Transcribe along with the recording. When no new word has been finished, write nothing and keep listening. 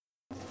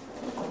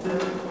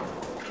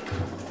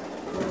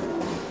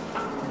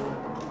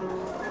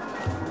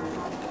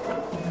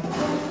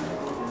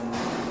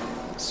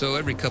So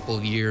every couple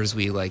of years,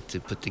 we like to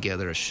put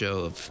together a show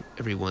of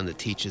everyone that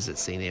teaches at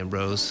St.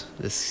 Ambrose.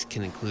 This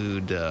can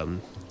include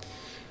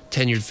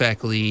tenured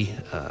faculty,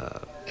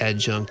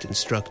 adjunct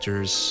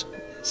instructors,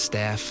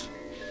 staff,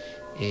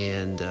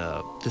 and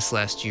this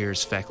last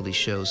year's faculty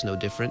show is no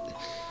different.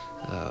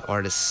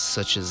 Artists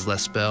such as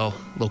Les Bell,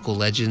 local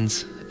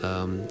legends,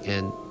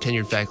 and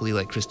tenured faculty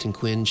like Kristen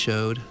Quinn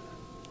showed.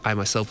 I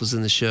myself was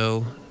in the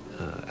show,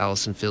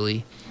 Allison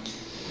Philly.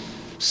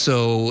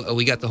 So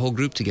we got the whole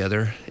group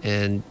together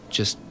and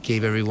just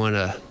gave everyone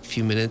a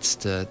few minutes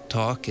to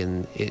talk,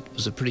 and it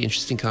was a pretty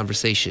interesting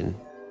conversation.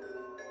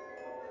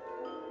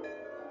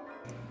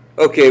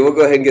 Okay, we'll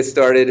go ahead and get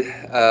started.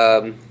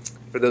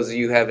 For those of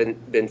you who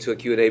haven't been to a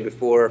Q&A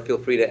before, feel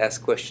free to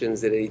ask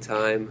questions at any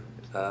time.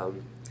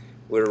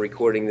 We're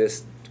recording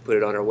this to put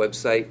it on our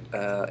website,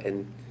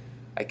 and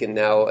I can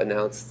now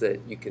announce that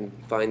you can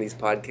find these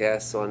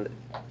podcasts on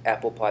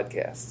Apple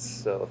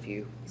Podcasts. So if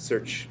you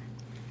search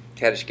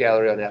Kaddish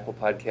Gallery on Apple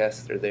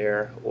Podcasts, they're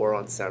there, or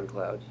on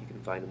SoundCloud. You can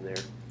find them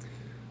there.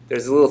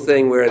 There's a little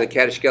thing where the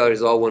Kaddish Gallery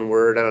is all one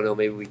word. I don't know,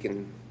 maybe we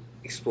can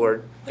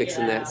explore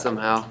fixing that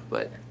somehow,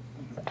 but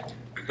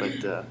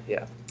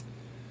yeah.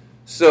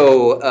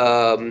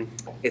 So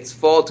it's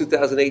fall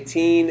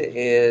 2018,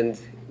 and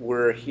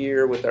we're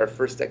here with our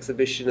first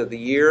exhibition of the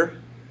year,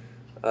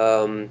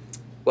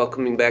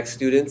 welcoming back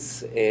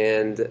students,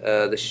 and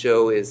the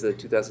show is the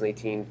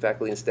 2018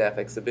 Faculty and Staff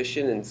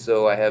Exhibition, and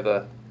so I have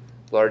a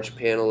large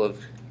panel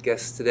of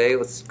guests today.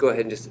 Let's go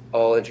ahead and just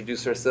all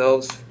introduce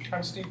ourselves.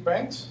 I'm Steve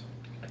Banks.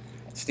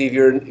 Steve,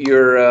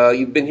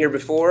 you've been here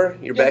before.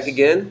 You're Yes. back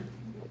again.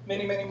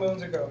 Many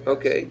moons ago. Yes.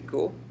 Okay,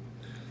 cool.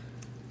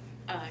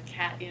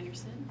 Kat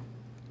Anderson.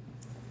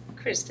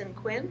 Kristen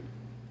Quinn.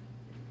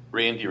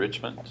 Randy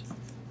Richmond.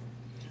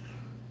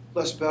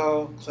 Les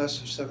Bell, class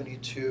of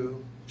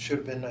 72, should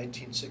have been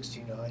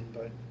 1969,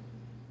 but,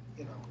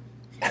 you know.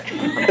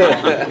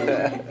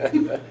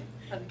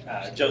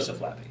 Joseph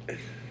Lappy.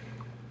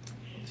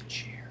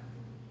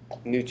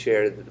 New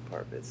chair to the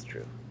department, it's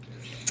true.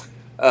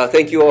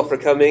 Thank you all for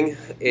coming,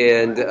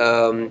 and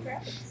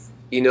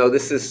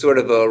this is sort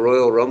of a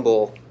Royal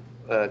Rumble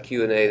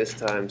Q&A this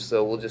time,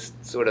 so we'll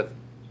just sort of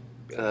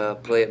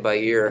play it by I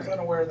ear. was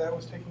unaware that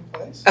was taking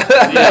place.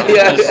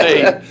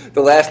 Yeah.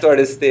 The last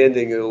artist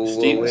standing will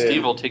win.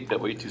 Steve will take that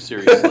way too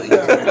seriously.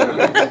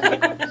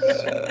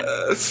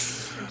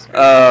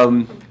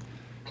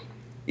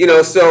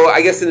 So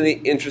I guess in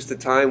the interest of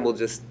time, we'll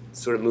just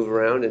sort of move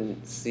around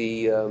and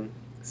see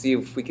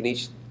if we can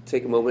each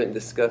take a moment and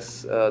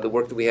discuss the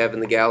work that we have in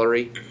the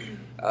gallery.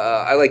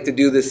 I like to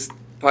do this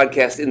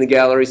podcast in the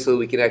gallery so that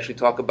we can actually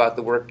talk about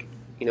the work,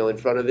 in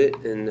front of it,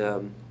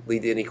 and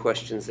lead to any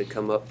questions that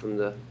come up from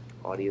the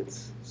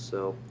audience.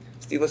 So,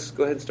 Steve, let's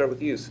go ahead and start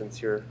with you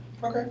since you're...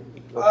 Okay.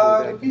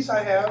 The piece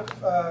I have,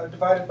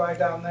 divided by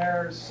down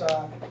there, is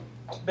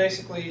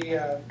basically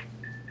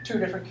two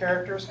different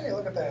characters. Hey,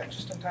 look at that,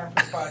 just in time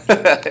for the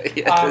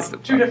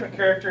podcast. Two different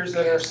characters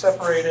that are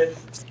separated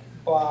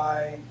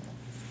by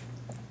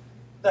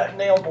that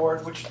nail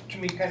board, which to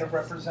me kind of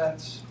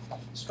represents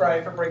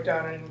strife or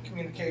breakdown in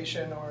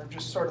communication, or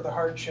just sort of the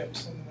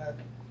hardships and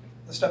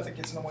the stuff that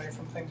gets in the way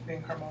from things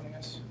being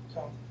harmonious.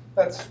 So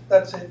that's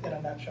it in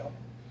a nutshell.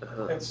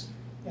 Uh-huh. It's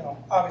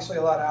obviously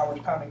a lot of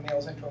hours pounding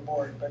nails into a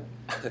board, but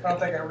I don't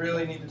think I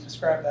really need to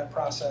describe that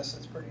process.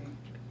 It's pretty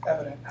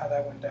evident how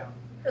that went down.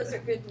 Those are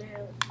good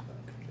nails.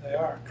 They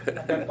are.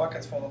 I've got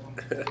buckets full of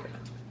them.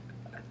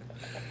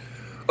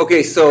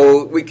 Okay,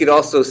 so we could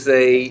also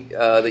say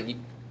that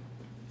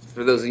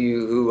for those of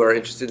you who are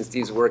interested in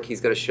Steve's work, he's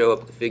got a show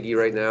up at the Figgy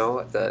right now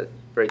at the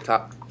very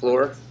top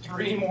floor.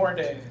 3 more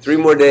days. 3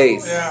 more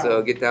days. Yeah.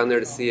 So get down there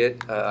to see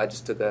it. I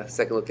just took a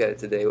second look at it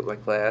today with my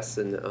class,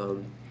 and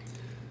A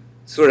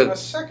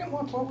second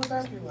look, what would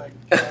that be like,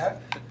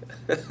 Kat?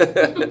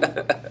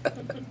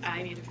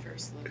 I need a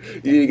first look.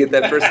 You need to get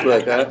that first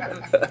look,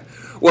 huh?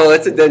 Well,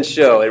 it's a dense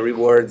show. It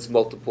rewards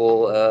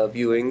multiple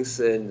viewings,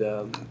 and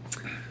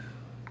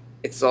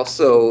it's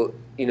also,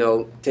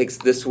 takes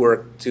this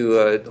work to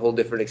a whole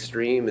different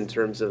extreme in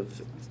terms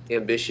of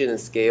ambition and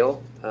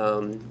scale.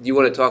 Do you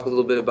want to talk a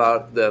little bit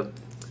about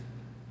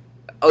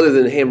other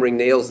than hammering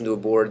nails into a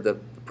board, the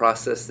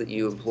process that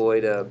you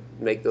employ to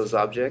make those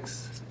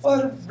objects? Well,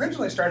 it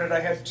originally started, I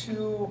had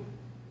 2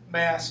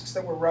 masks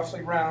that were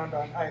roughly round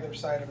on either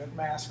side of it,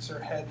 masks or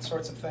head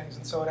sorts of things,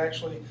 and so it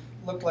actually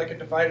looked like a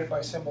divided by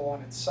symbol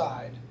on its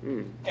side.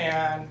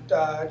 And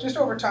just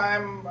over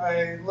time,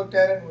 I looked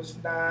at it and was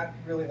not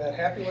really that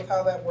happy with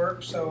how that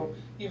worked, so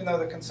even though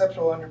the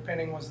conceptual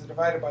underpinning was the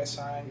divided by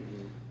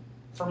sign,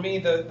 for me,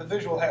 the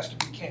visual has to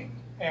be king.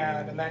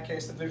 And in that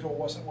case, the visual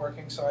wasn't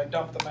working, so I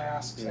dumped the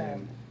masks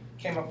and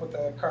came up with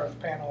the carved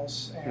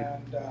panels.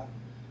 And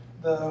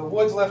the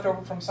wood's left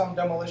over from some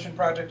demolition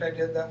project I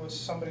did that was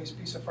somebody's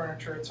piece of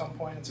furniture at some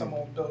point in some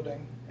old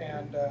building.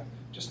 And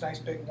just nice,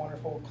 big,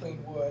 wonderful,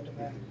 clean wood. And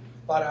then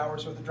a lot of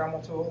hours with a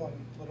Dremel tool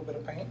and a little bit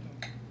of paint.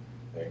 And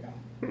there you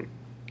go.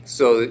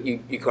 So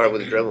you carve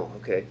with a Dremel,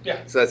 okay.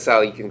 Yeah. So that's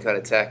how you can kind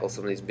of tackle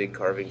some of these big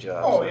carving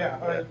jobs. Oh,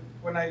 yeah.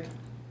 When I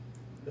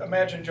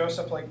imagine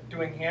Joseph like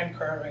doing hand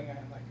carving, and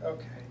I'm like,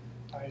 okay,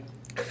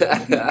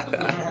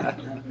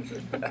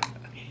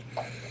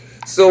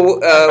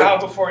 So, I bow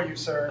before you,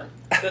 sir.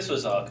 This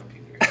was all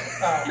computer.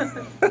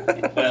 Um,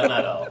 Well,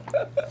 not all.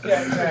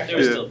 yeah, exactly. There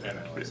was still 10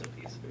 hours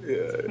apiece.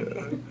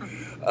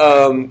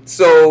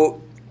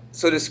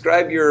 So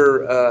describe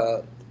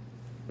your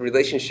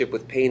relationship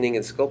with painting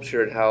and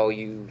sculpture and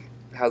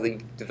how they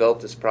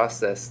developed this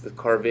process, the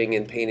carving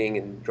and painting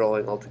and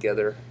drawing all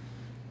together.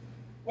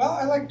 Well,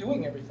 I like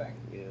doing everything.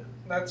 Yeah.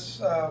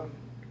 That's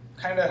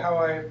kind of how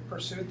I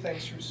pursued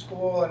things through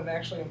school, and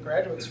actually in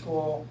graduate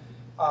school,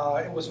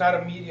 it was not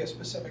a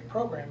media-specific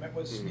program. It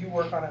was you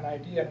work on an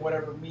idea, and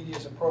whatever media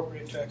is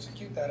appropriate to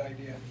execute that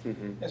idea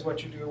is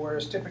what you do.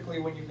 Whereas typically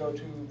when you go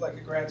to like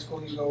a grad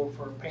school, you go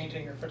for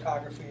painting or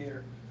photography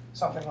or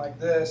something like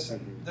this.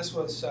 And this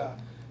was,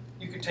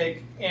 you could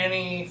take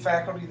any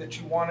faculty that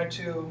you wanted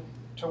to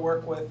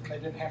work with, and they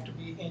didn't have to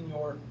be in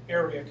your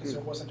area because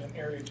there wasn't an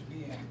area to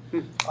be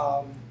in.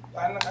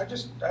 And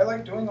I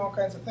like doing all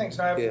kinds of things.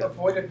 And I've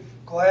avoided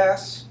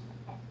glass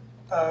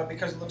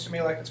because it looks to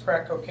me like it's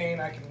crack cocaine.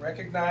 I can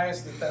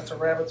recognize that that's a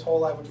rabbit's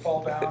hole I would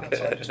fall down, and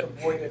so I just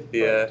avoid it.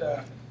 Yeah.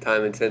 But,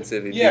 Time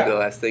intensive. It'd be yeah. the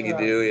last thing you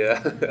do.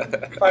 Yeah.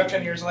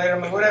 5-10 years later,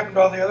 I'm like, what happened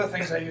to all the other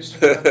things I used to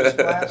do? I'm just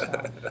glass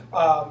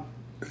now.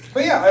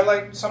 But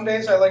yeah, some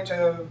days I like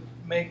to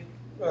make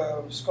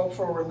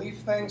sculptural relief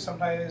things.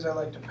 Sometimes I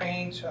like to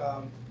paint.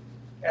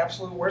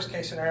 Absolute worst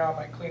case scenario, I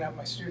might clean out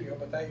my studio,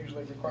 but that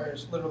usually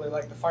requires literally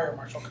like the fire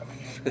marshal coming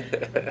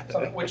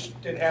in, which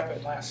did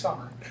happen last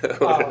summer.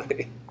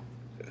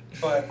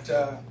 But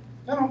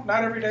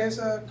not every day is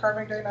a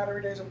carving day, not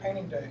every day is a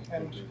painting day,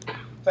 and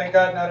thank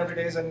God not every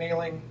day is a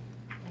nailing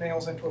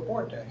nails into a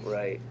board day.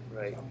 Right.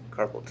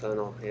 Carpal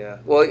tunnel, yeah.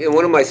 Well, and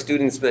one of my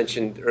students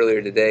mentioned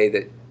earlier today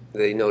that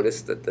they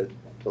noticed that the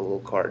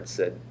little card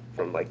said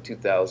from like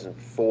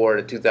 2004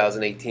 to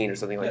 2018 or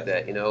something like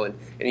that, and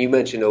you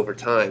mentioned over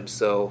time.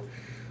 So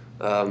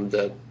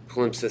the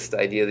palimpsest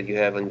idea that you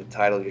have on the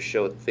title of your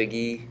show with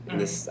Figgy, and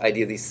this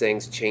idea of these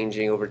things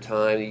changing over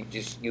time,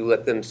 you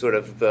let them sort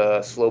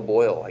of slow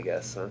boil, I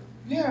guess, huh?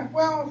 Yeah,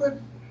 well,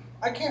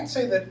 I can't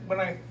say that when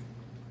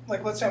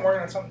let's say I'm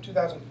working on something in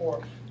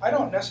 2004, I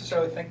don't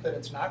necessarily think that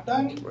it's not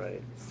done.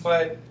 Right.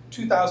 But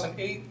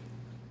 2008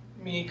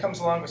 me comes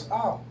along and goes,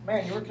 oh,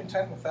 man, you were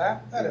content with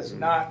that? That is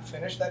not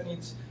finished. That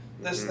needs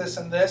this, this,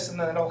 and this, and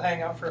then it'll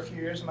hang out for a few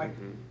years. I'm like,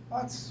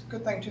 well, it's a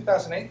good thing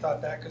 2008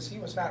 thought that, because he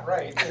was not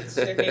right.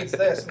 It needs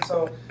this. And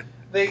so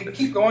they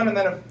keep going, and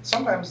then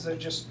sometimes they're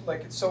just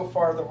like, it's so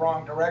far the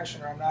wrong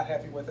direction, or I'm not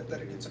happy with it, that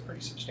it gets a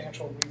pretty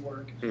substantial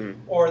rework.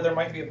 Or there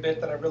might be a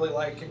bit that I really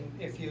like, and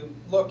if you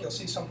look, you'll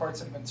see some parts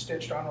that have been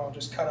stitched on, or I'll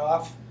just cut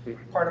off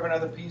part of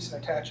another piece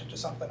and attach it to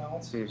something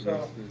else.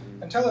 So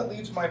until it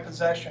leaves my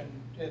possession,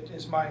 it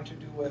is mine to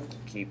do with.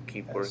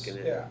 Keep working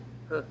it. Yeah.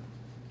 Huh.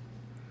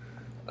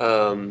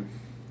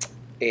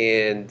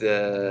 And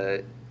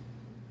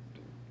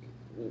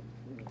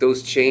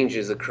those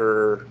changes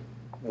occur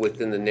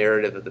within the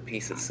narrative of the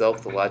piece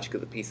itself, the logic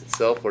of the piece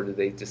itself, or do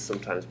they just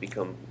sometimes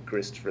become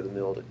grist for the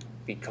mill to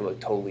become a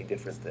totally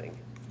different thing?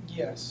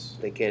 Yes.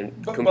 They can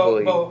Both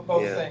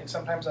things.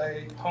 Sometimes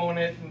I hone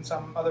it, and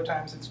some other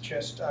times it's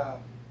just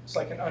it's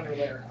like an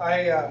underlayer.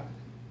 I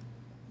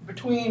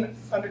between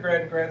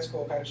undergrad and grad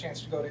school, got a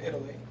chance to go to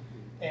Italy,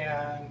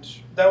 and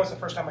that was the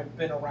first time I'd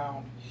been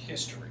around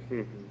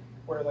history,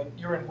 where like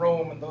you're in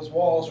Rome and those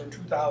walls are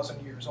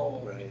 2,000 years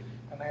old, Right.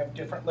 and they have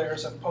different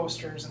layers of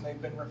posters, and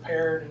they've been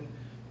repaired, and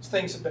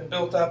things have been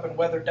built up and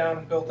weathered down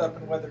and built up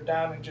and weathered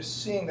down, and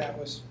just seeing that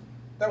was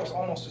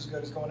almost as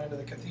good as going into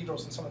the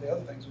cathedrals and some of the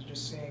other things. Was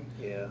just seeing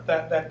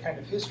that kind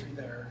of history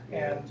there,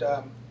 and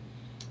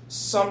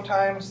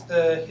sometimes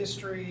the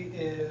history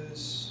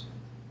is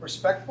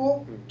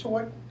respectful to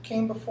what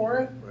came before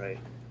it. Right.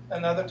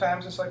 And other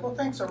times it's like, well,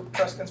 thanks,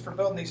 Etruscans, for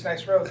building these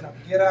nice roads. Now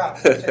get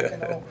out, we're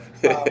taking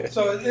over.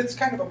 So it's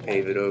kind of a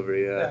pave it over,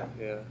 yeah.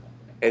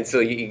 And so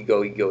you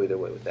go either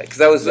way with that.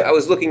 Because I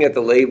was looking at the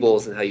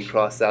labels and how you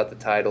crossed out the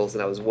titles,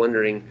 and I was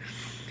wondering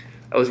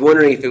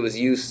if it was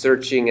you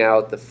searching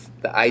out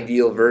the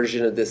ideal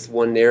version of this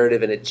one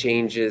narrative, and it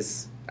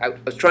changes. I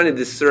was trying to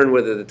discern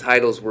whether the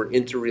titles were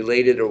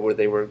interrelated or whether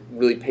they were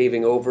really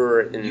paving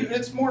over.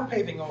 It's more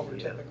paving over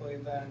typically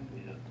than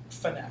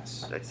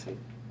finesse. I see.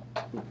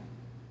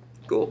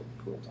 Cool.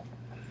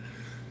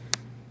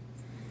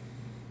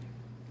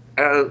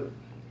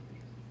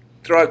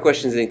 Throw out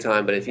questions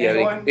anytime, but if you have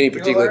any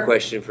particular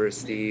question for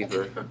Steve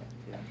or.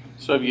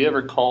 So have you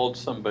ever called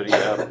somebody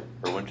up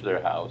or went to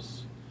their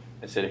house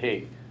and said,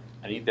 hey,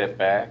 I need that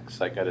back,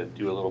 so I got to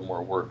do a little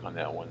more work on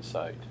that one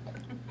side?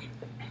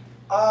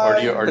 Or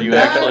do you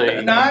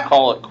actually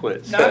call it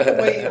quits? Not the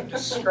way you've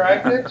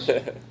described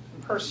it,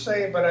 per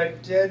se, but I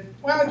did.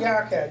 Well,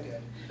 yeah, okay, I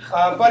did.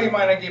 A buddy of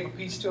mine I gave a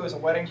piece to as a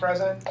wedding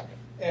present,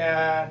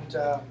 and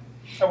I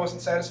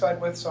wasn't satisfied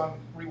with, so I'm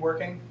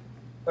reworking.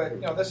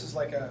 But this is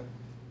like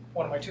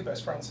one of my two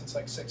best friends since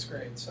like 6th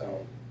grade,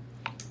 so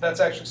that's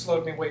actually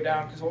slowed me way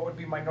down, because what would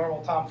be my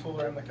normal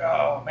tomfoolery, I'm like,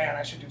 oh man,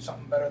 I should do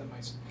something better than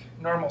my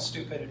normal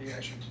stupidity. I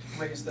should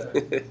raise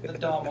the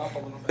dumb up a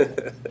little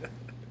bit.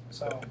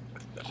 So,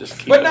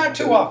 but not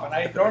too often.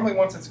 I normally,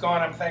 once it's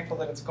gone, I'm thankful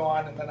that it's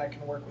gone, and then I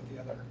can work with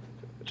the other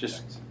Just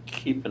things.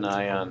 keep an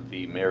eye on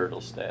the marital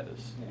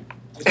status.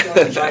 Just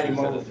don't invite him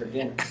over for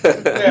dinner.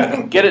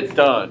 Yeah. Get it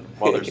done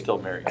while they're still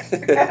married.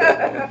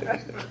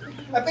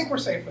 I think we're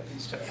safe with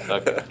these two.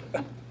 Okay.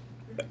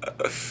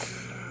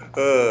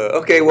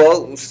 Okay,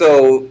 well,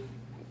 so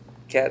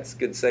Kat's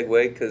good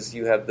segue because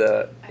you have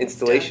the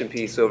installation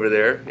piece over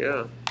there.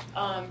 Yeah.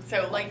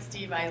 So like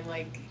Steve, I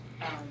like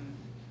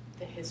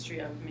the history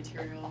of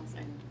materials,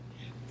 and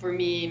for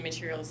me,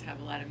 materials have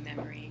a lot of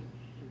memory,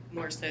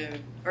 more so,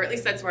 or at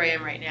least that's where I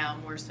am right now,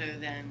 more so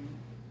than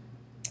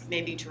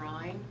maybe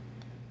drawing,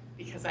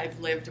 because I've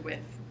lived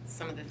with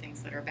some of the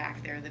things that are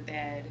back there, the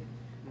bed,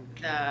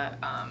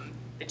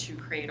 the two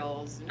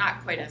cradles,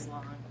 not quite as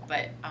long,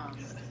 but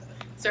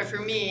so for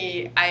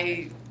me,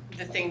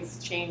 the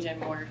things change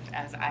and morph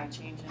as I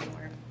change and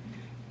morph,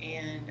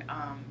 and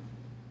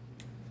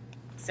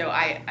so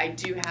I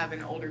do have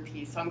an older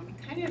piece, so I'm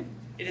kind of,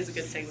 it is a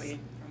good segue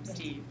from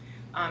Steve.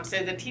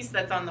 So the piece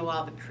that's on the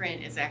wall, the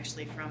print, is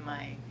actually from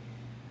my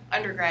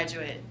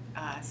undergraduate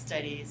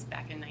studies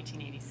back in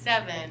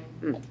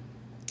 1987,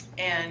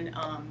 and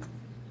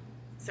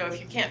so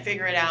if you can't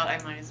figure it out,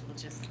 I might as well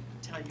just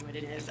tell you what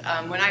it is.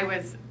 When I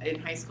was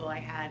in high school,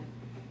 I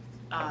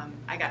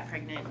got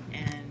pregnant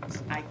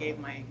and I gave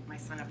my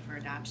son up for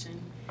adoption.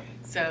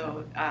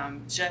 So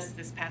just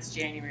this past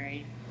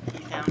January, he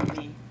found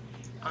me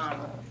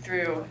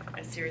through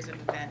a series of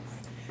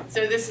events.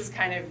 So this is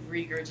kind of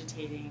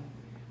regurgitating,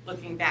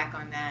 looking back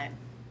on that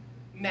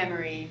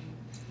memory,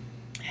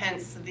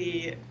 hence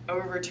the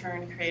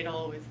overturned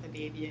cradle with the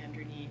baby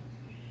underneath,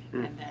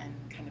 and then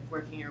kind of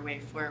working your way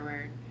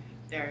forward.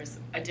 There's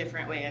a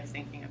different way of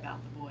thinking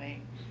about the boy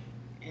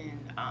in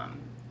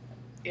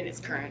its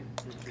current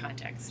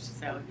context.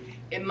 So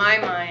in my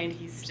mind,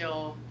 he's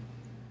still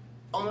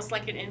almost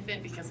like an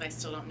infant because I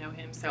still don't know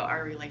him. So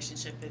our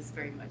relationship is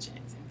very much in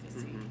its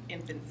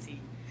infancy.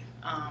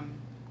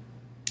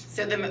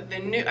 So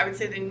I would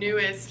say the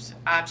newest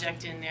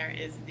object in there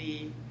is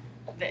the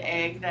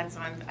egg that's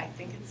on. I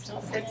think it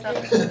still sits up.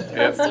 It's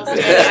still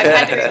standing. I've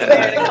had to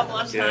compare it a couple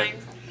of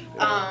times.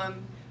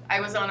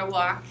 I was on a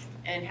walk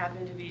and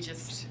happened to be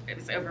it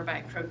was over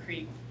by Crow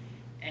Creek,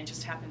 and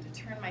just happened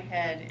to turn my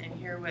head, and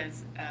here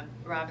was a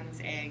robin's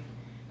egg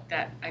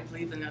that I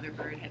believe another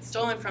bird had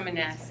stolen from a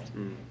nest,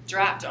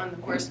 dropped on the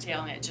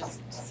horsetail, and it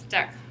just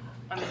stuck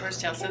on the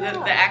horsetail. So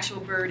the actual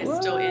bird is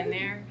still in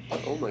there.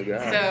 Oh my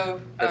God.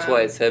 So that's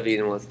why it's heavy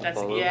and wants to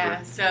fall over.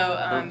 Yeah.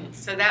 So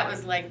so that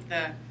was like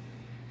the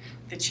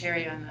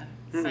cherry on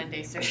the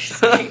sundae, so to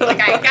speak. Like,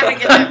 I gotta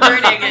get that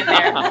bird egg in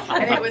there,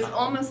 and it was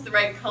almost the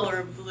right color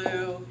of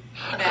blue.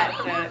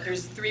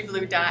 There's 3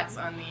 blue dots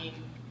on the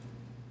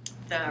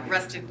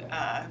rusted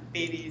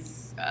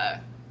baby's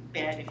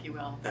bed, if you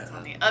will. That's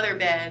on the other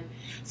bed.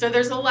 So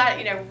there's a lot,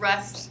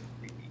 rust.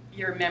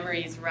 Your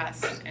memories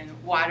rust,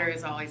 and water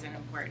is always an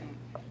important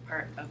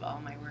part of all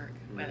my work,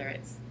 whether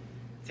it's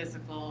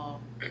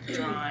physical,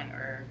 drawn,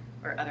 or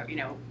other.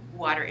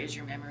 Water is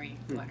your memory.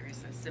 Water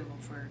is a symbol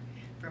for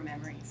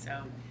memory.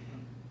 So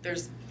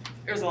there's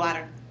a lot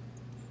of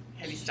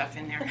heavy stuff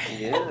in there.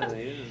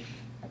 Yeah.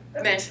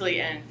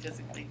 Mentally and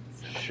physically.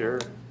 So. Sure.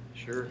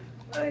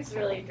 I was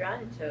really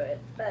drawn to it,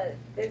 but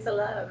there's a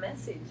lot of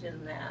message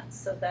in that,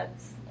 so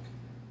that's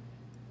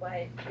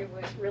why it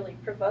was really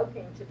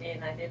provoking to me,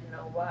 and I didn't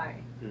know why.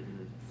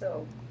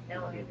 So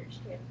now I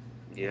understand.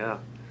 Yeah.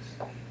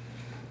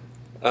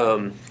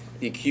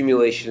 The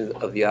accumulation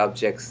of the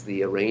objects,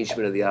 the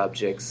arrangement of the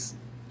objects.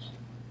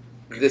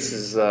 This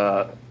is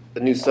a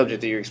new subject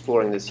that you're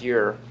exploring this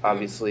year,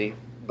 obviously.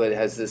 But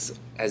has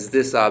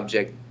this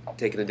object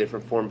taken a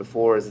different form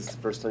before? Is this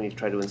the first time you've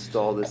tried to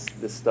install this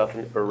stuff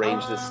and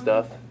arrange this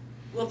stuff?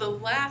 Well, the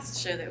last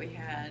show that we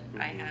had,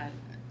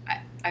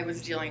 I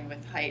was dealing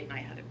with height, and I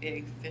had a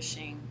big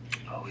fishing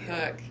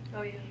hook,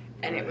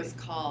 and it was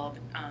called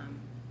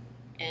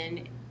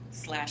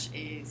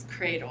N/A's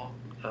Cradle.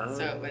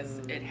 So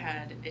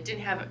it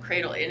didn't have a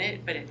cradle in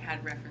it, but it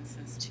had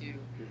references to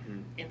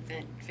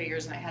infant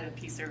figures, and I had a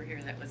piece over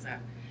here that was a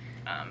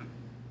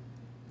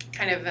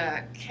kind of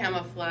a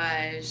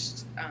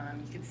camouflaged.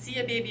 You could see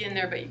a baby in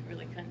there, but you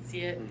really couldn't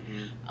see it.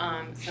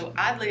 So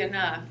oddly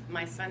enough,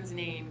 my son's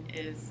name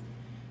is,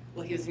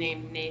 he was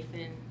named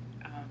Nathan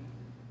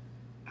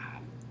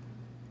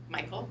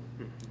Michael,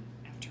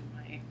 after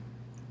my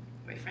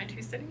boyfriend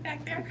who's sitting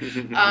back there.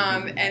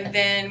 And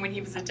then when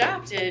he was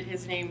adopted,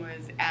 his name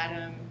was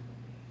Adam.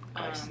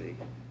 I see.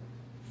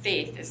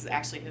 Faith is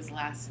actually his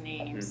last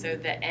name. So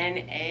the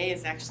N/A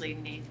is actually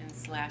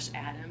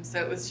Nathan/Adam.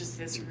 So it was just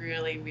this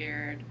really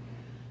weird,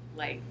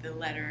 like the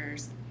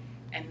letters.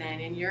 And then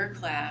in your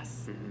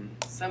class,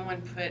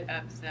 someone put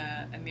up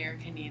the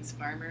American Needs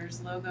Farmers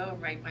logo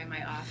right by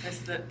my office,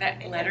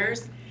 that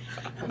letters.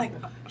 I'm like,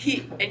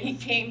 he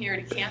came here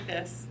to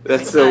campus.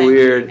 That's so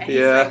weird. And he's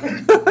Yeah.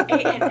 like,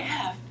 A and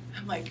F.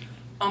 I'm like,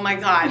 oh my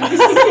God, this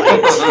is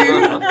like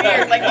too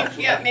weird. Like you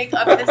can't make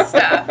up this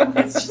stuff.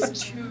 It's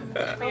just too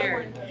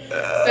weird.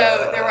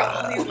 So there were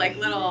all these like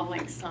little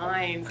like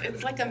signs.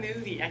 It's like a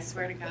movie. I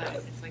swear to God,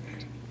 it's like a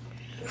movie.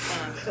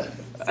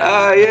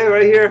 Yeah,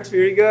 right here.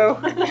 Here you go.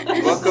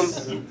 Welcome.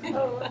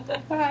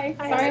 Hi.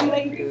 Sorry I'm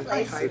late.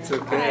 It's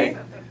okay.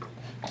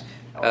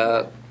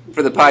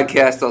 For the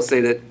podcast, I'll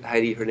say that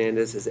Heidi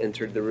Hernandez has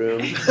entered the room.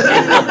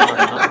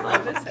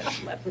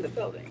 Left the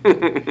building.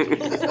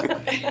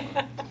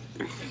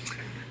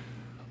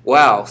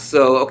 Wow.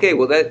 So, okay,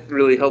 well, that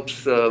really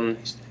helps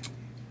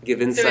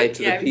give insight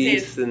to the I would say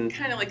piece. it's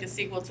kind of like a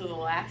sequel to the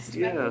last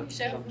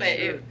show, but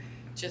it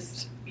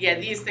just,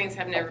 these things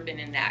have never been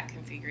in that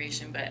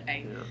configuration, but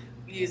I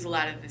use a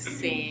lot of the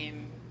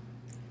same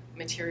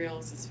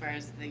materials as far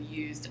as the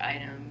used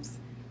items,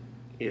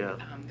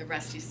 the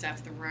rusty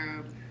stuff, the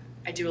robe.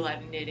 I do a lot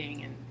of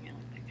knitting and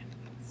that kind of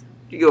thing. So.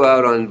 You go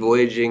out on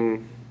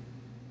voyaging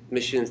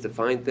missions to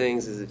find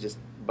things? Is it just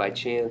by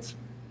chance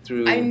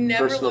through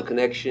personal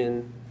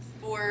connection?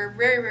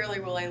 Very rarely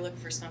will I look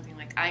for something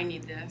like, I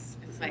need this.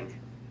 It's like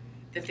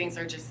the things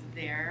are just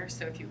there.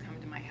 So if you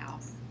come to my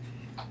house,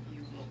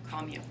 you will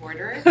call me a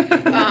hoarder. But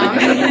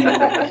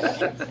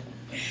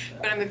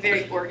I'm a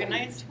very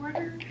organized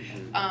hoarder.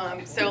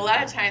 So a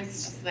lot of times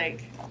it's just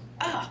like,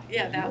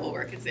 that will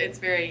work. It's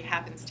very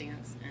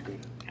happenstance and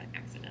kind of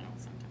accidental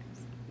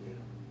sometimes.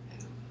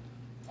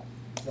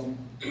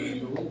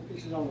 The little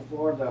pieces on the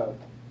floor, the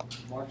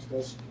marks,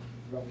 those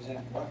represent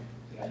what?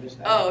 Did I miss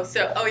that?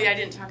 I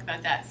didn't talk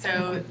about that.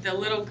 So the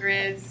little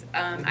grids,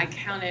 I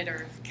counted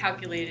or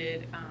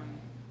calculated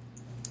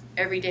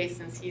every day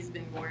since he's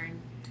been born.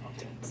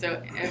 Okay.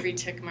 So every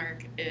tick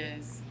mark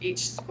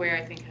each square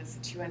I think has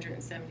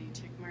 270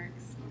 tick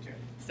marks. Okay.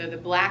 So the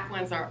black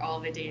ones are all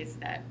the days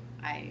that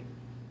I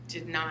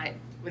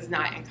was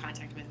not in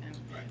contact with him.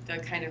 Right. The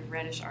kind of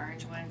reddish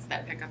orange ones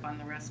that pick up on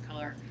the rust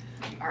color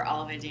are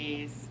all the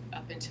days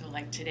up until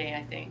like today,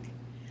 I think,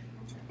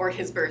 or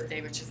his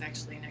birthday, which is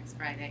actually next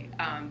Friday,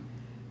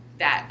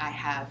 that I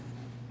have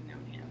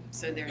known him.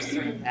 So there's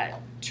sort of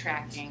that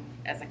tracking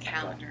as a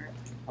calendar.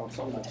 I was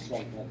so much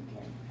like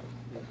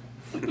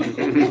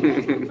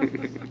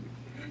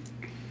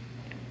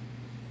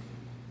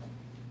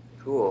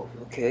Cool.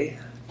 Okay.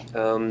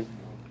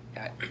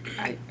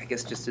 I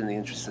guess just in the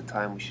interest of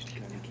time, we should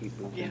kind of keep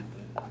moving. Yeah.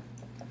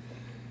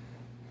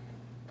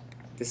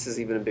 This is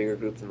even a bigger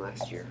group than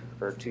last year,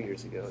 or 2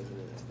 years ago, isn't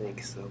it? I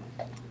think so.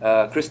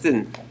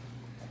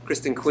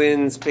 Kristen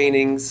Quinn's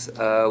paintings.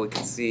 We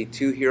can see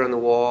 2 here on the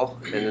wall,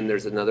 and then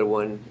there's another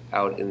one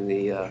out in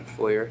the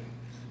foyer.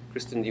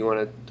 Kristen, do you want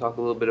to talk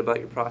a little bit about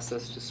your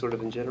process, just sort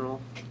of in general?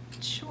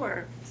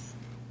 Sure. It's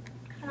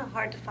kind of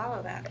hard to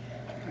follow that.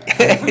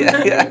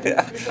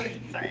 yeah. Sorry,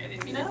 I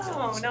didn't mean to.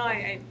 No,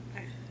 I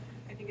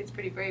think it's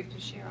pretty brave to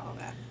share all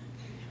that.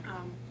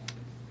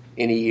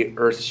 Any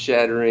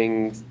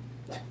earth-shattering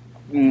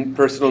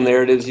personal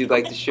narratives you'd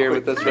like to share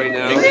with us right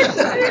now?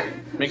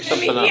 Make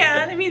something up.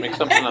 Make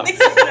something up.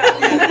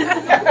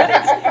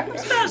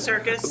 It's not a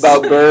circus.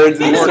 About birds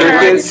and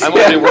circus? I'm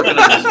already working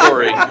on the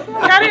story.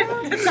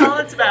 That's all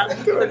it's about.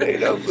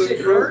 Tornado blew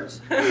through.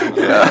 birds?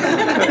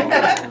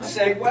 Yeah.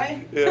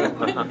 Segway?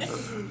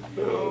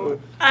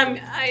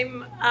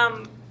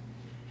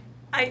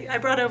 I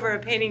brought over a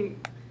painting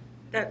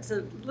that's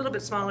a little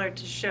bit smaller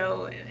to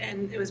show,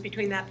 and it was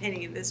between that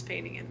painting and this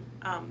painting.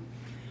 And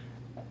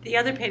the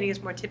other painting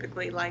is more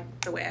typically like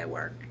the way I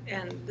work.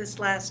 And this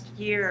last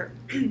year,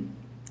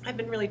 I've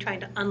been really trying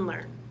to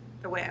unlearn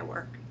the way I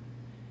work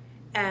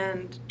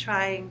and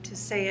trying to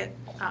say it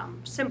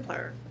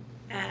simpler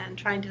and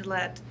trying to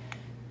let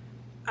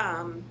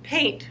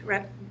paint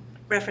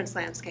reference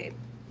landscape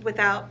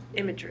without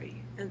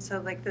imagery. And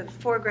so like the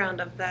foreground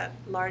of that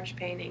large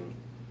painting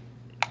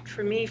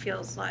for me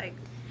feels like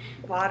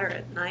water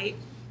at night.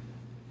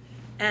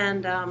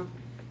 And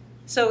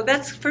so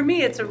that's, for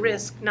me, it's a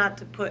risk not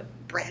to put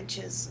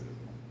branches and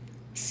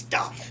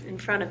stuff in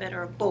front of it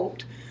or a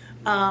boat.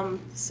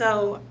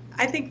 So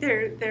I think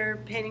they're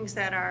paintings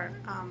that are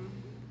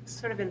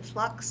sort of in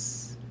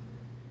flux.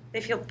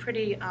 They feel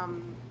pretty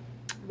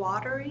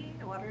watery.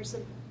 Water's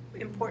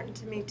important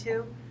to me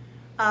too.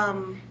 I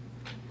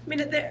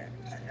mean, there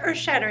are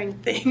earth-shattering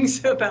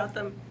things about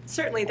them.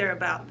 Certainly they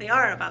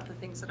are about the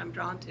things that I'm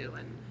drawn to.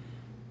 And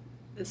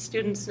the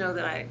students know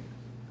that I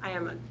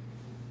am a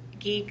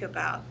geek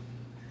about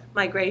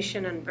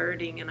migration and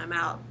birding, and I'm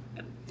out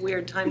at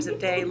weird times of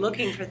day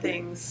looking for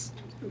things.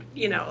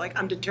 You know, like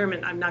I'm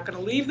determined I'm not going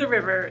to leave the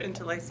river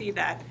until I see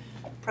that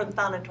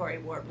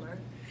prothonotary warbler.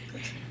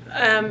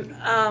 And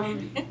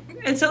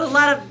so a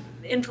lot of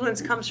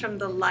influence comes from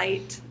the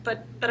light,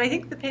 but I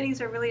think the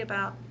paintings are really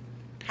about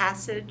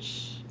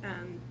passage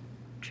and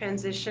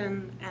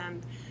transition.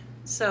 And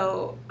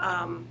so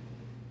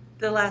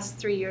the last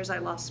 3 years I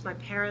lost my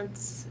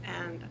parents,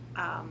 and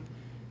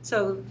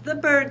so the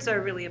birds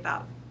are really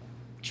about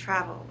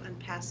travel and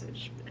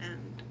passage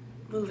and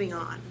moving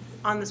on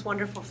this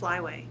wonderful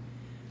flyway.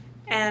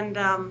 And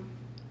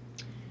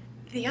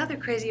the other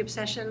crazy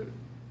obsession,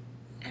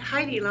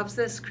 Heidi loves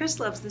this, Chris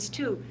loves this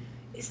too,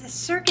 is the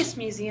Circus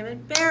Museum in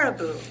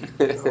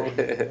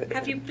Baraboo.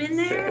 Have you been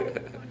there?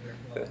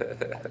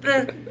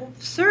 The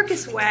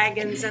circus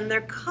wagons and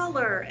their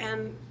color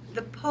and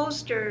the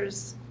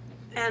posters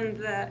and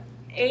the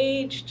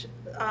aged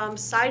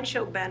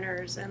sideshow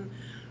banners and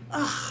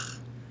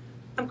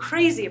I'm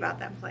crazy about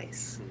that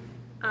place.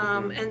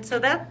 And so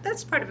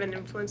that's part of an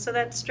influence. So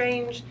that's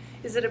strange.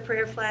 Is it a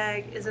prayer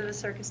flag? Is it a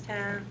circus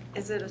tent?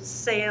 Is it a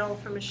sail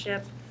from a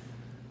ship?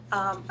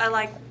 I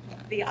like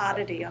the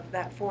oddity of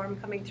that form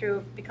coming through.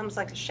 It becomes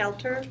like a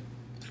shelter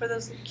for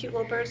those cute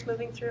little birds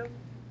moving through.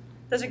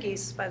 Those are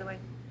geese, by the way,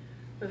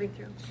 moving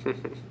through.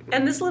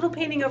 And this little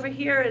painting over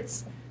here,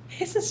 it's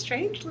a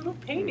strange little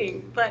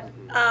painting. But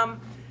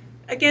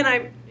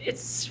again,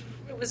 it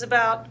was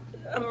about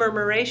a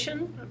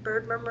murmuration, a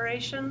bird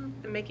murmuration,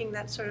 and making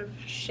that sort of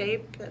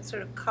shape, that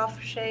sort of cuff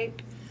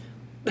shape.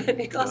 But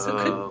it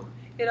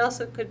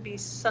also could be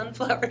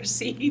sunflower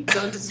seeds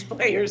on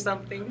display or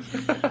something.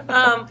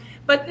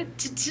 But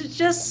to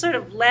just sort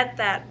of let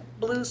that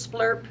blue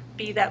splurp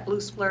be that blue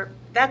splurp,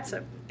 that's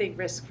a big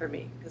risk for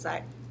me because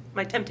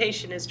my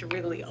temptation is to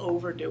really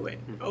overdo it.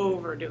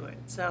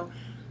 So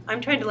I'm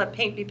trying to let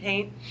paint be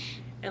paint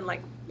and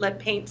like let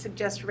paint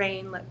suggest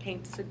rain, let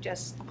paint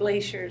suggest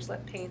glaciers,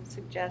 let paint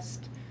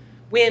suggest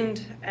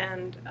wind,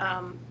 and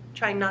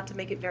trying not to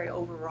make it very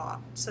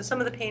overwrought. So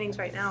some of the paintings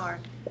right now are,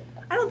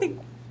 I don't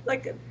think,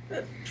 like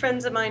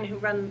friends of mine who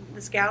run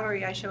this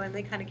gallery I show in,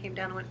 they kind of came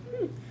down and went,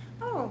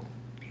 oh,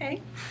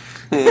 okay.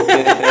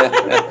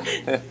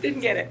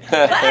 Didn't get it.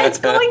 But it's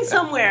going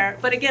somewhere.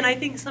 But again, I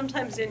think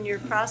sometimes in your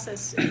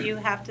process you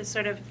have to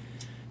sort of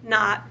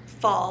not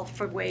fall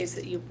for ways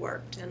that you've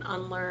worked and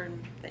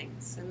unlearn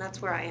things. And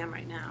that's where I am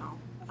right now.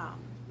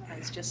 I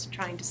was just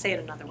trying to say it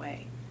another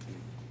way.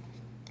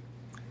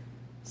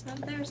 So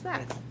there's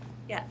that.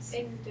 Yes.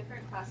 In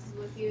different classes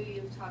with you,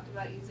 you've talked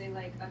about using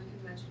like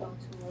unconventional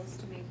tools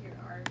to make your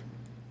art.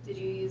 Did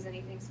you use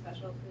anything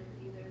special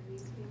for either of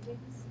these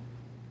paintings?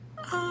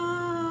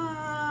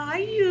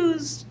 I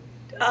used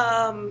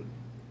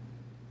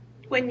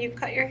when you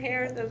cut your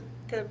hair,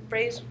 the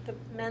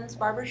men's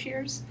barber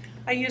shears.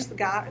 I use the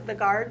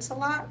guards a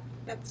lot.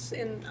 That's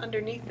in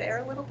underneath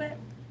there a little bit.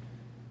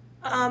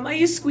 I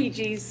use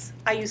squeegees.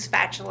 I use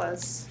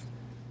spatulas.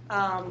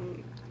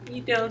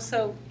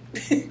 So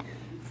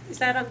is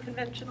that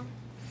unconventional?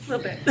 A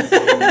little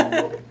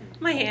bit.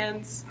 My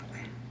hands.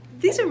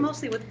 These are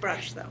mostly with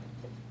brush, though.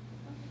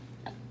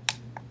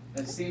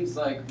 It seems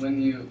like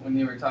when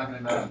you were talking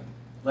about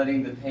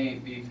letting the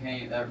paint be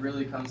paint, that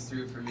really comes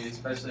through for me,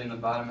 especially in the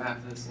bottom half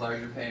of this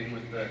larger painting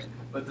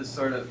with the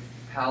sort of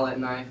palette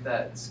knife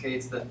that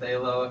skates the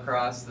phthalo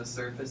across the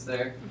surface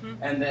there,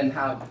 and then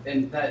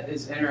that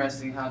is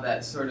interesting how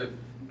that sort of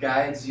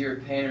guides your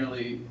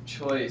painterly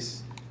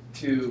choice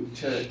to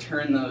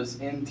turn those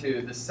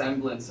into the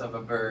semblance of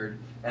a bird,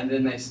 and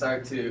then they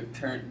start to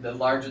turn. The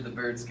larger the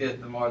birds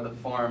get, the more the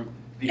form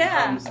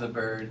becomes the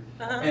bird,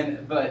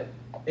 but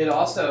it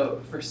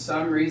also, for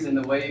some reason,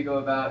 the way you go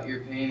about your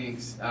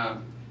paintings,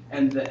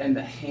 and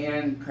the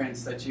hand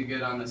prints that you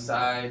get on the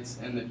sides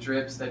and the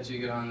drips that you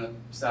get on the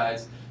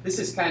sides. This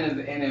is kind of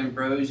an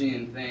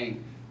Ambrosian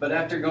thing, but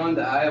after going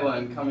to Iowa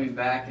and coming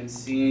back and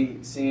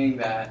seeing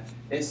that,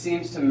 it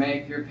seems to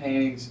make your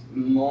paintings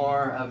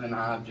more of an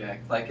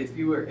object. Like if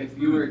you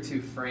were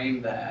to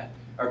frame that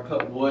or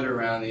put wood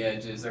around the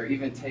edges or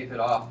even tape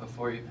it off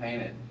before you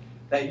paint it,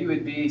 that you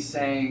would be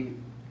saying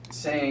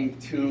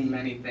too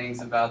many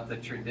things about the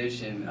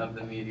tradition of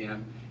the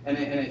medium, and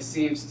it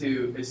seems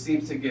to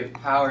give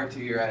power to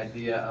your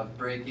idea of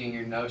breaking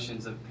your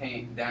notions of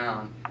paint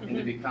down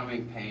into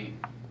becoming paint,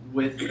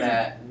 with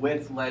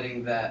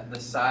letting the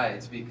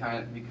sides be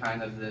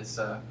kind of this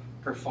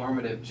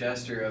performative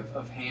gesture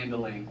of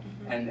handling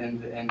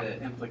and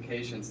the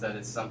implications that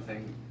it's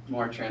something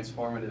more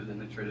transformative than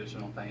the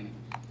traditional painting.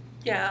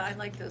 Yeah, I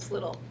like those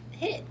little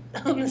hit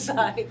on the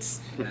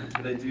sides. Yeah,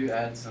 they do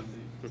add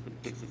something.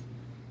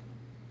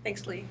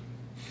 Thanks, Lee.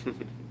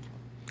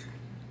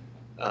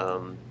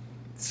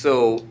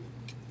 So,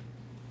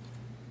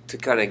 to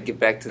kind of get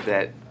back to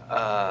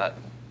that,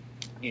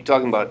 you're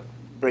talking about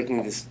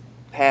breaking these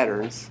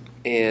patterns,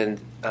 and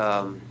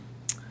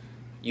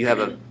you have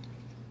a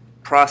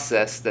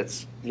process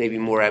that's maybe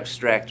more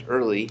abstract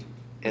early,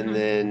 and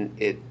then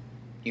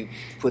you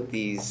put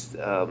these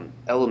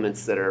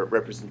elements that are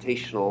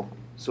representational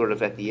sort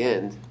of at the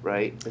end,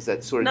 right? Is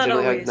that sort of not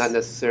generally always. how, not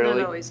necessarily?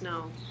 Not always,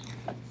 no.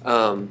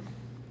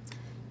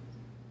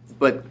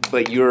 But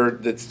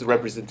that's the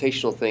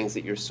representational things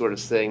that you're sort of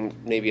saying,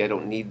 maybe I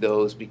don't need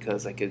those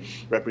because I could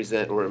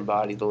represent or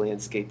embody the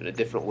landscape in a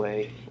different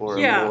way or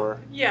more.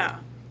 Yeah.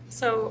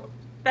 So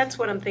that's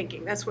what I'm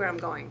thinking. That's where I'm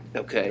going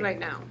right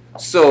now.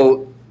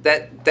 So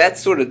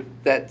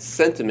that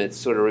sentiment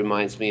sort of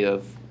reminds me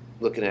of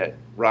looking at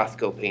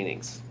Rothko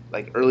paintings,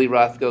 like early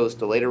Rothkos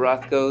to later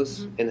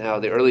Rothkos, and how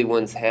the early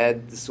ones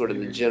had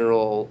the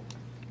general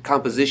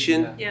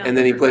composition, and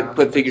then he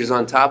put figures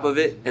on top of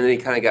it, and then he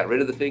kind of got rid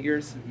of the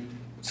figures.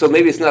 So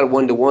maybe it's not a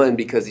one-to-one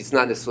because it's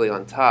not necessarily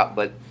on top,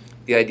 but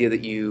the idea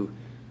that you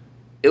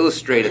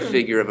illustrate a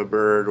figure of a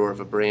bird or of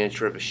a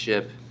branch or of a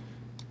ship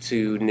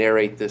to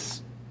narrate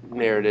this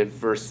narrative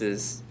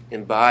versus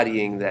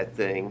embodying that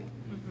thing.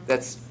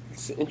 That's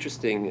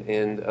interesting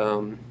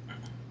and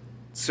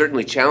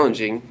certainly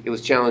challenging. It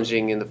was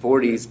challenging in the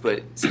 40s,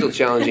 but still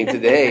challenging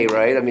today,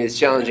 right? I mean, it's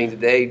challenging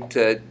today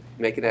to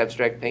make an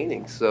abstract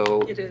painting.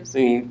 So, It is. I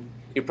mean,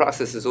 your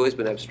process has always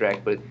been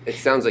abstract, but it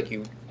sounds like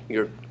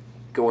you're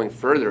going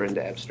further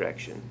into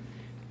abstraction.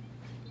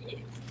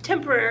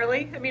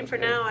 Temporarily. I mean, for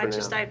Okay, now, for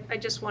I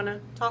just want to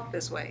talk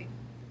this way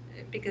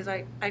because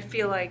I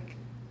feel like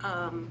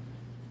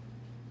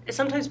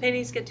sometimes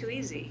paintings get too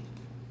easy,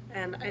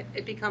 and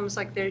it becomes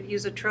like they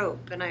use a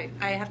trope, and I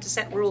have to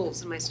set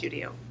rules in my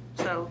studio.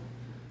 So,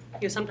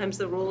 sometimes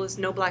the rule is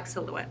no black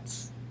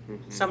silhouettes.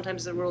 Mm-hmm.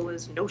 Sometimes the rule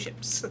is no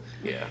ships.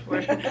 Yeah.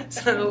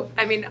 So,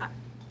 I mean,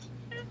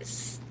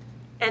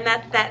 and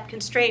that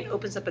constraint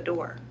opens up a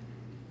door.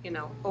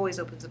 Always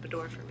opens up a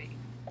door for me.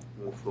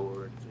 Move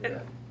forward. Yeah.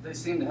 They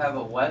seem to have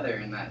a weather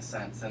in that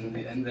sense, and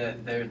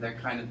they're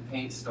kind of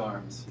paint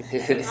storms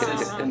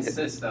and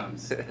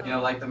systems.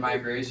 Like the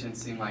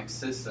migrations seem like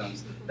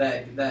systems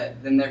that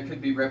then there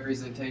could be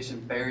representation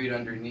buried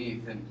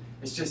underneath, and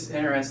it's just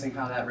interesting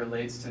how that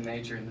relates to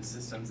nature and the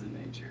systems of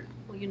nature.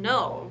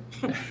 Well,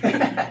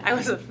 I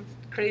was a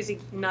crazy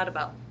nut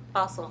about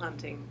fossil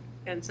hunting,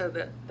 and so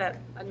that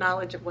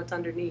knowledge of what's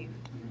underneath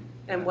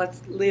and what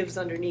lives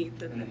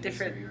underneath and the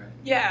different. History, right?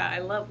 Yeah, I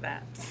love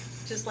that.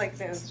 Just like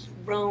those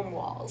Rome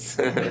walls.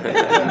 Yeah,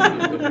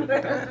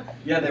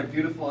 they're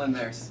beautiful in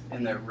their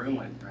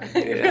ruin, right?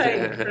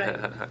 Yeah.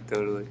 Right.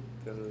 Totally.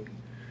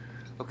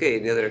 Okay,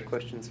 any other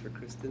questions for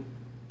Kristen?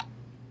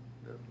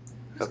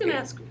 No?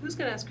 Who's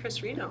gonna ask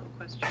Chris Reno a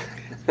question?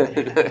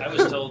 I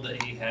was told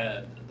that he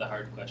had the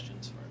hard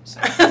questions for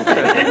himself.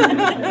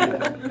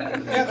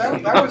 Yeah,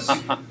 that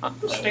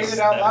was stated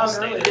out loud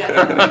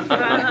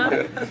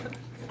earlier.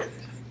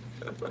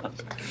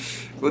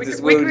 We'll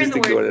just Weaker in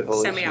stick the to word it.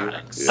 Whole issue.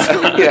 semiotics.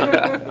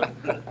 Yeah.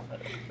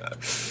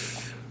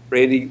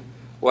 Randy,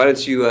 why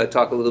don't you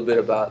talk a little bit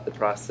about the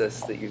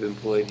process that you've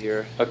employed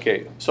here?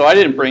 Okay, so I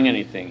didn't bring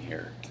anything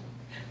here.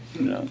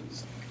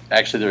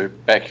 Actually, they're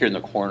back here in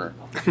the corner.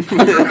 We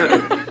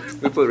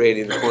put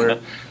Randy in the corner.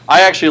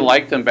 I actually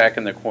like them back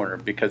in the corner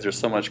because there's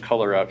so much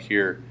color out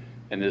here,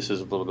 and this is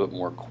a little bit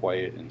more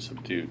quiet and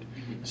subdued.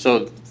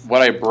 So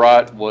what I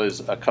brought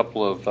was a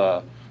couple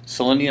of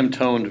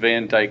selenium-toned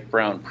Van Dyke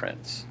brown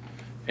prints.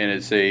 And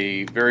it's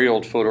a very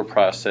old photo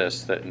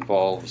process that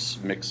involves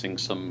mixing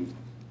some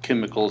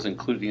chemicals,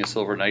 including a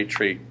silver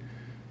nitrate,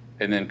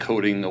 and then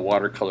coating the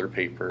watercolor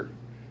paper.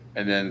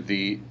 And then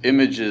the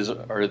images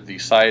are the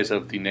size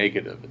of the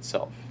negative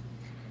itself.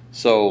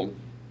 So,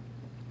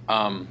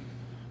 but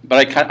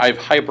I've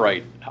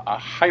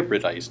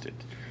hybridized it.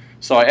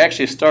 So I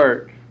actually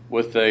start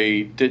with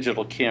a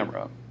digital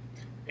camera,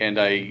 and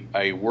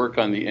I work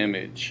on the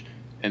image,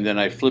 and then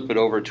I flip it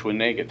over to a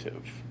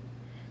negative,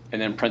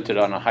 and then print it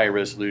on a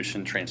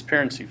high-resolution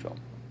transparency film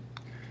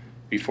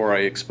before I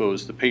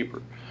expose the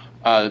paper.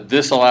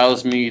 This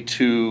allows me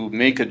to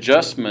make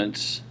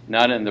adjustments,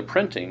 not in the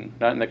printing,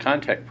 not in the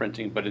contact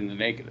printing, but in the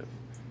negative.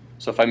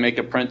 So if I make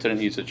a print and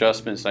it needs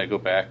adjustments, I go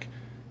back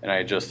and I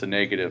adjust the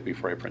negative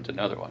before I print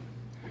another one.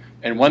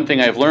 And one thing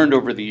I've learned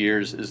over the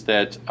years is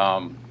that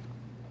an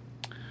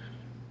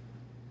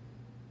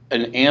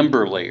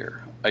amber layer,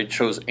 I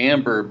chose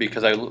amber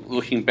because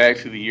looking back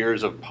through the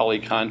years of poly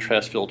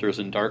contrast filters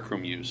and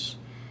darkroom use,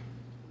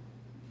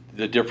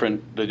 the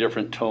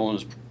different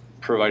tones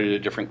provided a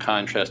different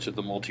contrast to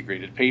the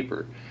multi-graded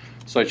paper.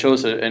 So I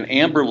chose an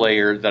amber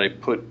layer that I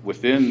put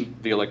within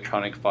the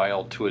electronic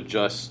file to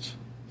adjust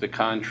the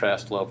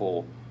contrast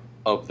level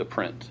of the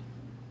print.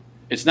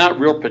 It's not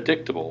real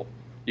predictable.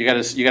 You got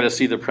to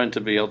see the print to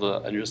be able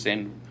to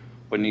understand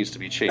what needs to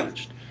be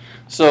changed.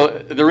 So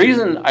the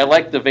reason I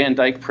like the Van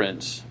Dyke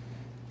prints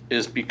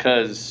is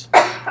because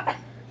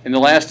in the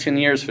last 10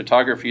 years,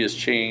 photography has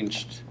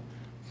changed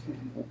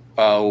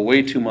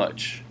way too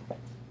much.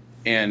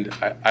 And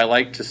I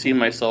like to see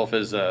myself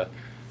as a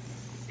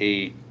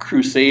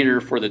crusader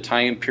for the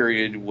time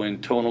period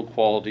when tonal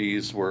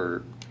qualities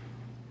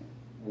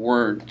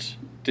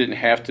didn't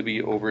have to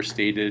be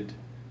overstated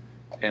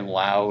and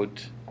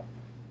loud,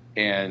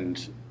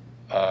 and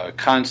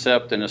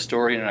concept and a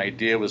story and an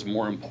idea was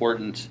more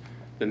important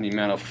than the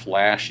amount of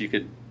flash you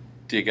could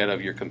dig out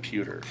of your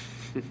computer.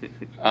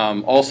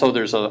 Also,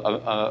 there's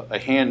a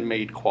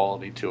handmade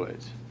quality to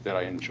it that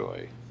I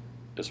enjoy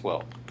as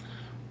well.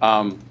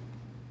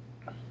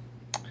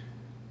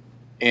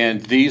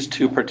 And these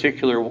two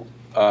particular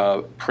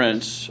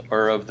prints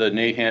are of the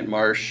Nahant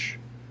Marsh,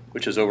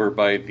 which is over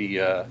by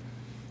the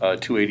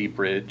 280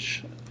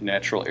 Bridge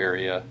natural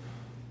area.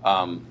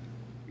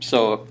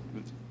 So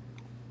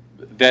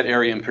that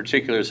area in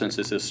particular, since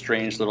it's a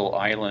strange little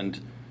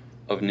island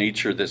of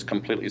nature that's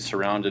completely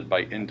surrounded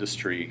by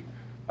industry,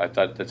 I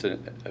thought that's a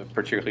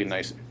particularly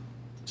nice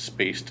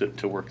space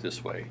to work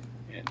this way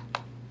in.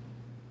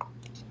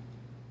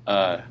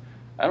 I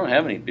don't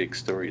have any big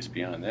stories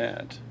beyond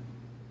that.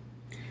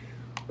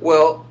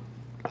 Well,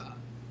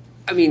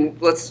 I mean,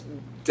 let's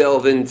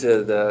delve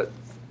into the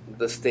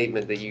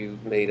statement that you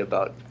made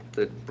about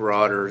the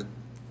broader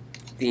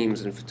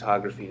themes in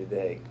photography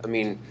today. I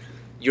mean,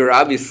 you're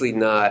obviously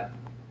not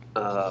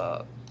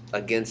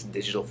against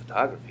digital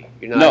photography.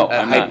 You're not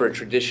a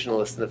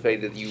hyper-traditionalist in the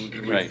fact that you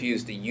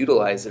refuse to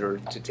utilize it or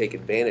to take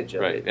advantage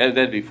of it. Right,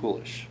 that'd be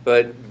foolish.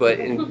 But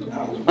in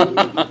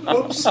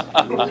Oops.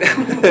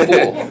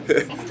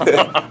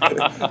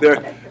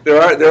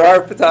 there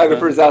are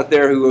photographers out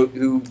there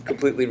who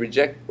completely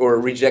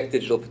reject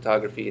digital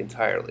photography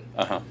entirely.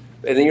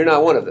 And then you're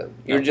not one of them.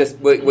 You're just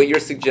what you're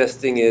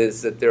suggesting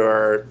is that there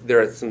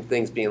are some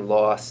things being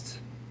lost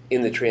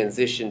in the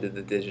transition to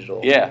the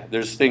digital. Yeah,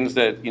 there's things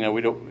that we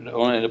don't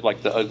end up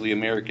like the ugly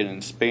American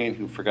in Spain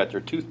who forgot their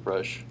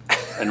toothbrush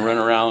and run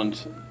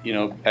around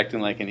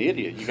acting like an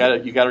idiot. You got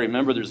to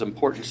remember there's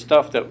important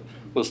stuff that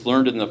was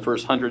learned in the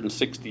first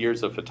 160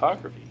 years of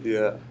photography.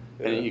 Yeah.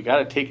 And you got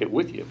to take it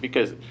with you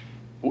because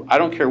I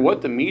don't care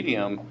what the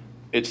medium,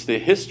 it's the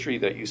history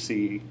that you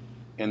see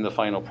in the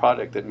final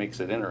product that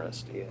makes it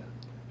interesting. Yeah,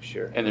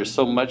 sure. And there's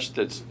so much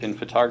that's in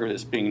photography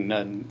that's being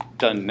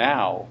done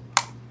now.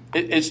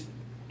 It's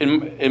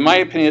in my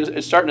opinion,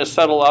 it's starting to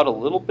settle out a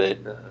little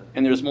bit,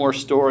 and there's more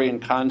story and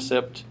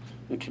concept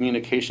and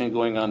communication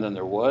going on than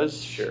there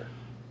was. Sure.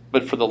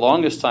 But for the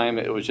longest time,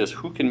 it was just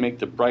who can make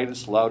the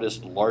brightest,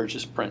 loudest,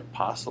 largest print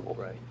possible.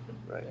 Right.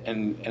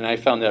 And I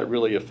found that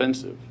really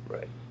offensive.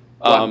 Right.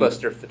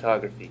 Blockbuster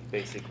photography,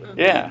 basically.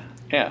 Yeah.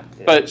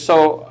 But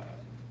so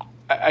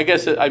I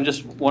guess I'm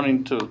just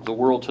wanting the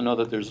world to know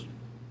that there's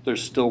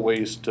still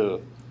ways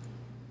to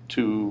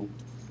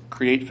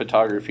create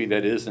photography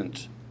that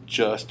isn't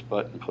just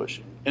button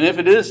pushing. And if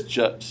it is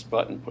just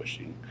button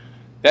pushing,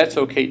 that's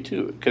okay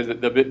too. Because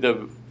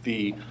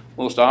the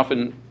most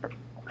often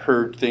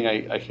heard thing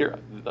I hear,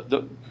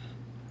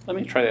 let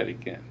me try that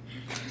again.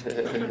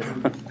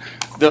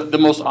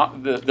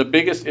 The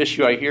biggest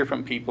issue I hear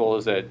from people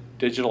is that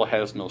digital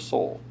has no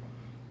soul.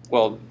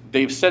 Well,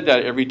 they've said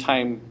that every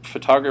time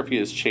photography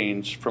has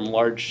changed from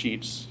large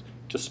sheets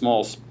to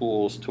small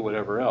spools to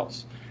whatever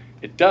else.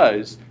 It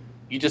does.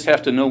 You just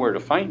have to know where to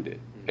find it.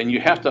 And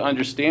you have to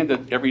understand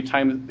that every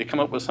time they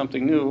come up with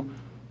something new,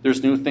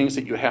 there's new things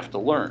that you have to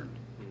learn.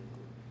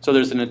 So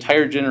there's an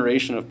entire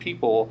generation of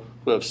people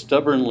who have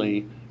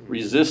stubbornly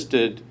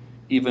resisted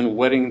even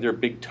wetting their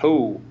big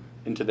toe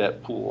into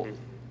that pool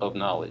of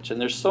knowledge.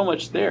 And there's so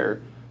much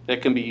there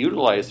that can be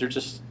utilized. They're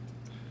just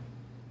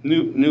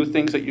new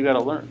things that you got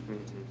to learn.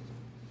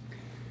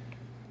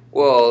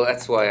 Well,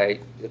 that's why I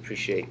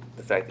appreciate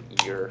the fact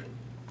that you're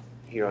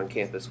here on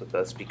campus with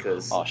us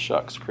because... Oh,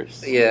 shucks,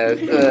 Chris. Yeah,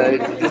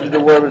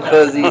 the warm and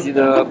fuzzies,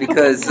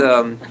 because,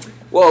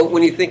 well,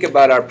 when you think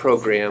about our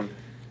program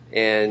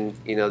and,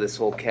 this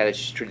whole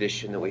Kaddish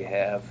tradition that we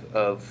have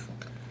of,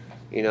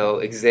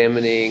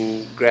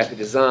 examining graphic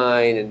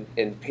design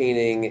and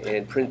painting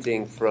and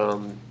printing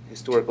from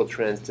historical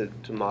trends to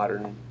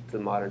modern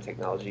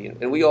technology.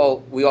 And we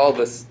all of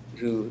us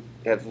who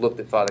have looked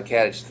at Father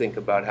Kaddish think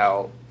about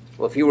how,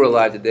 well, if he were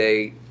alive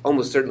today,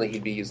 almost certainly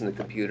he'd be using the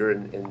computer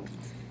and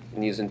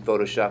using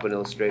Photoshop and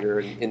Illustrator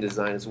and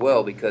InDesign as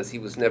well, because he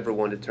was never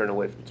one to turn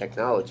away from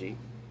technology.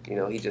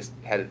 He just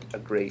had a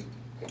great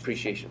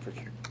appreciation for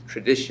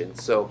tradition.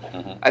 So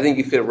I think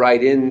you fit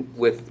right in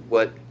with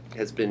what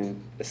has been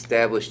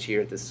established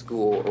here at this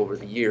school over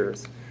the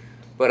years.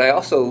 But I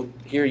also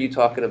hear you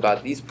talking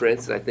about these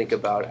prints, and I think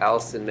about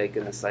Allison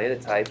making the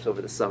cyanotypes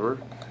over the summer,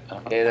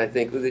 and I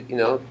think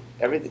that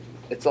everything,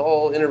 it's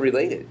all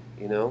interrelated.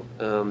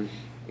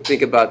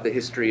 Think about the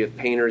history of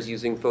painters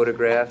using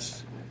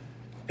photographs.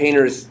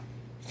 Painters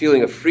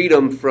feeling a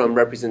freedom from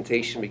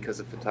representation because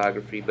of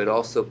photography, but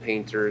also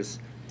painters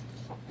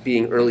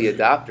being early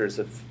adopters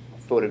of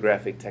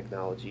photographic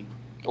technology.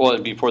 Well,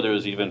 before there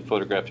was even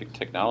photographic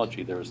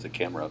technology, there was the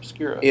camera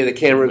obscura. Yeah, the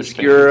camera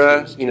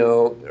obscura.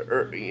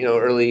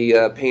 Early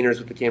painters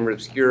with the camera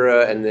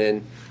obscura, and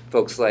then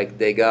folks like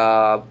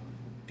Degas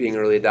being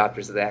early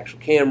adopters of the actual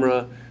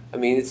camera. I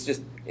mean, it's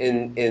just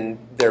in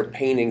their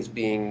paintings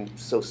being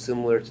so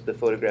similar to the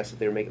photographs that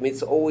they were making. I mean,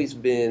 it's always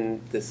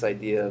been this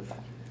idea of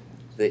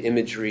the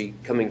imagery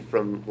coming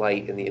from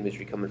light and the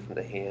imagery coming from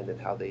the hand and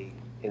how they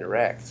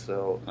interact.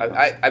 So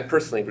I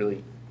personally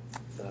really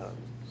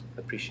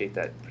appreciate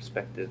that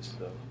perspective.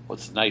 So. Well,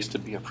 it's nice to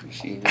be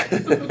appreciated.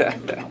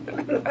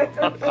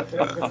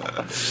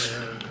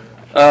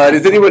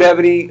 Does anyone have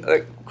any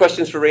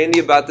questions for Randy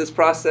about this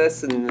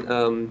process?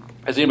 And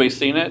has anybody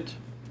seen it?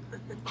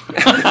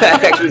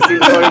 Actually seen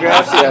the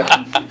photographs?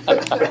 Yeah.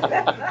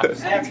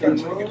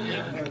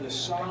 The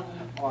sun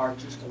or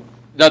just a...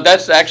 No,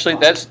 that's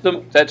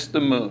the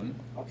moon.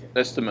 Okay.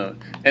 That's the moon.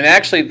 And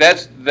actually,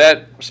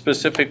 that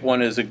specific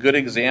one is a good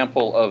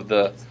example of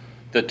the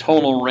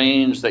tonal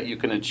range that you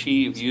can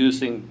achieve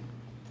using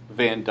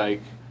Van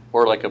Dyke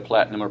or like a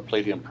platinum or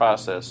palladium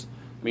process.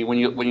 I mean, when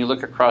you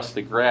look across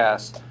the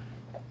grass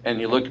and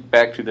you look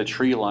back to the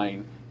tree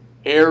line,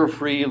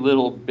 every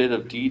little bit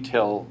of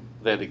detail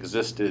that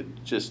existed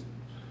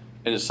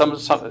and some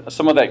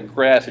of that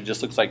grass, it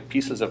just looks like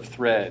pieces of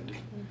thread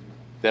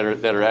that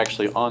are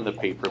actually on the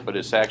paper, but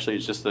it's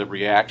just the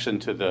reaction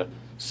to the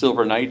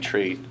silver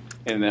nitrate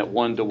and that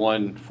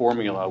 1-to-1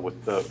 formula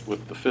with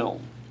the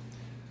film.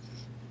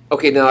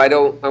 Okay, now I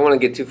want to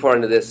get too far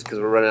into this because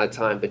we're running out of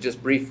time. But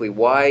just briefly,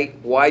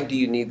 why do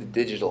you need the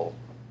digital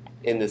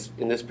in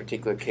this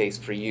particular case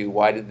for you?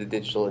 Why did the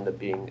digital end up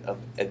being of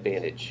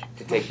advantage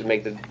to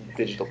make the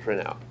digital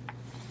printout?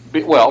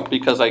 Well,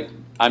 because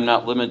I'm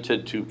not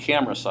limited to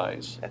camera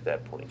size at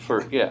that point.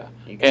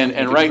 You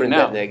can right print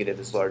now that negative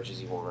as large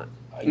as you want.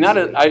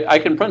 I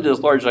can print it as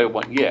large as I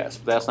want, yes,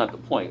 but that's not the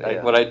point.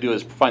 Yeah. What I do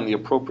is find the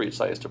appropriate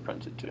size to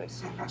print it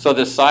to. So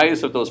the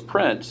size of those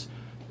prints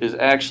is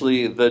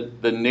actually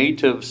the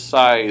native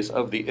size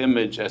of the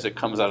image as it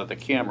comes out of the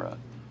camera.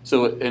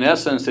 So in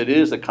essence, it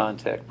is a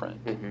contact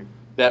print. Mm-hmm.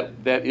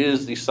 That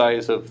is the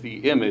size of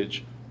the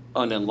image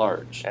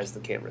unenlarged. As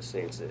the camera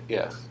saves it.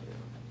 Yeah.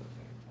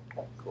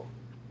 Okay. Cool.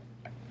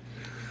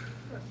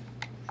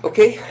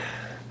 Okay,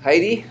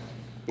 Heidi,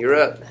 you're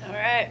up. All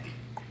right.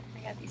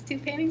 I got these two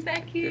paintings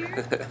back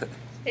here.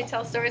 They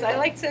tell stories. I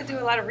like to do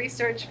a lot of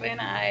research when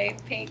I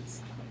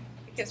paint.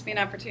 It gives me an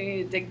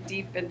opportunity to dig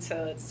deep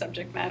into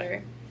subject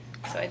matter.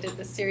 So I did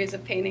this series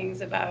of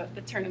paintings about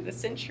the turn of the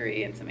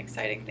century and some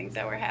exciting things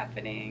that were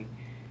happening.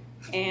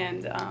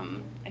 And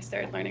I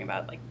started learning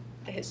about like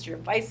the history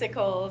of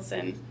bicycles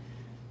and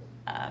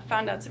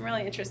found out some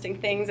really interesting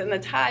things. And the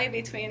tie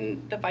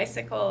between the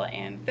bicycle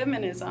and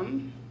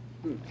feminism,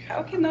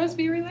 how can those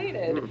be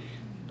related?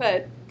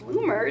 But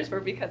bloomers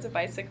were because of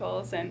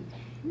bicycles, and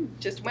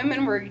just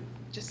women were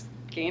just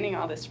gaining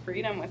all this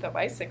freedom with a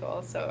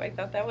bicycle. So I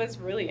thought that was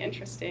really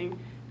interesting.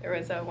 There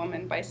was a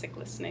woman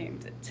bicyclist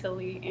named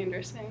Tilly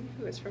Anderson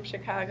who was from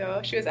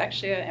Chicago. She was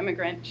actually an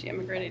immigrant. She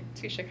immigrated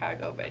to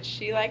Chicago, but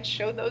she like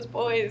showed those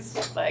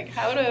boys like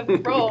how to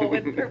roll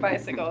with her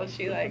bicycle.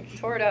 She like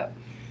tore it up.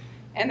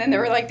 And then there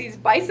were like these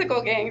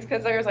bicycle gangs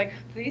because there was like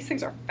these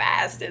things are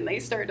fast, and they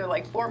started to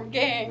like form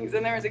gangs.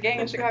 And there was a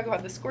gang in Chicago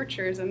called the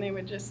Scorchers, and they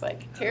would just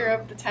like tear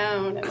up the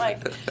town, and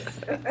like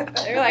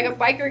they were like a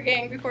biker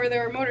gang before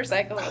there were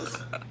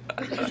motorcycles.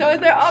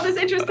 So all this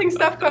interesting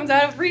stuff comes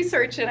out of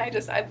research, and I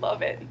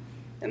love it.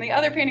 And the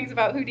other paintings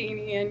about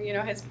Houdini, and you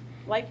know his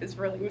life is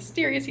really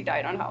mysterious. He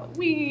died on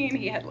Halloween.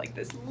 He had like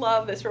this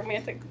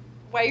romantic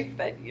wife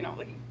that he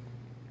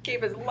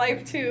gave his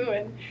life to,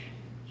 and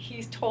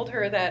he's told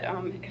her that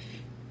if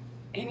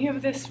any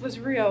of this was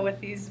real, with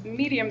these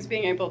mediums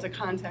being able to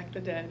contact the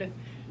dead,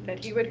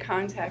 that he would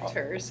contact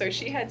her. So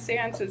she had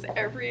seances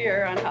every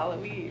year on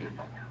Halloween.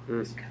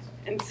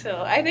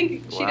 Until I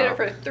think she did it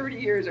for 30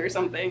 years or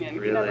something,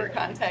 and he never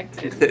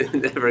contacted.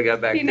 Never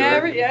got back to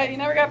her. Yeah, he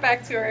never got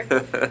back to her.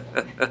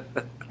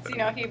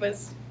 So, he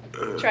was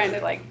trying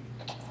to like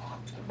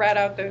rat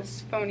out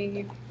those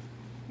phony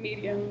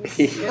mediums.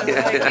 He'd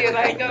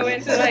like go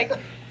into like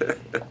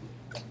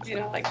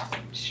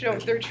show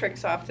their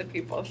tricks off to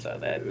people so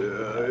that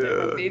they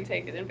won't be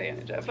taken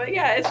advantage of. But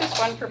yeah, it's just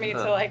fun for me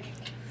to like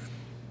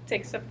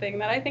take something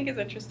that I think is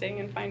interesting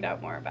and find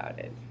out more about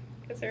it.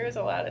 Because there is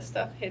a lot of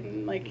stuff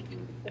hidden, like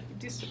if you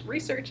do some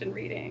research and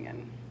reading,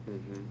 and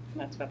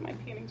that's what my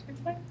paintings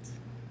reflect.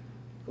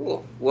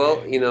 Cool.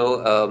 Well,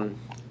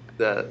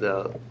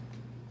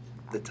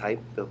 the type,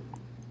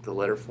 the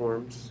letter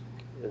forms,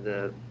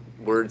 the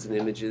words and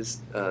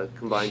images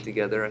combined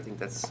together. I think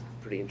that's a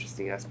pretty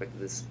interesting aspect of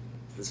this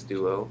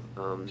duo.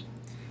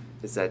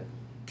 Is that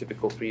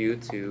typical for you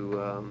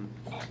to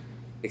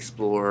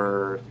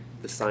explore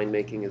the sign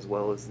making as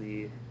well as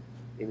the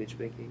image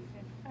making?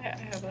 I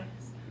have a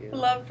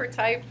love for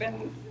type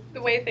and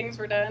the way things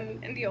were done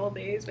in the old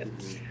days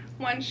with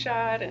one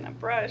shot and a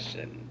brush,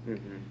 and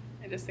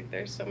I just think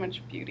there's so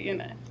much beauty in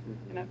it.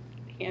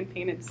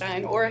 Hand-painted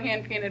sign or a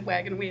hand-painted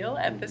wagon wheel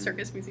at the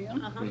Circus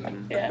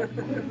Museum. Yeah.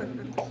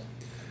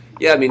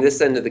 Yeah, I mean, this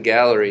end of the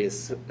gallery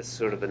is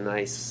sort of a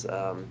nice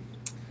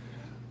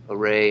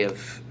array of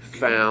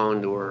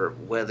found or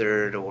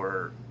weathered,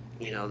 or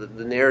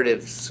the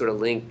narrative sort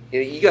of link.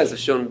 You guys have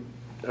shown,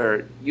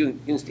 or you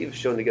and Steve have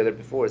shown together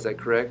before. Is that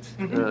correct?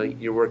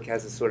 Your work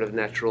has a sort of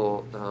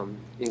natural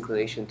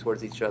inclination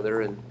towards each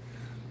other and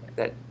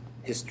that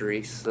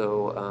history.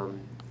 So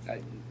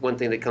one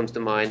thing that comes to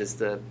mind is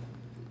that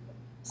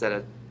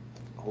an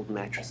old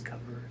mattress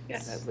cover?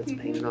 Yes. Is that what's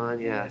painted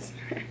on? Yeah.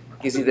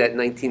 Gives you that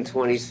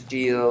 1920s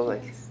feel.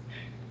 Like,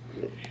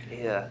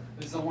 yeah.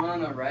 Is the one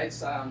on the right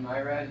side, on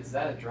my right, is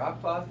that a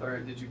drop cloth,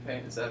 or did you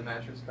paint? Is that a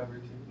mattress cover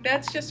too?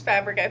 That's just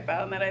fabric I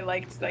found that I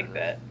liked, like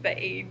the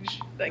age.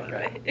 Like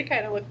it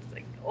kind of looked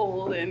like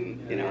old,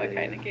 and it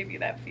kind of gave you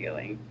that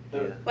feeling.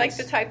 Like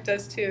the type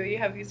does too. You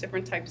have these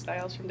different type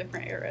styles from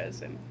different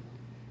eras, and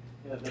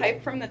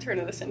type from the turn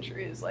of the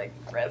century is like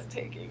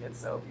breathtaking. It's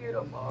so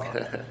beautiful.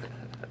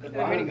 The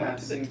bottom half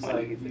seems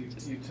like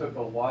you took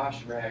a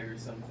wash rag or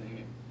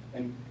something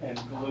and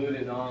glued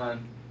it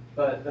on.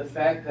 But the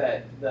fact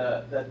that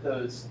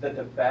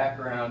the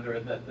background or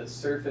that the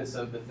surface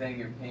of the thing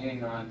you're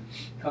painting on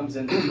comes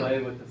into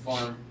play with the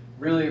form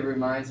really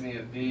reminds me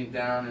of being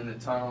down in the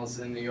tunnels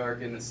in New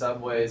York in the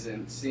subways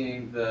and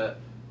seeing the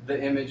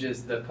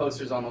images, the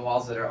posters on the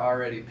walls that are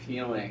already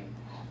peeling,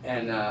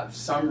 And for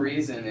some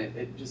reason,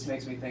 it just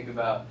makes me think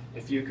about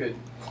if you could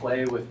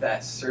play with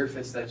that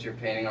surface that you're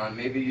painting on.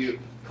 Maybe you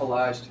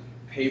collaged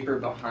paper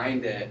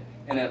behind it,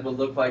 and it would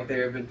look like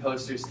there have been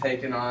posters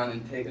taken on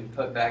and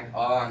put back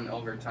on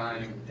over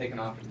time, taken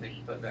off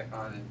and put back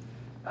on.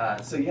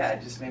 And, so yeah,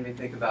 it just made me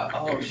think about,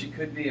 oh, she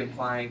could be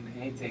implying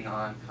painting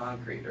on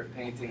concrete or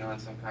painting on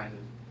some kind of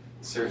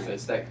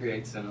surface that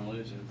creates an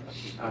illusion.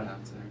 I don't know.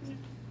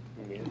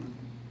 Yeah.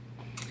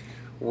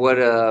 What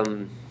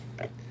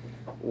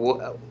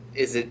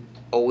is it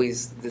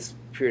always this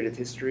period of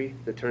history,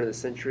 the turn of the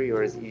century,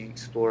 or is you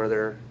explore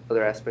other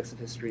aspects of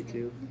history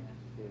too?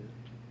 Yeah.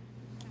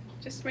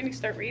 Just when you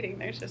start reading,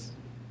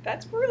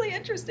 that's really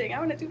interesting. I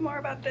want to do more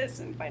about this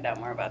and find out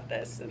more about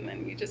this. And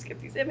then you just get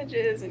these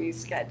images and you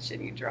sketch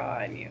and you draw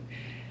and you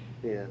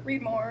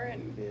read more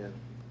and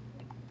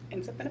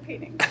ends up in a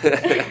painting.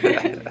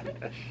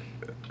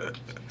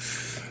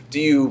 Do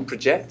you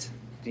project?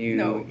 Do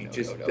you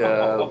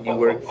you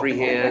work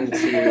freehand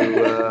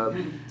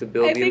to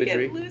build the imagery? I think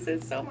it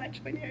loses so much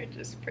when you're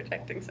just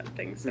projecting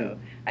something. So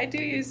I do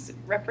use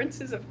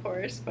references, of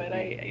course, but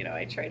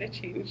I try to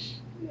change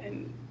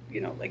and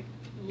like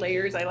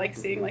layers. I like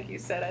seeing, like you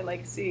said, I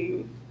like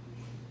seeing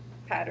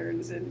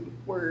patterns and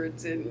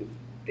words and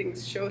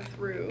things show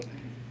through.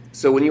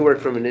 So when you work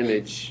from an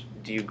image,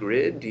 do you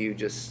grid? Do you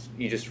just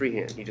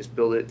freehand? You just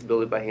build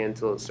it by hand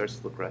until it starts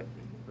to look right.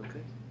 Okay.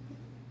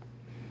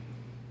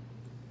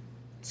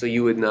 So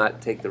you would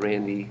not take the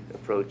Randy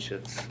approach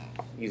of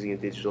using a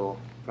digital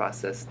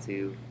process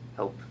to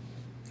help.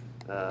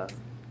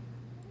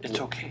 It's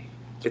okay.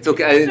 It's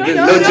okay. No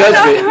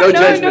judgment. No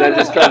judgment. I'm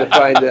just trying to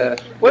find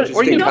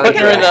interesting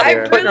context there.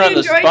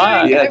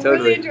 I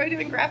really enjoy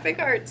doing graphic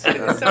arts. So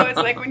it's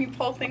like when you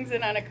pull things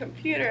in on a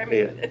computer. I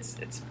mean,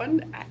 it's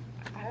fun.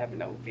 I have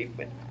no beef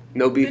with.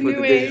 No beef with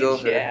the digital.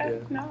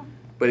 No.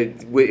 But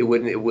it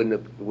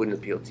wouldn't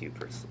appeal to you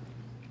personally.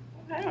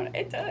 I don't know.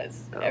 It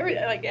does.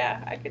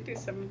 I could do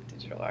some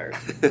digital art.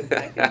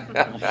 I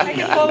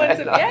can pull in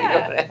some.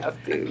 Yeah. You don't have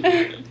to.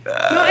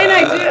 No, and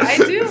I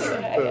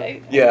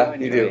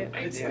do. You do.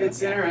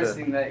 It's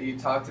interesting that you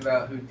talked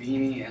about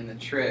Houdini and the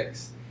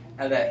tricks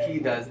that he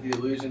does, the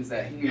illusions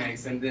that he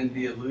makes, and then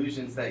the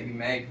illusions that you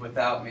make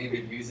without maybe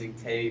using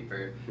tape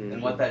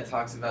and what that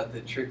talks about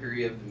the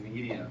trickery of the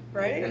medium.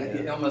 Right. And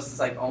it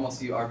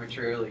almost you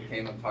arbitrarily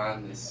came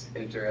upon this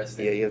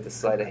interesting. Yeah, you have the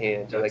sleight of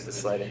hand. You like the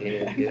sleight of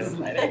hand. Yeah.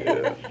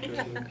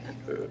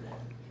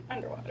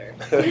 Underwater.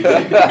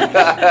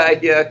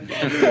 Yeah.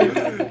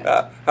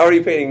 How are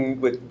you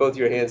painting with both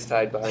your hands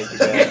tied behind your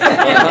back?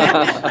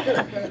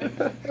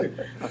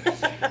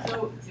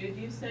 So, did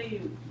you say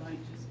you might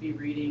just be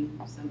reading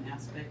some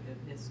aspect of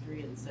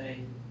history and say,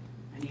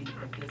 I need to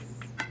put this?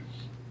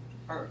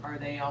 Are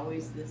they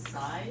always this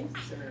size,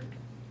 or?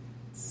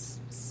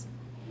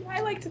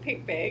 I like to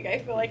paint big. I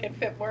feel I can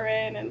fit more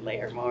in and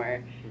layer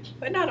more,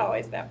 but not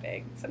always that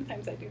big.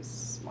 Sometimes I do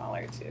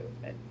smaller too,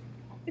 but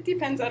it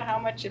depends on how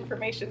much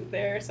information's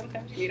there.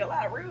 Sometimes you need a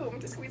lot of room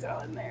to squeeze it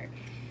all in there.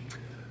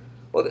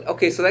 Well,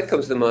 okay, so that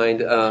comes to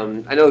mind.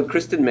 I know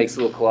Kristen makes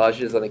little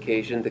collages on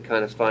occasion to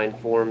kind of find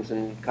forms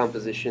and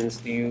compositions.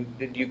 Do you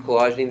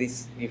collage any of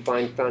these? Do you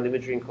found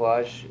imagery in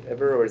collage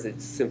ever, or is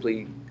it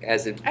simply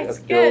as it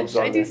builds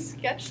on? I do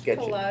sketch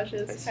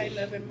collages, kind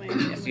of in my.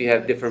 So you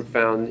have different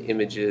found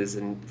images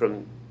and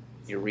from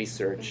your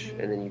research,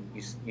 and then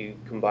you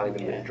combine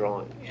them in a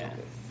drawing. Yeah.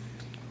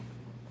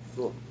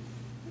 Okay.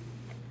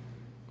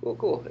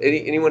 Cool.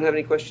 Anyone have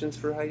any questions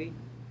for Heidi?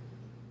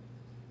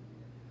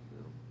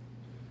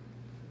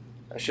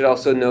 I should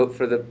also note,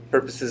 for the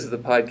purposes of the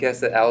podcast,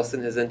 that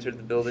Allison has entered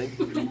the building.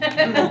 Very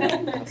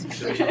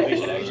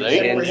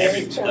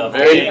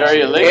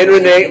late. And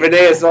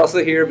Renee is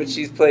also here, but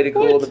she's played it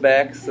cool in the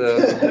back. So,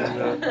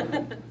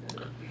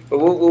 but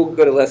we'll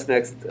go to Les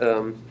next.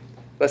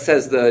 Les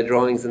has the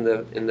drawings in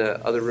the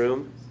other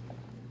room,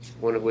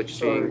 one of which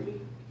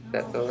being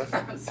that fella.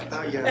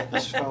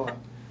 This fella.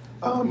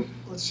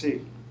 Let's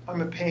see.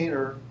 I'm a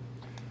painter,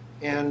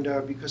 and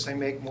because I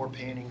make more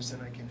paintings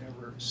than I can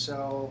ever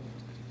sell,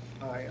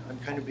 I'm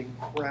kind of being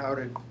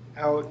crowded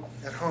out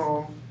at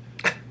home.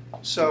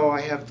 So I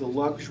have the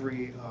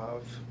luxury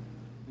of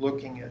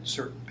looking at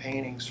certain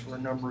paintings for a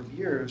number of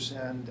years,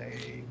 and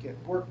they get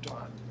worked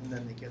on, and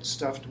then they get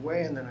stuffed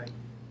away, and then I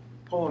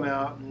pull them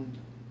out, and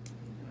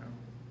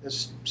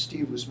as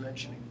Steve was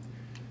mentioning,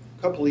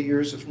 a couple of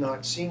years of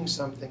not seeing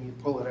something, you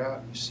pull it out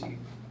and you see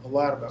a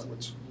lot about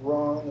what's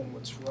wrong and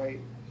what's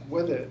right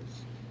with it.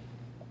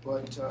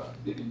 But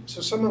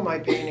so some of my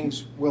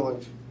paintings will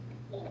have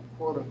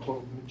quote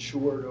unquote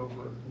matured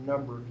over a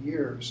number of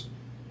years.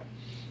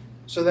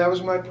 So that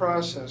was my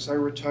process. I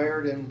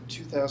retired in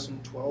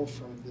 2012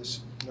 from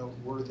this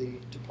noteworthy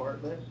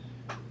department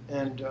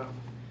and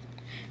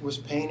was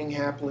painting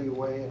happily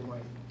away in my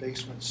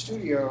basement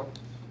studio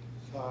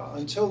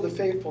until the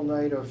fateful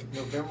night of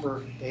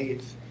November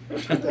 8th,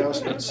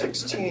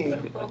 2016,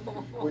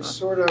 which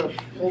sort of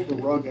pulled the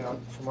rug out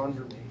from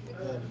under me.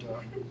 And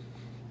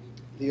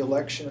the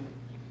election,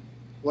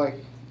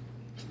 like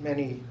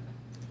many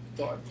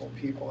thoughtful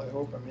people. I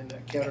hope I'm in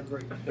that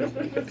category.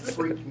 It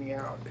freaked me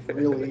out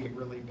really,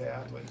 really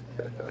badly.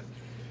 And,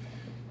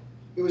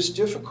 it was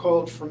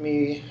difficult for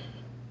me.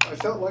 I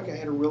felt like I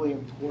had a really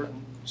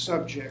important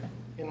subject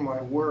in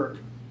my work,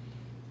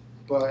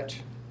 but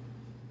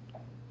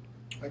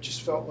I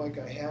just felt like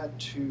I had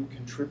to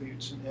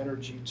contribute some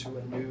energy to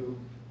a new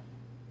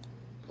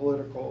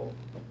political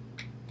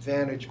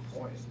vantage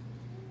point.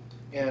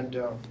 And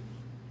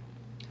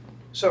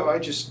so I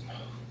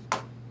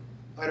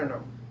don't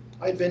know.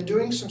 I'd been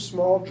doing some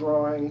small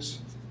drawings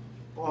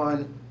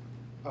on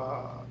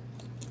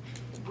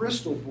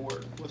Bristol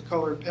board with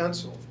colored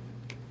pencil,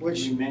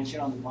 which you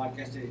mentioned on the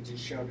podcast that it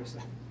just showed us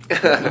that.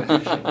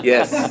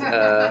 Yes.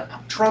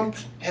 Trump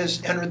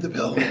has entered the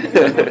building.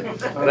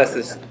 Les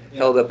has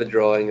held up a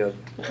drawing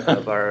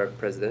of our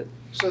president.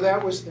 So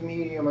that was the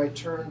medium I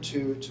turned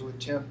to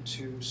attempt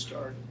to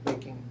start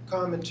making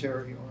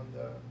commentary on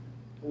the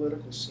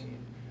political scene.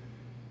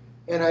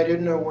 And I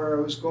didn't know where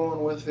I was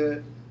going with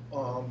it,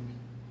 and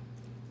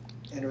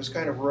it was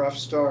kind of a rough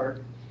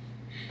start.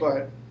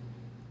 But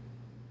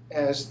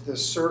as the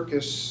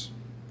circus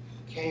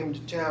came to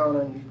town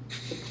and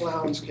the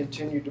clowns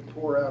continued to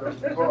pour out of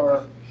the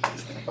car,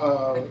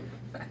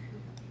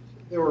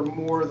 there were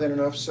more than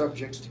enough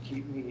subjects to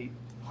keep me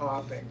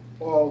hopping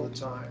all the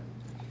time.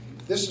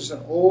 This is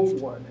an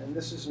old one, and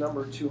this is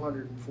number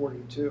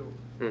 242.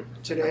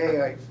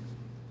 Today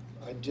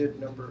I did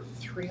number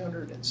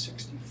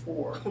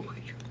 364. Oh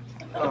my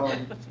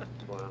God.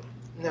 Wow.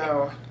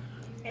 Now.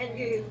 And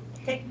you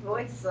take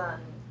voice on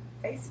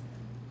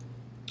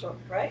Facebook,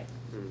 right?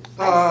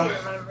 I see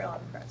them. I'm real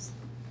impressed.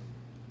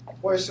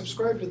 Well, I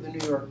subscribe to the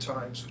New York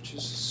Times, which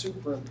is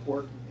super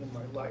important in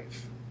my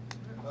life.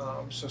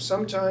 So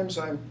sometimes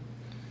I'm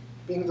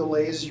being the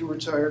lazy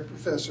retired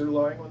professor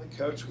lying on the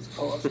couch with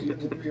coffee in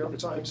the New York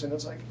Times, and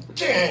it's like,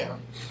 damn!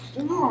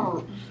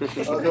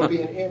 There'll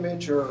be an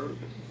image or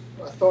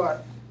a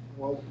thought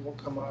will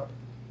come up,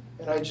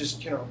 and I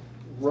just,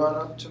 run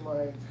up to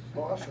my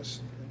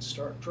office and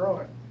start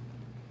drawing.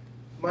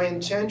 My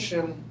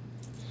intention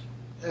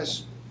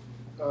has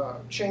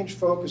changed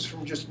focus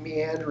from just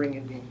meandering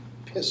and being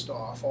pissed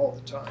off all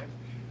the time.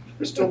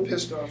 I'm still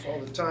pissed off all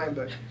the time,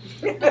 but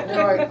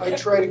I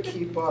try to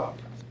keep up.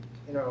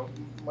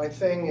 My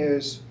thing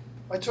is,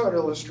 I taught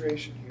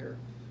illustration here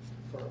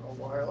for a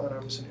while, and I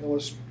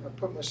was I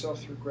put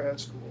myself through grad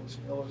school as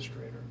an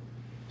illustrator.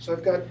 So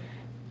I've got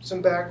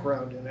some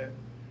background in it.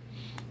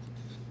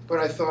 But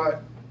I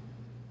thought,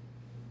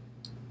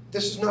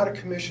 this is not a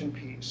commission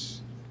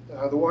piece.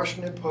 The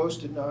Washington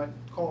Post did not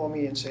call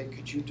me and say,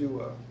 could you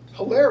do a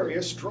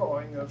hilarious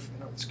drawing of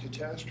this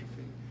catastrophe?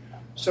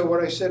 So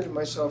what I said to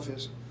myself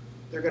is,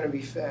 they're going to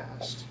be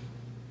fast.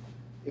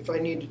 If I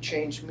need to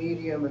change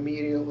medium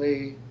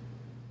immediately,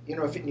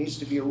 if it needs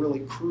to be a really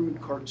crude,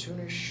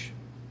 cartoonish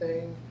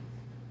thing,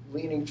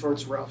 leaning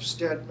towards Ralph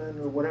Steadman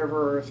or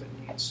whatever, or if it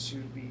needs to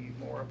be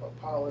more of a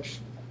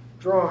polished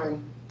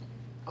drawing,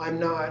 I'm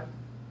not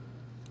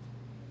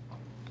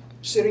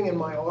sitting in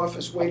my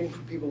office waiting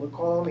for people to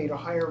call me to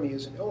hire me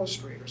as an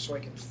illustrator so I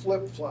can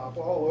flip-flop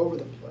all over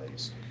the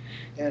place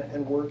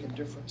and work in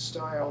different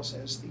styles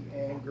as the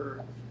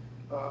anger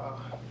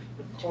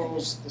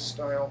calls the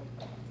style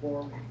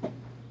for me.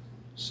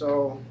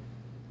 So,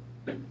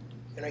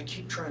 and I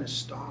keep trying to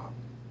stop.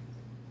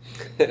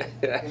 You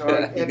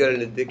got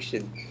an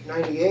addiction.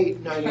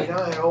 98, 99,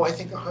 I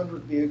think 100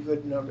 would be a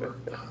good number.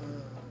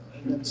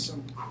 And then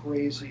some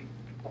crazy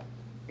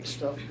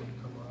stuff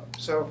would come up.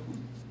 So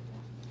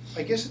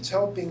I guess it's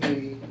helping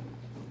me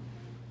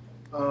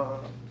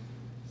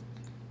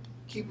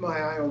keep my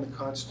eye on the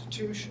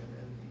Constitution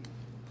and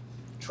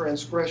the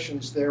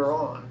transgressions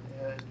thereon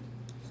and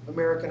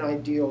American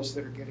ideals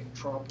that are getting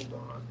trampled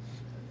on,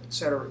 et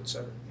cetera, et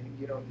cetera.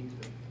 You don't need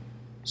the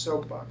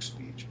soapbox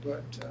speech,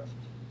 but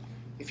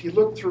if you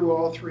look through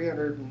all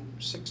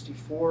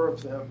 364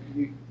 of them,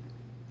 you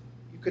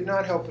could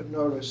not help but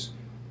notice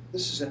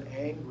this is an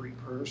angry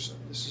person.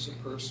 This is a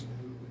person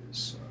who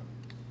is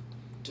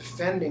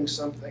defending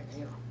something,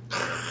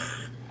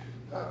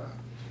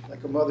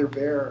 like a mother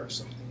bear or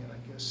something. And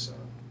I guess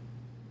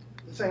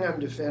the thing I'm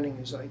defending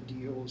is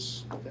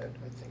ideals that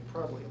I think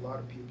probably a lot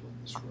of people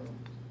in this room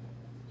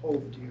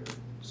hold dear.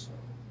 So,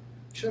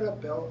 shut up,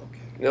 Bill.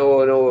 Okay.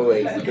 No,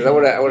 wait. Because I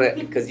want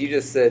to. Because you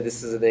just said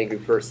this is an angry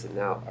person.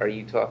 Now, are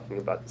you talking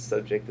about the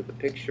subject of the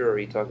picture, or are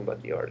you talking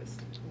about the artist?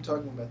 I'm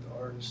talking about the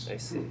artist. I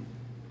see.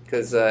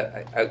 Because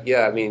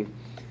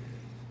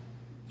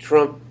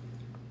Trump,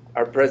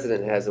 our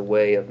president, has a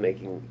way of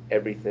making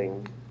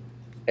everything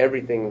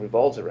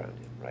revolves around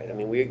him, right? I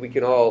mean, we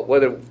can all,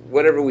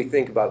 whatever we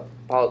think about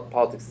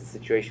politics and the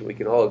situation, we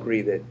can all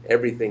agree that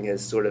everything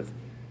has sort of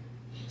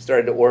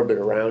started to orbit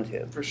around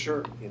him. For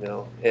sure.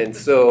 And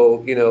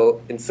so,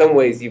 in some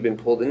ways you've been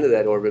pulled into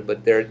that orbit,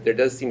 but there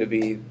does seem to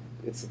be,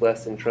 it's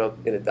less than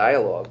Trump in a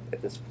dialogue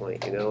at this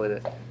point, and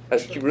I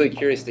was really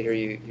curious to hear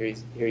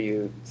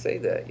you say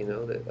that,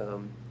 that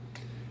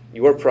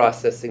you're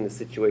processing the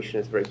situation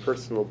as very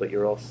personal, but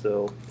you're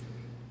also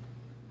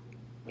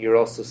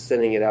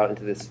sending it out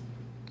into this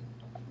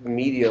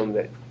medium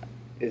that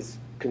is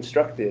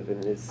constructive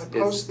and I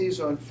post these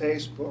on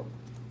Facebook.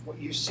 What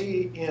you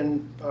see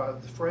in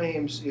the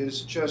frames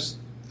is just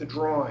the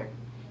drawing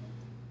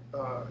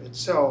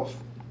itself.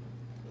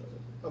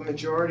 A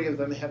majority of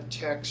them have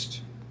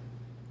text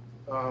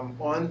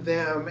on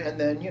them, and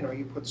then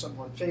you put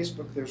something on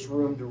Facebook, there's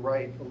room to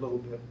write a little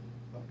bit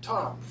up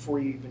top before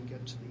you even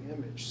get to the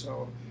image.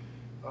 So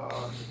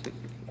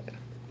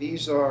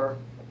these are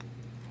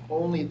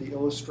only the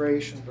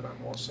illustration, but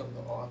I'm also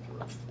the author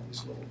of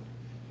these little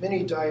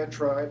mini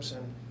diatribes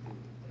and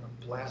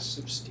blasts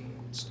of steam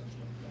and stuff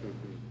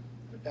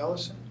like that.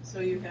 Allison? So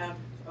you have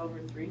over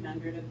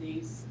 300 of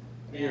these,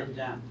 and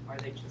are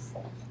they just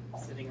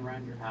sitting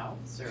around your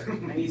house? Or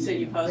you said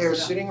you posted They're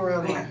sitting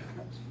around my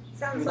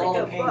Sounds like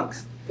a book.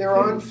 They're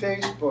on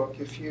Facebook.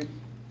 If you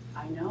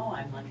I know,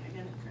 I'm like, I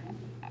gotta friend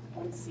you. I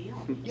want to see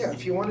them. Yeah,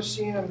 if you want to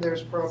see them,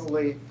 there's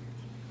probably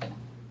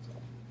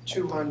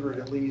 200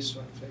 at least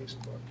on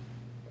Facebook.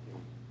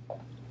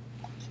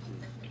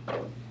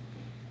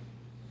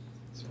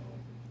 So,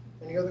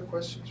 any other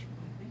questions?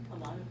 I think a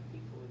lot of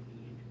people would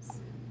be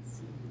interested in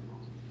seeing them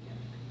all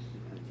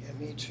Yeah,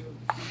 me too.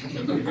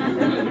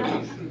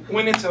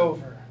 When it's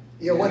over.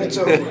 Yeah, when it's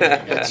over.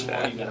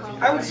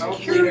 I was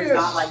Hopefully curious. there's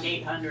not like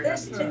 800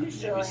 This of them. too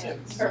shall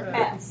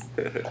surpass.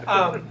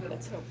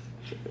 Let's hope.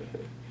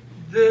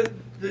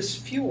 This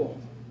fuel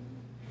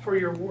for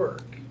your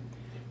work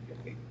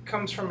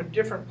comes from a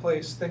different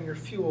place than your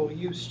fuel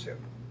used to.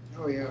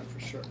 Oh yeah, for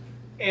sure.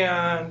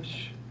 And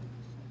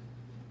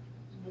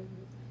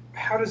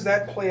how does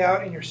that play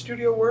out in your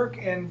studio work?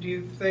 And do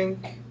you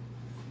think,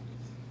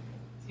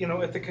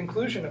 at the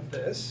conclusion of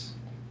this,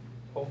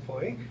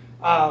 hopefully,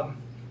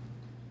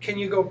 can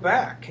you go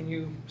back? Can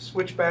you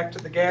switch back to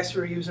the gas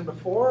you were using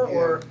before,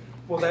 or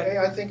will that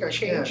I think I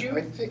change can. you?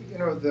 I think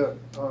the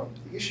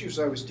issues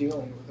I was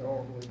dealing with, I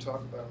won't really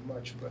talk about them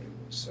much, but it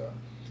was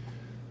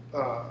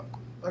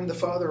I'm the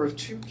father of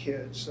 2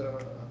 kids,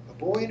 a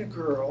boy and a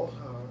girl,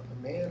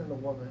 a man and a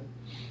woman,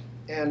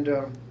 and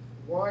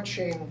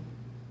watching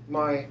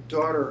my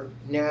daughter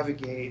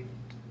navigate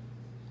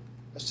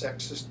a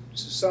sexist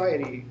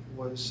society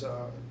was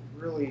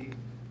really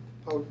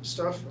potent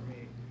stuff for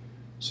me.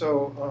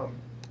 So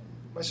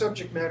my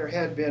subject matter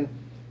had been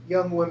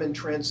young women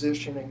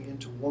transitioning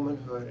into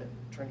womanhood and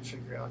trying to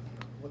figure out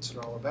what's it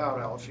all about,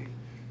 Alfie.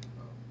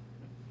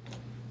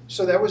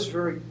 So that was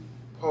very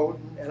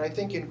potent, and I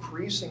think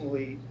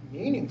increasingly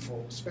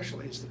meaningful,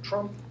 especially as the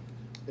Trump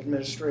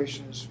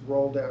administration has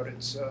rolled out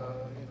its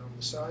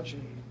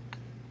misogyny.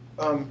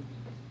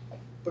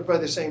 But by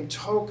the same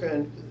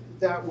token,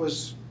 that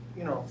was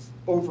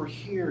over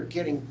here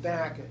getting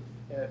back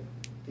at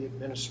the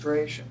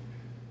administration.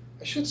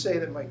 I should say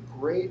that my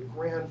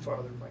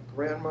great-grandfather, my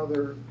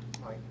grandmother,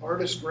 my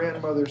artist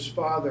grandmother's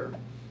father,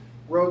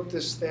 wrote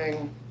this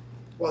thing,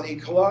 he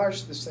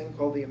collaged this thing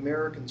called the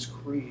American's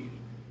Creed.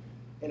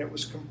 And it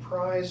was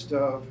comprised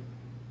of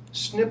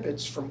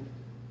snippets from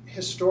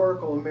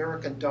historical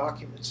American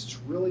documents. It's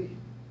really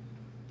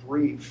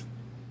brief.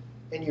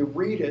 And you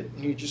read it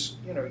and you just,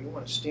 you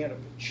want to stand up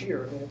and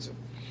cheer. I mean,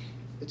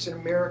 it's an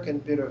American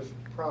bit of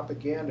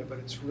propaganda, but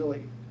it's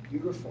really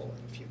beautiful.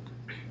 And if you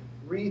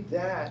read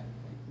that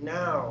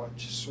now,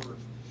 it's just sort of,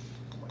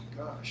 oh my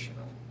gosh,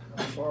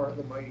 how far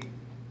the mighty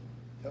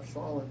have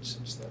fallen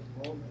since that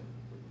moment.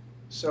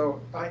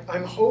 So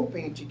I'm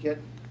hoping to get,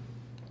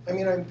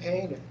 I'm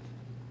painting.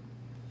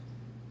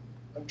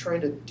 I'm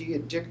trying to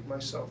de-addict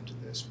myself to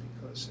this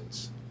because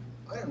it's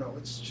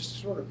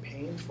just sort of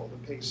painful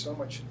to pay so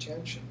much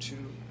attention to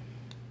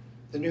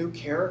the new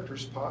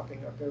characters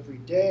popping up every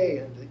day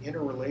and the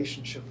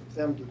interrelationship of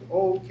them to the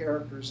old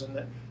characters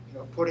and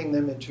putting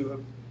them into a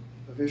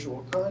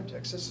visual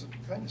context. It's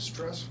kind of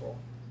stressful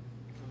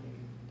for me,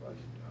 but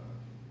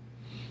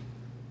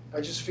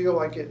I just feel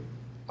like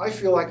I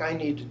feel like I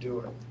need to do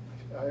it.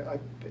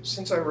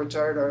 Since I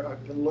retired,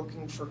 I've been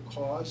looking for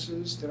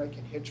causes that I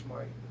can hitch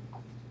my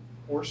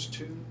horse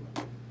to.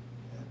 And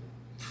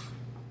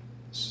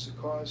this is a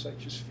cause I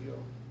just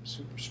feel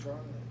super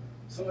strongly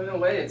about. So in a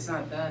way, it's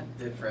not that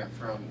different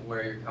from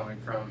where you're coming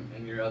from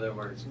in your other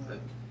works.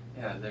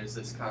 There's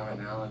this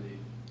commonality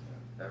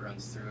that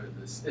runs through it.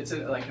 It's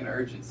like an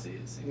urgency,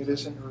 it seems. It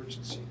is an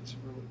urgency. It's a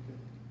really good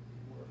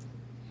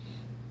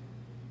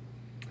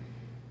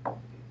word.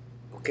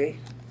 Okay.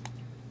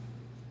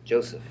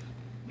 Joseph.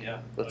 Yeah.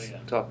 Let's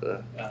talk.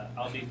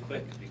 I'll be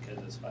quick because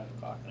it's 5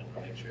 o'clock and I want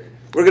to make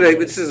sure.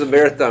 This is a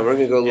marathon. We're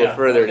gonna go a little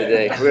further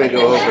today. We're gonna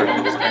go over.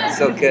 It's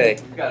okay.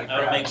 I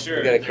want to make sure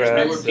We got a there's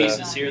crowd, more so-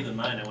 pieces here than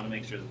mine. I want to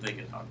make sure that they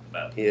can talk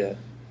about. Yeah.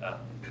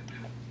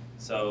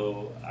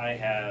 So I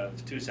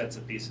have 2 sets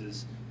of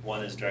pieces.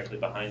 One is directly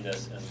behind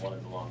us and one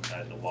is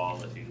alongside the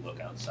wall if you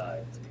look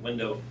outside the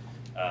window.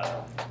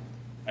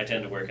 I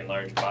tend to work in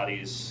large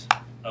bodies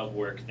of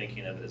work,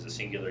 thinking of it as a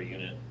singular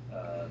unit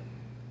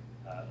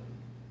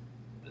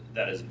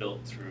that is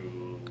built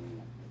through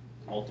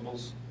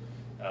multiples,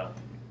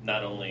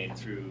 not only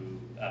through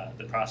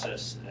the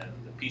process and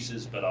the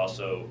pieces, but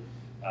also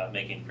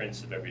making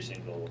prints of every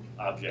single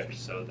object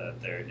so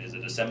that there is a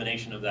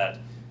dissemination of that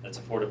that's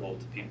affordable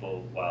to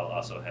people while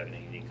also having a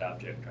unique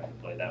object, trying to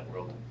play that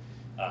world.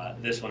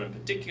 This one in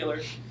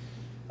particular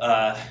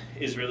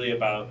is really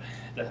about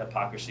the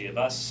hypocrisy of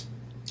us,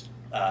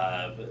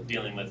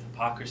 dealing with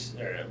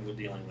hypocrisy, or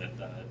dealing with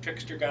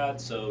trickster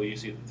gods. So you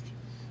see,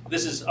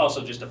 this is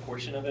also just a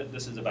portion of it.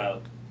 This is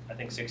about, I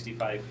think,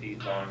 65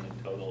 feet long in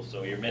total.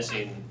 So you're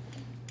missing,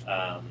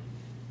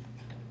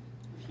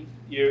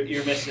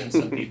 you're missing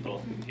some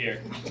people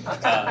here.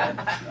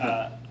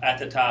 At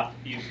the top,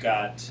 you've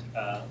got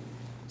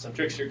some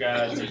trickster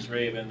gods. There's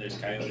Raven, there's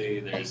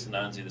Coyote, there's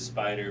Anansi the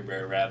Spider,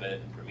 Brer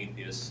Rabbit, and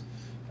Prometheus.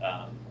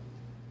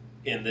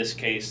 In this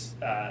case,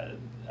 I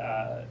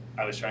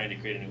was trying to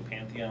create a new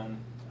pantheon,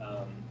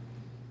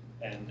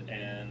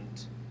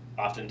 and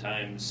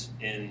oftentimes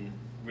in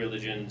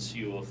religions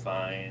you will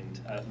find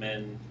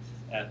men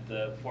at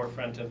the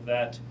forefront of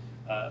that,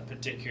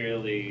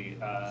 particularly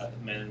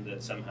men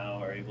that somehow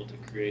are able to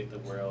create the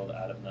world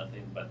out of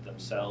nothing but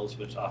themselves,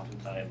 which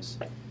oftentimes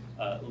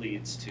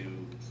leads to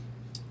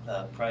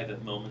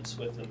private moments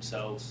with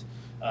themselves,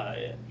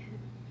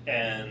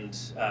 and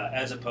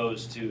as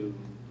opposed to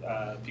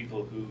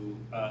people who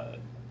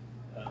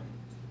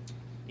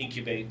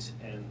incubate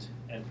and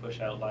push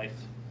out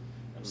life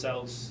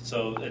themselves.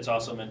 So it's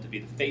also meant to be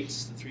the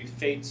fates, the three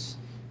fates.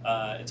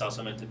 It's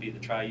also meant to be the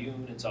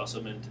triune. It's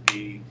also meant to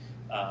be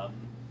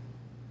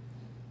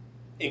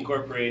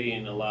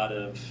incorporating a lot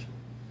of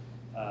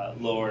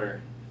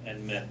lore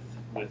and myth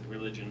with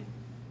religion.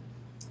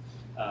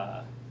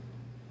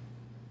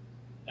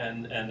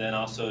 And then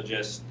also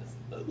just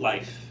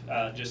life,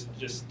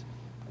 just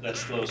that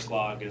slow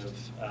slog of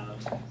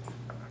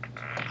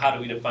how do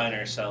we define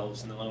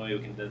ourselves, and the only way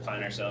we can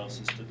define ourselves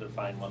is to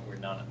define what we're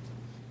not.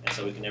 And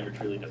so we can never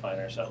truly define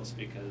ourselves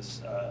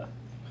because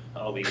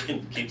all we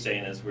can keep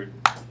saying is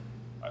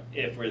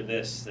if we're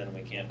this, then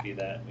we can't be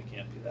that, and we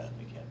can't be that, and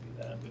we can't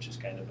be that, which is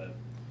kind of a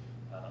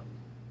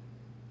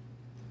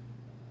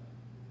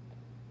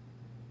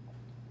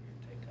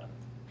weird take on it.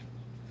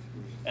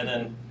 And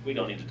then we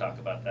don't need to talk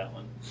about that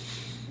one.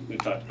 We've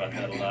talked about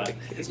that a lot.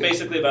 It's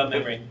basically about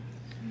memory.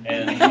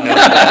 And it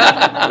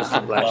was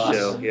from last loss.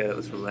 show. Yeah, it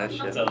was from last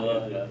show. It's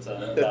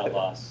about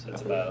loss.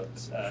 It's about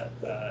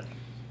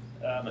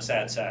I'm a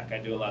sad sack. I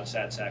do a lot of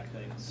sad sack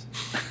things.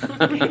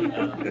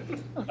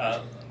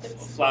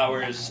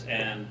 Flowers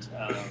and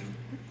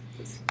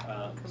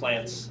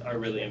plants are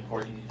really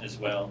important as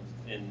well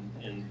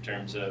in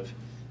terms of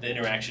the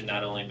interaction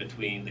not only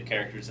between the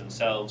characters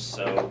themselves.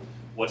 So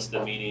what's the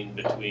meaning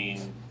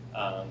between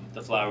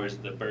the flowers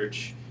of the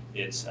birch?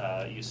 It's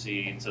you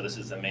see. So this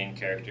is the main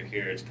character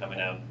here. It's coming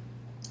out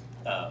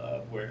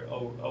where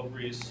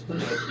ovaries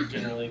would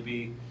generally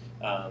be.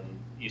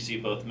 You see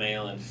both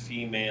male and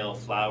female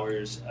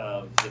flowers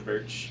of the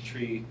birch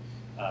tree.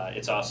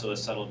 It's also a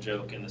subtle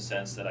joke in the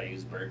sense that I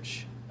use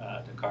birch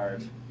to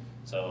carve.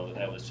 So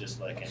that was just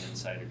like an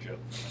insider joke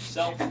for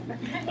myself.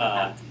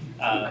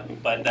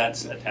 But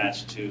that's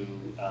attached to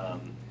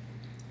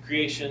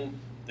creation.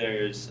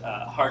 There's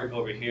heart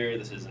over here.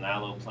 This is an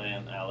aloe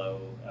plant.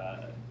 Aloe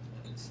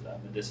is a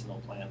medicinal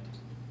plant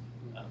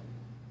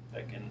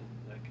that can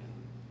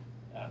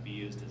be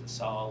used as a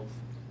salve.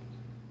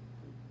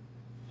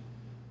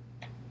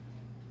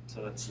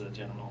 So that's the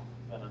general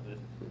run of it.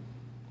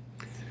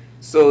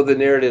 So the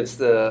narratives,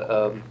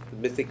 the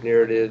mythic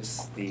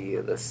narratives,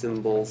 the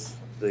symbols,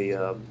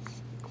 the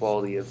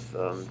quality of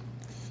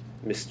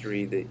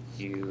mystery that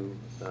you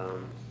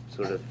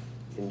sort of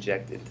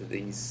inject into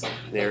these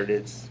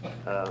narratives.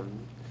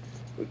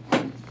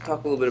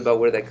 Talk a little bit about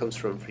where that comes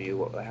from for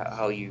you,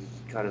 how you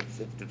kind of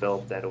have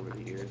developed that over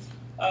the years.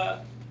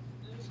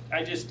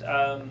 I just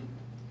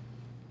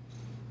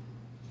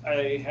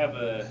I have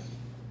a.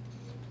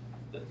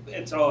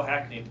 It's all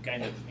hackneyed,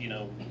 kind of. You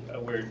know,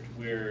 we're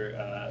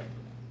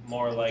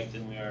more alike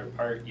than we are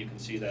apart. You can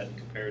see that in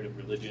comparative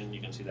religion. You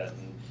can see that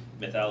in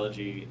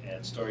mythology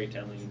and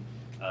storytelling.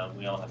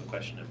 We all have a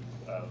question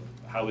of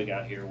how we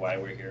got here, why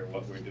we're here,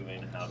 what we're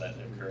doing, how that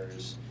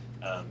occurs,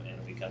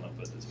 and we come up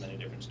with as many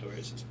different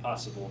stories as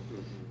possible.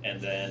 And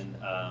then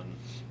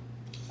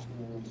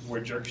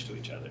we're jerks to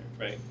each other,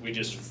 right? We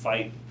just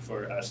fight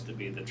for us to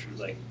be the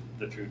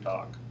true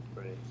talk.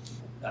 Right.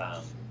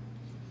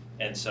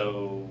 And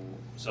so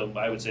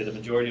I would say the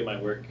majority of my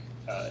work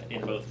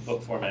in both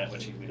book format,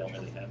 which we don't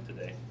really have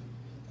today,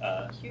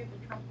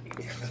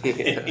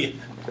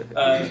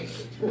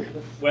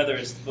 whether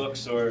it's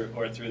books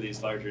or through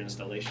these larger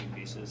installation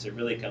pieces, it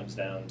really comes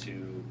down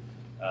to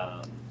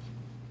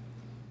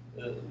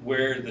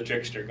we're the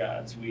trickster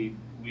gods.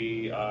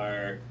 We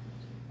are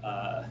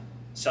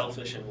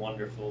selfish and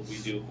wonderful. We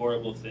do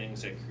horrible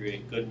things that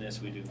create goodness.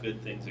 We do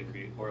good things that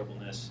create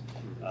horribleness.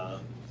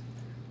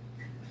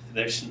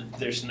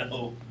 There's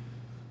no.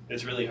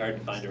 It's really hard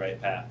to find a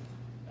right path,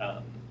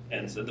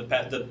 and so the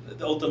path.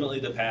 Ultimately,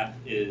 the path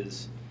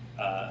is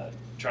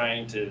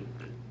trying to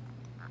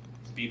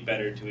be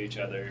better to each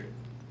other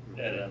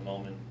at a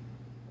moment,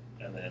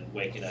 and then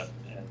waking up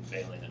and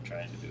failing and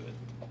trying to do it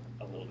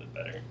a little bit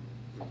better,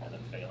 and then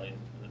failing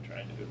and then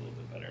trying to do it a little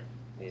bit better.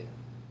 Yeah.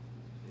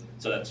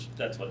 So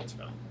that's what it's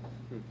from.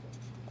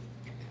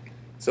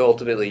 So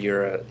ultimately,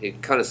 you're a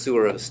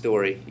connoisseur of a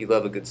story. You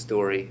love a good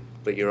story,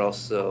 but you're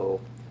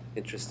also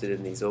interested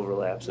in these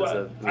overlaps. Well, as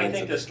a means I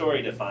think of, the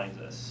story defines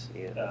us.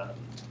 Yeah.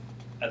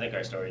 I think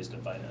our stories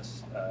define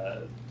us.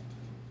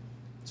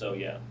 So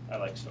yeah, I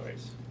like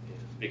stories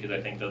because I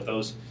think that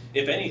those,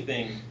 if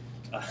anything,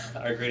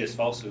 our greatest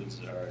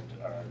falsehoods are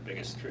our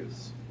biggest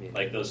truths. Yeah.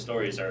 Like those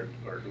stories are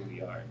who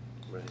we are.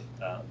 Right.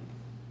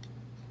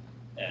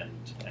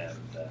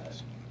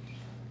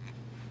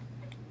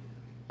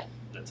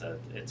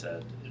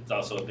 It's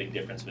also a big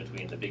difference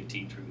between the big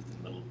T truth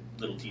and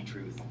little T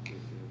truth.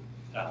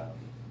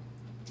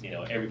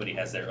 Everybody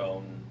has their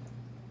own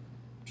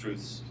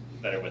truths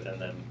that are within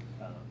them.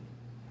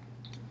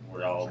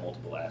 We're all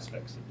multiple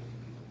aspects of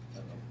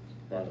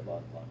different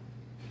people.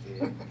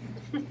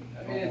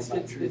 I mean,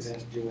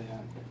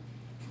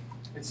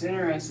 it's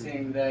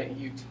interesting that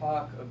you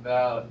talk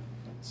about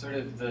sort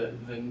of the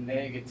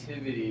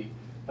negativity,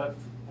 but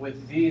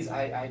with these,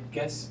 I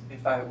guess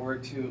if I were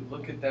to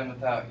look at them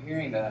without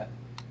hearing that,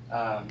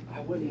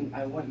 I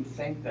wouldn't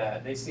think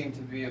that. They seem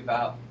to be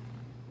about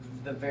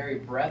the very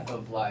breadth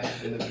of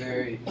life and the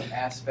very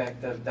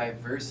aspect of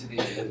diversity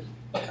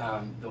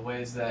and the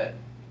ways that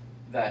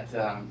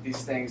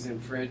these things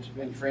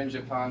infringe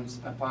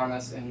upon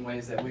us in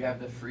ways that we have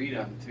the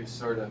freedom to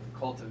sort of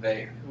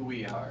cultivate who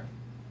we are.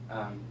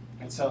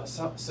 And so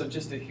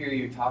just to hear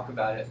you talk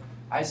about it,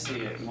 I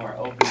see it more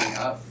opening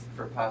up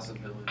for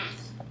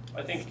possibilities.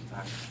 I think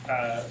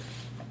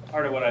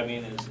part of what I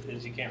mean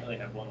is you can't really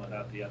have one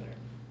without the other.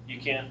 You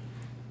can't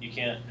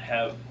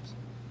have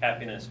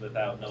happiness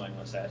without knowing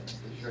what sadness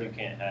is. Sure. You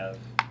can't have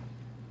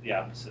the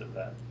opposite of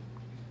that.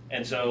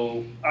 And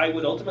so I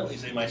would ultimately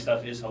say my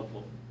stuff is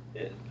hopeful.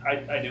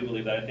 I do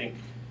believe that. I think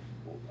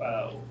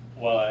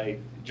while I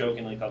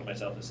jokingly called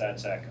myself a sad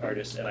sack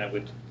artist, and I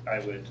would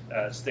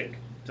stick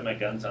to my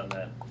guns on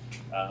that,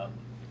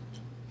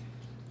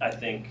 I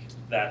think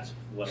that's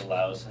what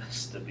allows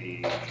us to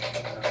be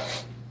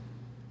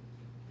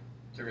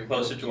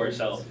closer to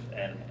ourselves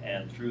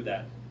and through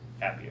that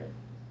happier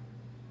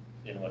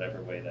in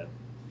whatever way that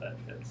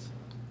fits.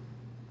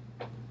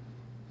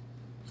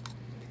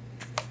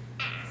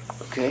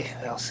 Okay,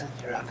 Allison,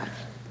 you're up.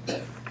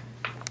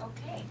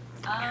 Okay.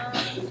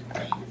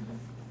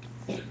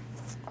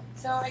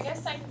 So I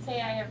guess I can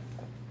say I have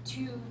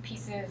two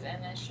pieces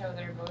in this show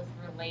that are both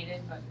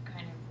related, but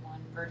kind of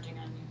one verging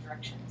on a new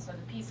direction. So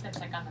the piece that's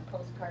like on the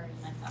postcard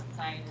and that's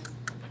outside is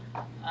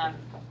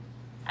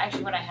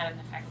actually what I had in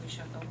the faculty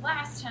show the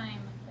last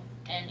time,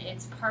 and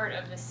it's part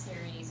of this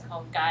series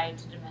called Guide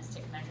to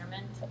Domestic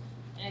Measurement.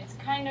 And it's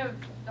kind of,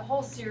 the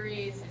whole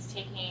series is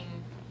taking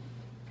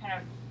kind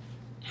of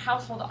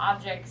household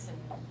objects and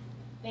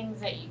things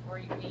that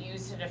we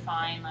use to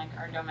define like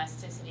our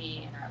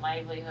domesticity and our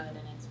livelihood,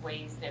 and it's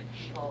ways that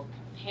people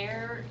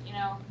compare,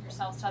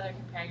 yourselves to others,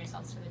 compare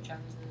yourselves to the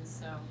Joneses.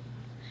 So,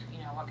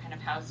 what kind of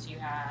house do you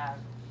have?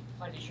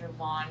 What is your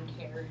lawn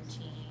care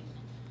routine?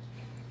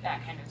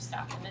 That kind of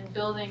stuff. And then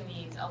building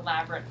these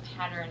elaborate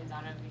patterns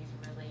out of these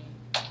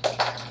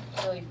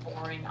really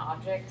boring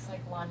objects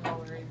like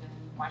lawnmowers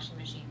and washing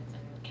machines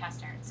and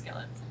cast iron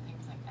skillets and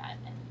things like that,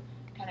 and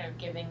kind of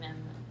giving them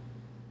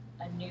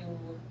a new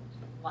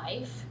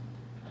life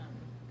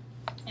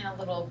and a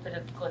little bit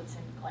of glitz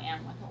and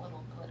glam with a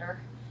little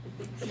glitter.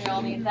 So we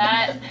all need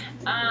that.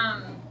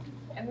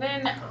 And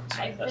then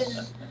I've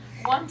been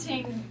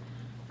wanting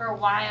for a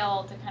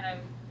while to kind of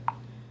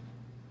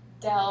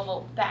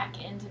delve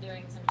back into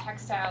doing some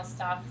textile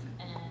stuff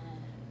and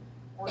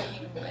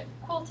working with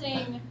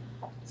quilting.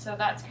 So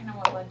that's kind of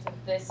what led to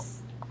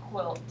this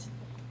quilt.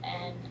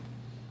 And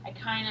I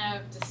kind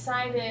of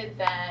decided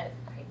that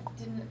I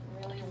didn't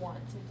really want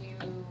to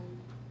do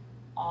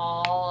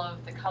all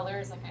of the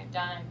colors. Like I'd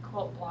done a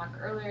quilt block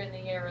earlier in the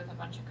year with a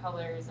bunch of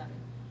colors and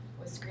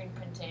with screen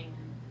printing.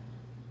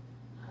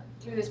 And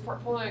through this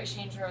portfolio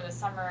exchange over the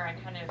summer, I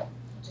kind of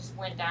just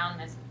went down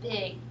this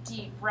big,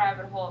 deep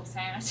rabbit hole of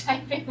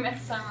cyanotyping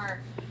this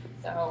summer.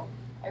 So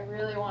I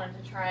really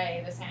wanted to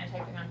try the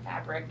cyanotyping on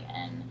fabric.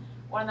 And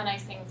one of the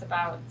nice things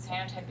about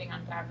cyanotyping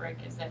on fabric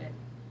is that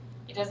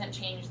it doesn't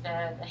change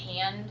the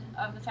hand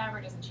of the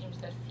fabric, doesn't change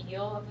the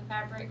feel of the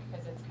fabric,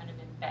 because it's kind of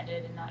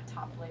embedded in that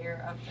top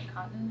layer of the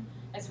cotton,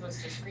 as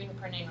opposed to screen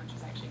printing, which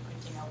is actually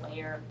printing a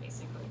layer of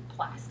basically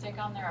plastic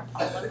on there, a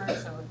polymer,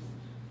 so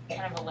it's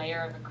kind of a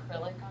layer of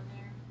acrylic on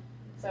there.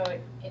 So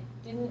it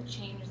didn't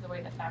change the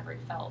way the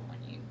fabric felt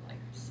when you like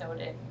sewed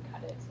it and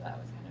cut it, so that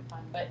was kind of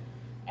fun. But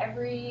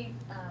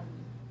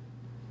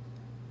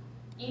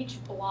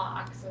each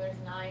block, so there's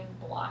 9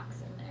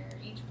 blocks in there,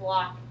 each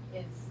block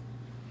is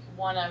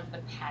one of the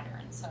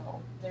patterns.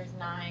 So there's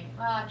 9,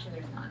 well actually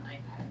there's not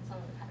 9 patterns, some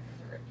of the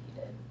patterns are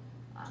repeated.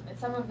 And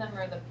some of them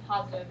are the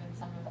positive and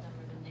some of them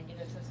are the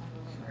negative, so some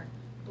of them are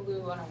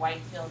blue on a white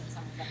field and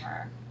some of them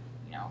are,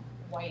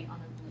 white on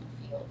a blue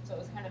field. So it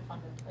was kind of fun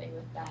to play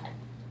with that.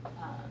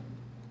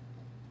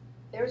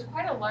 There was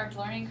quite a large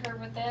learning curve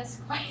with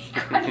this,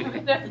 quite a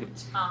bit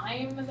of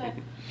time that,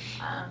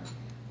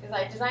 because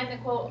I designed the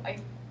quilt, I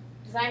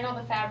designed all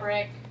the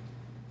fabric,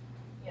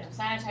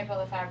 cyanotyped all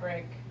the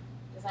fabric,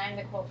 designed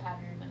the quilt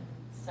pattern, and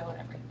sewed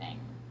everything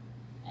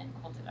and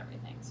quilted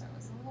everything, so it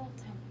was a little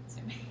time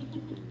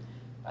consuming.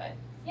 But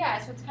yeah,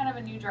 so it's kind of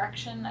a new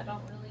direction. I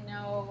don't really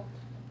know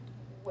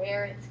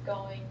where it's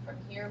going from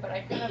here, but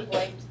I kind of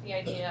liked the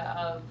idea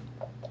of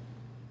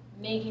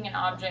making an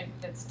object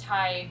that's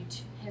tied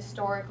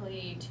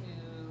historically to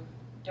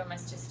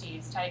domesticity.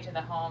 It's tied to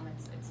the home.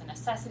 It's a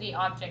necessity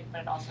object,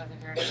 but it also has a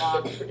very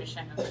long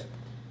tradition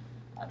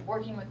of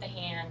working with the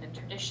hand and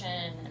tradition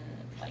and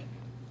like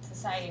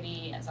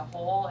society as a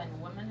whole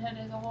and womanhood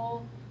as a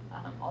whole.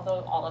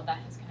 Although all of that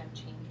has kind of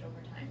changed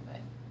over time,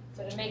 but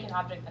so to make an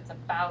object that's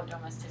about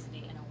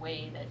domesticity in a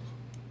way that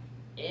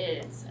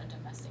is a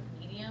domestic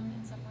medium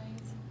in some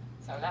ways.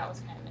 So that was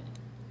kind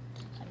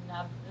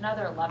of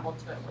another level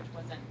to it, which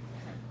wasn't,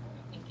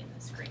 I think, in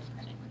the screen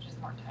printing, which is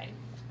more tight.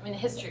 I mean, the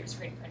history of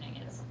screen printing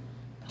is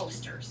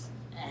posters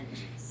and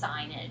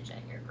signage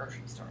at your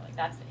grocery store. Like,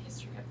 that's the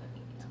history of the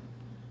medium.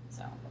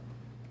 So,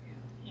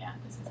 yeah,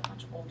 this is a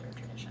much older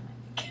tradition,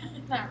 I think,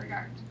 in that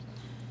regard.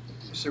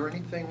 Is there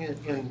anything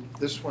in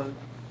this one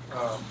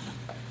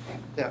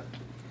that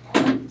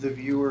the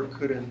viewer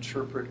could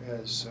interpret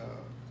as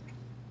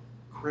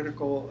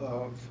critical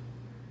of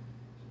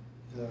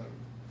the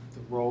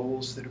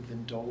roles that have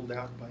been doled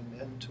out by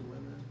men to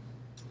women?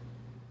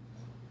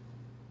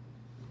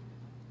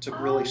 It's a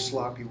really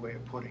sloppy way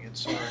of putting it,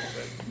 sorry,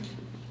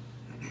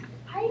 but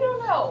I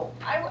don't know.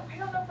 I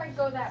don't know if I'd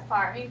go that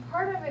far. I mean,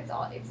 part of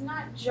it's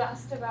not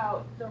just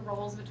about the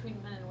roles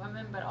between men and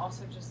women, but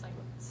also just like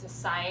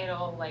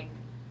societal, like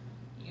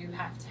you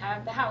have to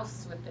have the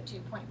house with the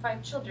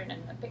 2.5 children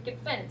and the picket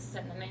fence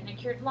and the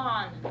manicured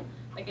lawn. And,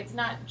 like, it's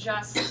not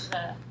just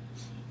the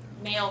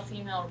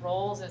male-female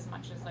roles as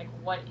much as like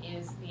what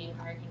is the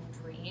American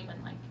dream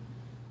and like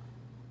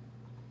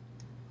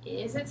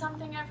is it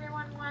something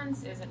everyone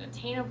wants? Is it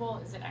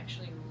attainable? Is it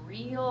actually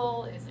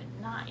real? Is it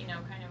not? You know,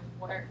 kind of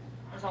where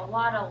there's a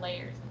lot of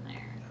layers in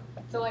there.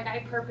 So like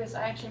I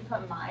actually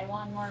put my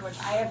lawnmower, which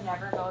I have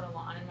never mowed a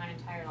lawn in my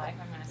entire life.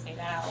 I'm going to say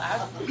that out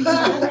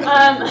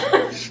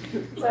loud.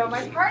 So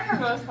my partner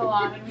mows the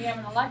lawn, and we have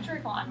an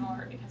electric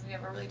lawnmower because we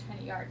have a really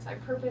tiny yard. So I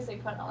purposely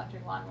put an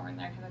electric lawnmower in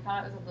there because I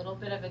thought it was a little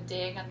bit of a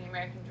dig on the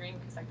American dream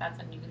because like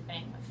that's a new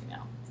thing. Like, you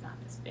know, it's not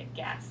this big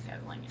gas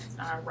guzzling. It's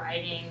not a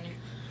riding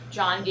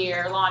John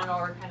Deere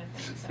lawnmower kind of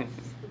thing. So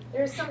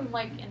there's some,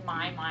 like, in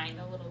my mind,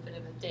 a little bit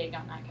of a dig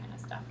on that kind of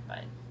stuff,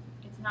 but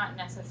it's not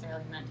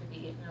necessarily meant to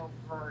be an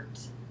overt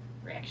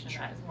reaction to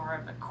that. It's more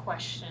of a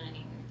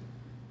questioning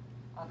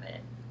of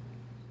it.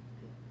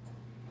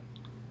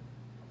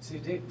 So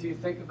do you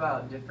think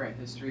about different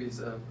histories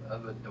of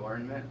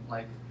adornment,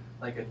 like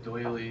a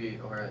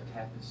doily or a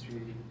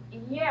tapestry?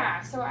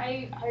 Yeah, so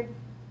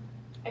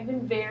I've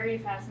been very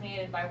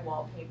fascinated by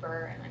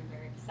wallpaper, and I'm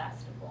very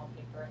obsessed with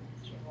wallpaper and the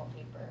history of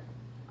wallpaper.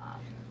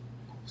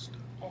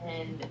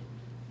 And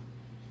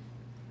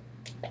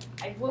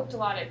I've looked a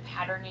lot at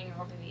patterning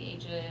over the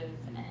ages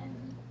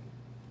and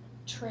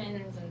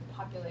trends and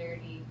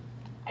popularity.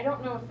 I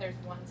don't know if there's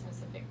one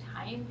specific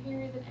time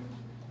period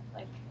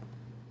that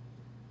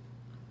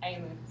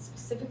I'm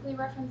specifically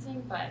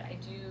referencing, but I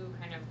do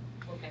kind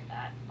of look at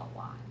that a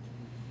lot.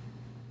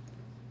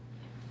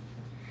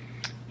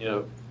 You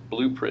know,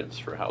 blueprints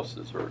for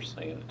houses are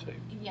cyanotype.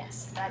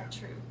 Yes, that's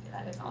true.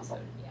 That is also,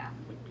 yeah.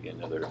 Would be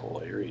another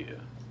whole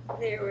area.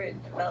 They were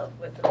developed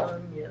with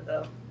ammonia,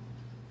 though.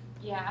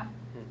 Yeah.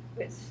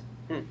 Which,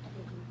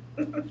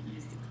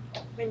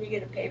 when you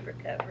get a paper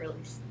cut, really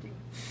stinks.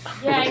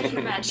 Yeah, I can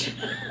imagine.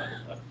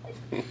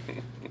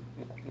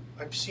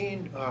 I've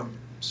seen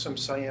some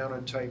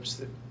cyanotypes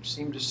that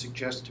seem to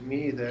suggest to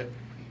me that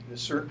at a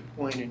certain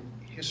point in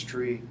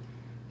history,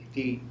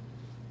 the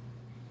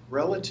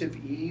relative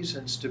ease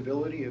and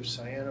stability of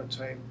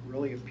cyanotype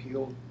really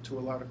appealed to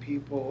a lot of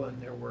people, and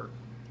there were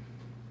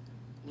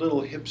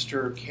little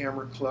hipster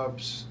camera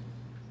clubs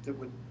that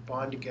would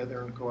bond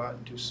together and go out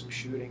and do some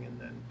shooting and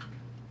then,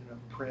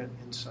 print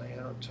in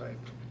cyanotype.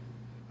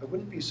 I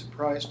wouldn't be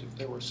surprised if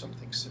there was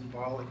something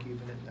symbolic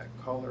even in that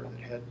color that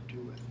had to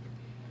do with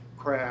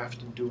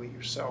craft and do it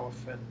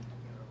yourself, and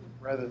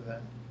rather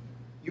than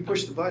you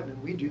push the button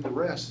and we do the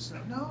rest, it's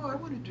like, no, I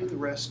want to do the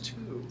rest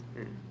too.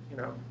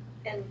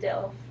 And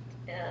Delft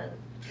and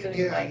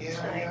Yeah,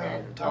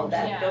 and all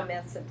that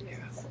domesticity.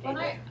 Well,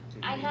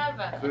 I have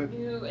a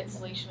new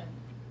installation.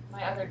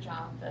 My other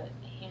job, the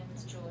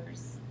Hands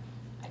Jewelers,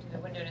 I do the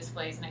window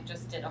displays, and I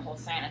just did a whole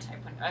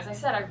cyanotype window. As I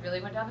said, I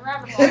really went down the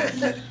rabbit hole.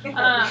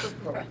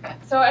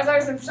 So as I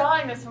was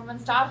installing this, woman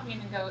stopped me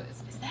and goes,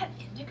 "Is that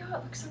indigo?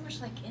 It looks so much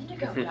like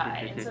indigo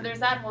dye." And so there's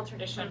that whole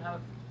tradition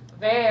of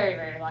very,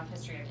 very long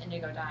history of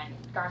indigo dyeing,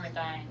 garment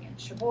dyeing, and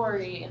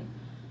shibori, and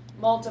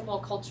multiple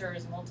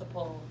cultures,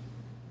 multiple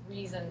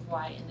reasons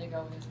why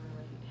indigo is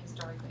really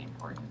historically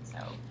important. So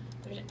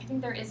I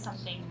think there is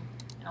something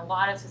in a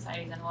lot of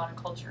societies and a lot of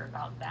culture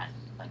about that,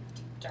 like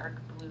deep dark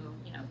blue,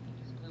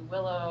 blue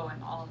willow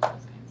and all of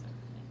those kinds of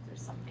things.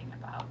 There's something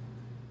about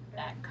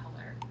that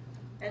color.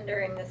 And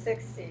during the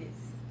 60s,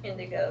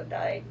 indigo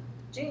dyed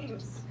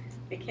jeans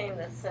became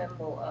the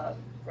symbol of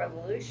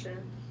revolution,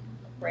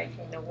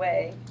 breaking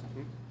away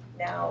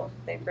now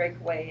they break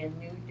away in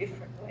new,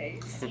 different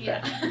ways.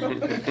 Yeah.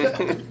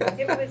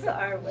 It was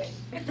our way.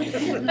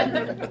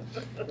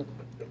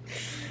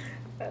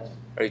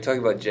 Are you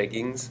talking about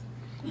jeggings?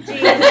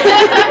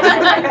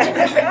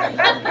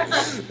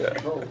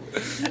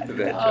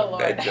 Oh, Lord.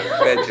 Bad joke.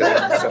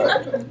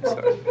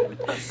 Sorry.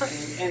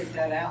 Edit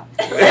that out.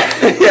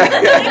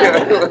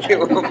 We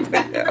won't put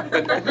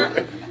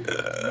that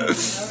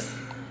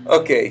one.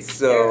 Okay,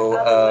 so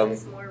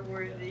More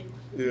worthy.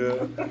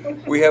 yeah,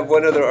 we have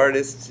one other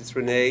artist. It's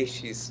Renee.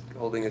 She's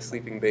holding a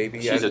sleeping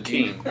baby. She's a Do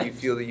you- teen. Do you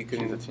feel that you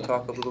can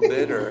talk a little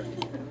bit, or?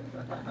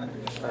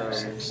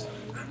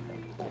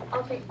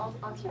 I'll keep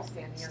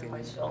standing,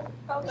 otherwise she'll,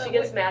 Oh, she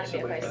gets mad at me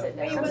if I sit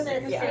We down. want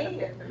to Yeah. see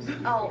her.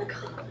 Oh,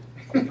 God.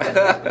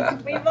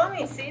 We've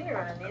only seen her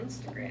on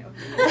Instagram.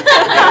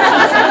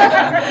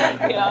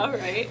 Yeah,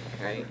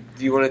 right.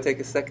 Do you want to take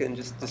a second and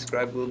just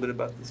describe a little bit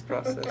about this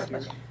process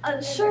here?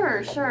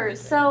 Sure.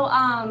 So,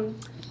 I'm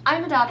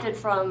adopted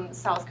from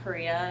South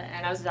Korea,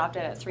 and I was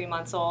adopted at 3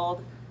 months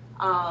old.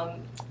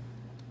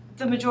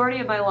 The majority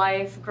of my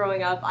life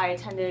growing up, I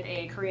attended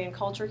a Korean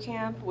culture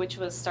camp, which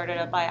was started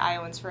up by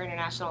Iowans for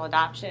International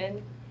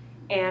Adoption.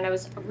 And I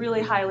was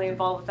really highly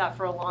involved with that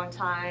for a long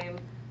time.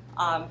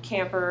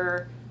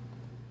 Camper,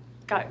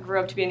 grew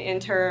up to be an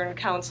intern,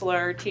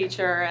 counselor,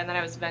 teacher, and then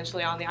I was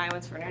eventually on the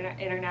Iowans for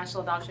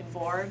International Adoption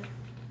Board.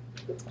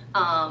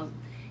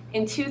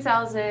 In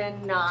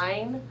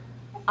 2009,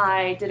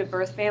 I did a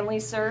birth family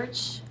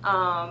search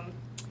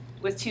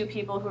with 2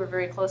 people who were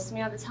very close to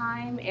me at the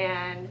time,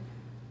 and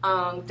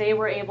they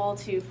were able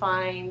to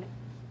find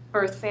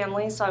birth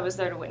families, so I was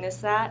there to witness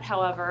that.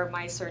 However,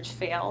 my search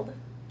failed.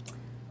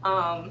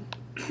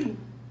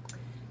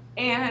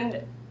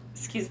 And,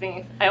 excuse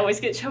me, I always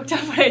get choked up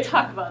when I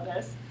talk about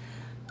this.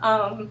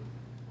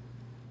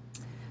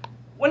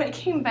 When I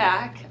came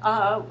back,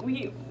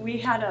 we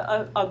had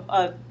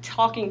a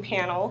talking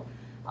panel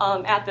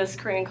at this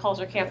Korean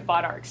culture camp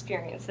about our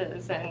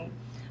experiences, and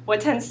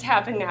what tends to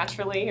happen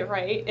naturally,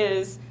 right,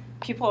 is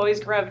people always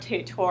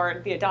gravitate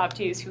toward the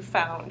adoptees who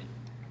found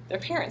their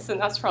parents,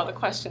 and that's where all the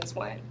questions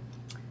went.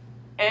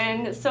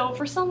 And so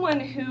for someone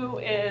who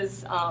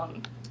is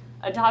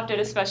adopted,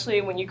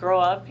 especially when you grow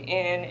up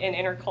in an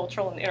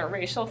intercultural and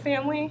interracial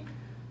family,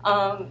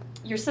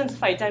 your sense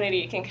of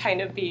identity can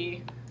kind of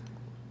be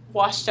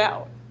washed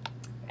out.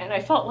 And I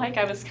felt like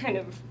I was kind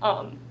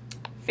of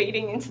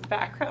fading into the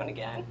background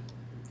again.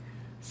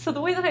 So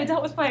the way that I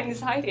dealt with my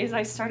anxiety is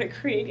I started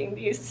creating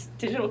these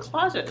digital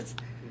collages.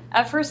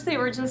 At first they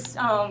were just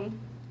on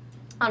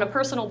a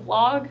personal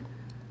blog.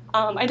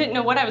 I didn't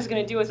know what I was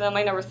going to do with them.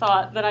 I never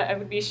thought that I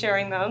would be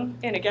sharing them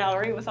in a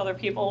gallery with other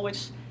people,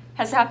 which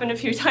has happened a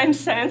few times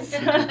since.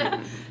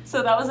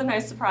 So that was a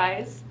nice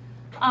surprise.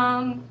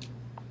 I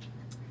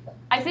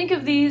think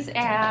of these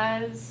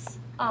as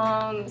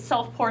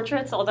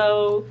self-portraits,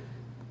 although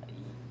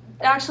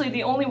actually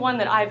the only one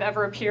that I've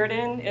ever appeared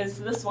in is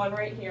this one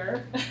right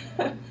here.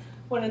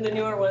 One of the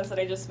newer ones that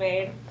I just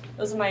made.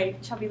 Those are my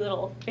chubby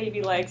little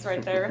baby legs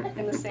right there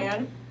in the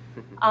sand.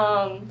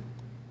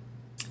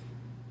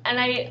 And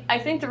I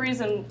think the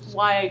reason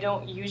why I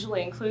don't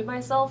usually include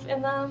myself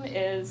in them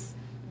is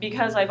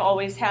because I've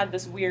always had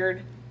this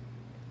weird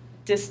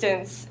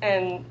distance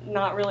and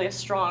not really a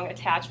strong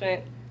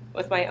attachment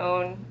with my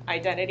own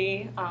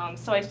identity.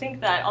 So I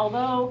think that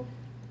although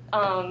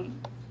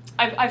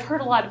I've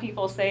heard a lot of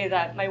people say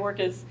that my work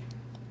is,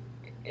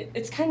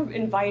 it's kind of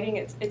inviting,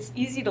 it's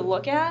easy to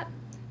look at,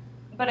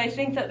 but I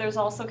think that there's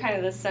also kind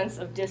of this sense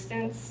of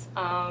distance.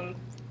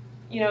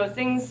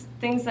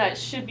 Things that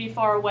should be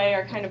far away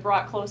are kind of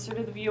brought closer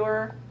to the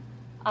viewer,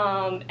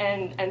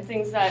 and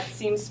things that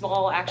seem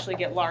small actually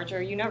get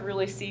larger. You never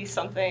really see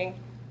something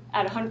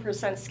at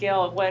 100%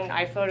 scale of when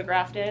I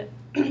photographed it.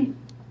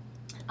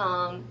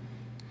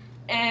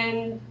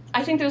 And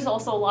I think there's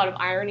also a lot of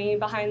irony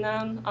behind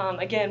them.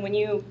 Again, when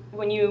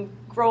you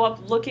grow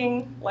up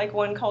looking like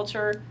one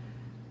culture,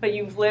 but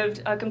you've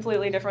lived a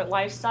completely different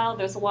lifestyle,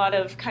 there's a lot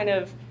of kind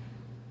of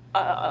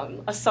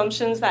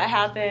assumptions that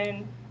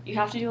happen. You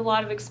have to do a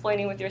lot of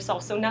explaining with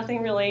yourself, so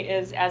nothing really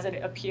is as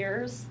it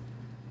appears.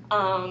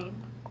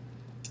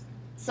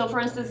 So for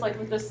instance, like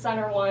with this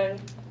center one,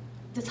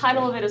 the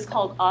title of it is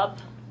called Up,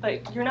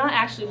 but you're not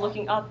actually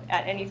looking up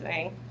at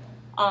anything.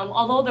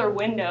 Although they're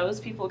windows,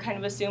 people kind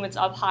of assume it's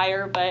up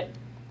higher, but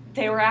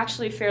they were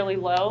actually fairly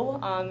low.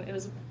 It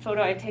was a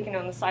photo I'd taken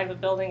on the side of a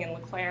building in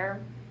LeClaire.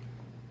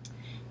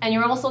 And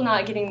you're also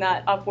not getting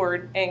that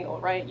upward angle,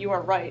 right? You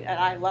are right at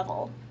eye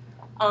level.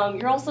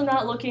 You're also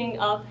not looking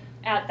up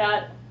at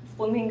that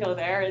flamingo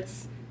there. It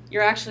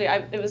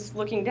was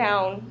looking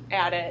down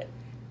at it,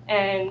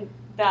 and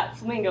that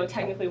flamingo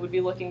technically would be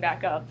looking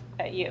back up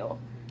at you.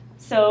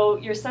 So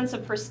your sense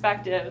of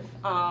perspective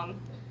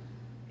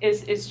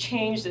is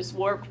changed, is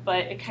warped, but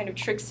it kind of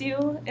tricks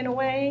you in a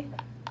way,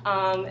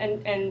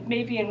 and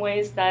maybe in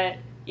ways that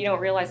you don't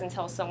realize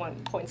until someone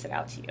points it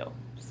out to you.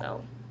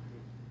 So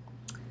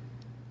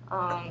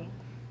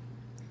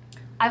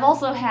I've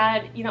also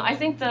had, I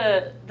think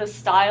the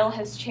style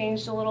has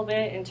changed a little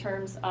bit in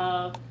terms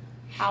of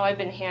how I've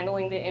been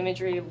handling the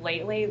imagery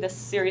lately. This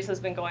series has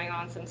been going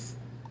on since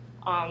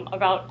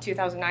about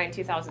 2009,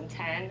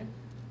 2010.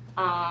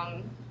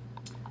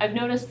 I've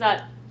noticed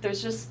that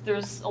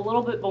there's a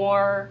little bit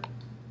more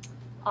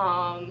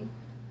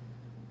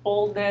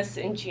boldness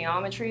in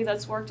geometry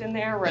that's worked in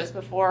there, whereas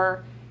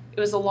before it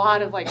was a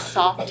lot of like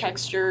soft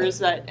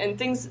textures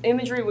and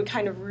imagery would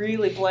kind of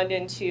really blend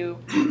into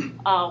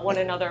one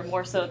another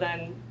more so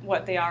than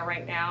what they are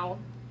right now.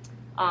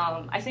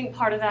 I think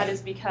part of that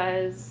is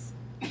because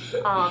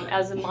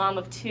as a mom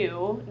of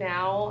two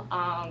now,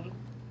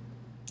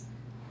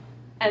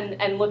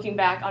 and looking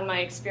back on my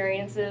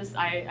experiences,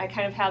 I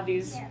kind of have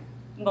these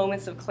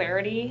moments of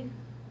clarity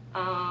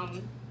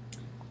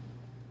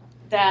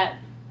that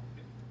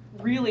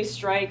really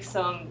strike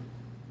some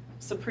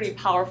pretty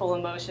powerful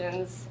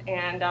emotions,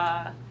 and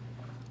then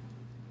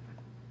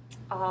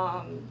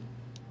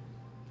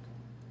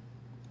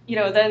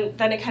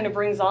it kind of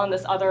brings on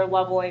this other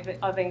level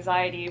of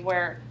anxiety,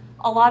 where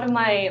a lot of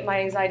my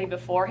anxiety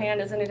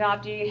beforehand as an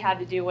adoptee had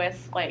to do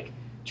with like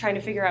trying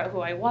to figure out who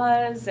I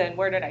was and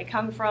where did I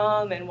come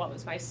from and what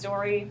was my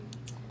story.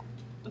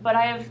 But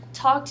I have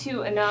talked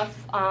to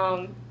enough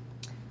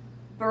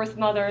birth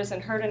mothers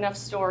and heard enough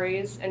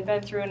stories and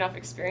been through enough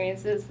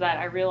experiences that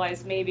I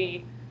realized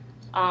maybe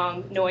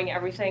knowing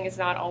everything is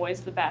not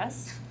always the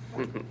best.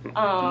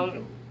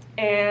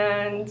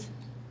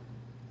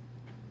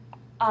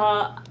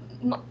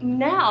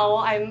 Now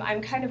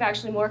I'm kind of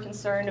actually more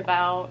concerned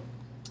about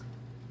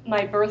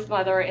my birth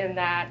mother in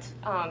that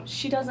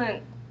she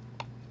doesn't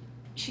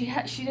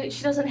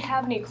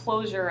have any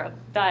closure of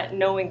that,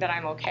 knowing that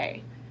I'm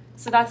okay.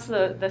 So that's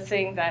the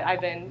thing that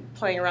I've been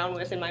playing around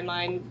with in my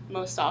mind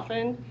most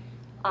often.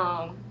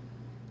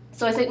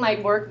 So I think my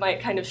work might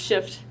kind of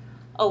shift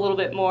a little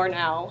bit more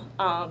now,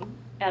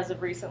 as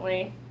of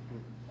recently.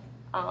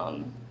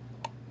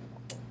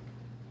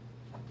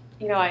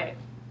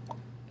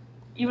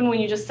 Even when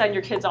you just send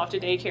your kids off to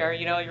daycare,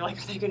 you're like,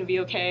 are they going to be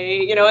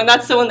okay? And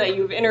that's someone that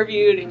you've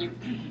interviewed and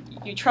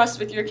you trust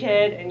with your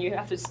kid, and you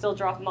have to still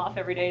drop them off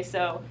every day.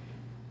 So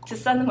to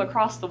send them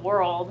across the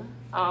world,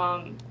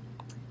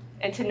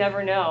 and to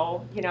never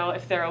know,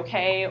 if they're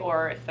okay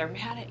or if they're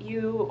mad at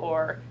you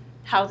or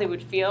how they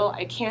would feel,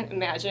 I can't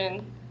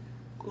imagine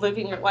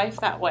living your life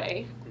that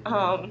way.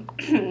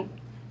 Being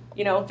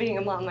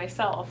a mom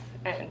myself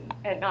and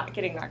not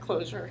getting that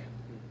closure.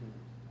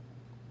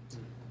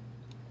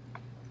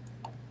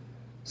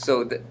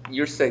 So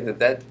you're saying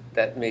that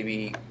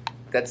maybe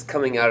that's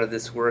coming out of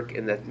this work,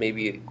 and that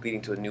maybe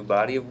leading to a new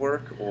body of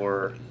work,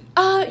 or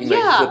you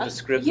might flip the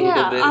script a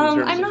little bit in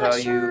terms of how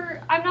you.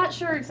 I'm not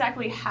sure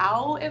exactly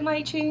how it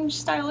might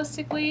change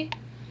stylistically.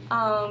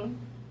 I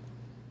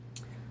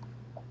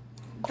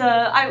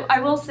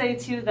will say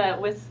too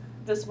that with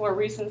this more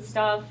recent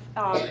stuff,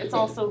 it's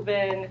also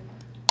been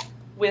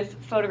with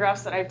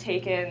photographs that I've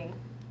taken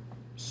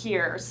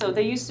here. So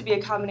they used to be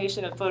a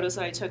combination of photos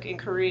that I took in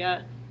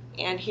Korea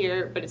and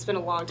here, but it's been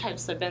a long time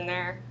since I've been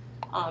there.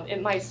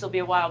 It might still be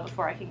a while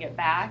before I can get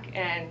back,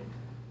 and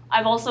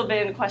I've also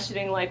been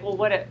questioning, like, well,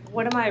 what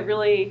am I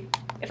really,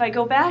 if I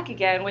go back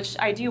again, which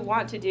I do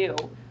want to do,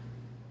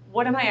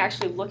 what am I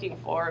actually looking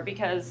for?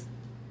 Because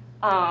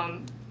I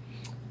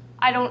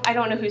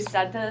don't know who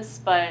said this,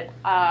 but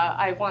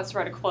I once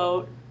read a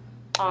quote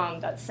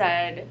that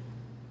said,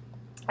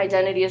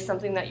 identity is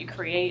something that you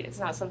create, it's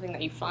not something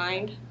that you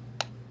find.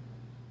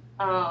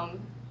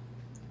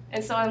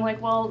 And so I'm like,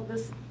 well,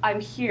 I'm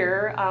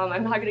here.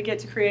 I'm not going to get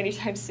to Korea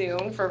anytime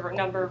soon for a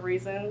number of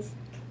reasons.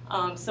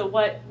 So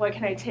what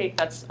can I take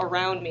that's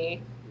around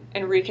me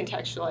and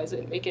recontextualize it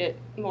and make it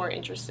more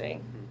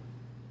interesting?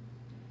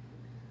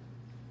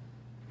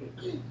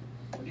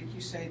 What did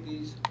you say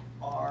these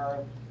are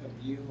of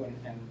you,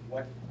 and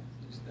what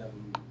is the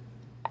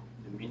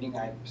meaning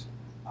I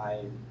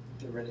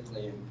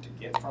theoretically am to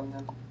get from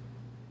them?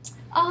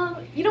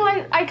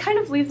 I kind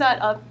of leave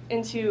that up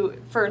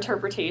for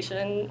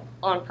interpretation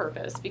on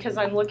purpose, because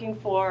I'm looking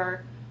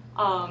for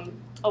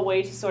a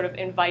way to sort of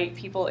invite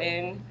people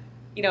in,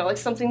 like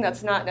something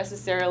that's not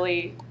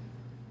necessarily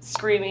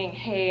screaming,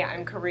 hey,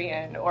 I'm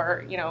Korean,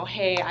 or,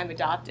 hey, I'm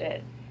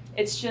adopted.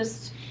 It's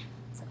just,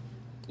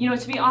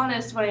 to be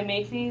honest, when I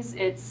make these,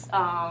 it's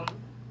more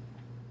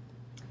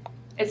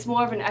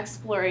of an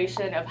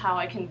exploration of how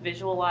I can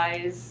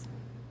visualize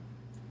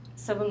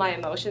some of my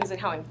emotions and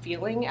how I'm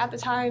feeling at the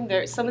time.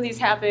 Some of these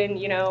happen,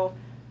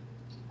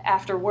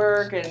 after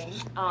work, and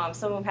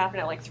some of them happen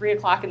at like 3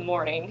 o'clock in the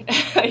morning,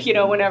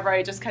 whenever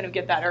I just kind of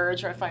get that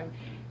urge, or if I'm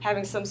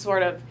having some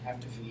sort of... Have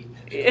to feed.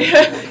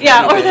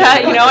 Yeah, or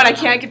that, and I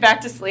can't get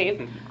back to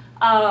sleep.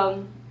 I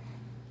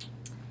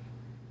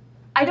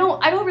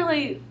don't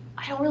really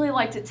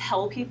like to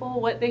tell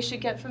people what they should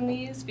get from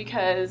these,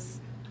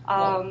 because...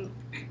 Okay,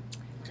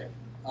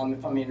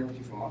 if I may interrupt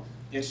you for a moment,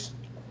 it's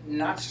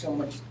not so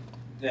much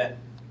that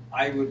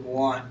I would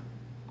want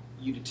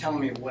you to tell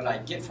me what I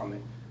get from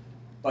it,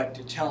 but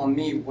to tell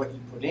me what you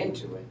put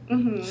into it,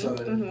 so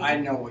that I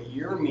know what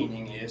your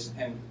meaning is.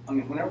 And I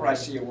mean, whenever I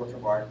see a work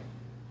of art,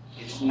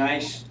 it's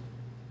nice.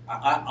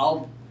 I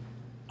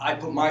I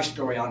put my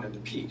story onto the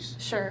piece.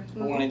 Sure.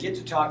 But when I get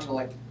to talk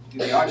to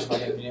the artists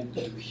like I've been able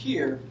to do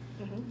here,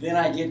 then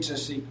I get to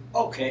see,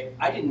 okay,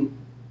 I didn't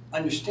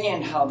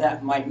understand how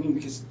that might mean,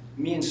 because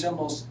me and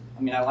symbols,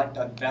 I mean, I like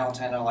the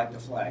Valentine, I like the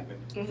flag, but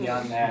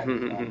beyond that,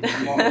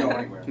 I won't go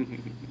anywhere.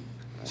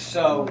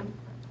 So,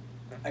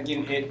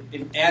 again,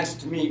 it adds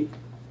to me,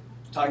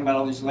 talking about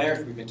all these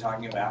layers we've been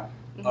talking about,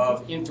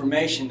 of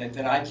information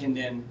that I can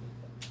then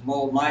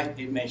mold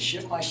it may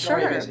shift my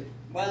story. Sure.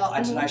 Well,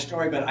 it's a nice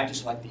story, but I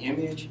just like the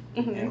image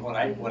and what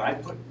I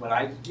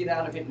get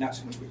out of it, not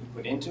so much what you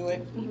put into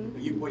it,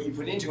 but what you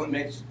put into it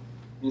makes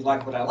me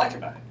like what I like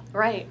about it.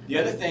 Right. The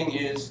other thing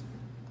is,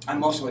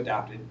 I'm also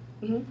adopted,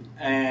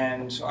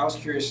 and so I was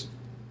curious,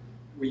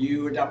 were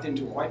you adopted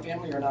into a white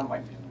family or a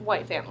non-white family?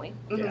 White family.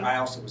 Yeah, I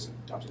also was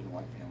adopted in a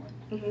white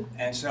family,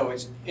 and so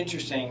it's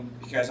interesting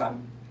because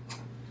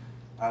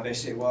they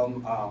say, well,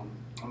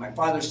 on my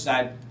father's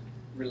side,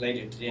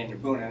 related to Daniel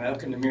Boone, and I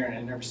look in the mirror and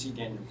I never see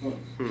Daniel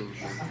Boone.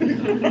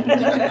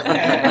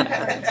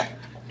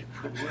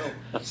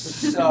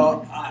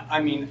 So,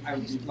 I mean, I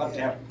would love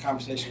to have a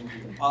conversation with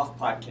you off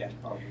podcast,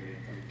 probably,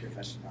 if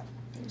that's not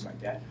things like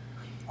that.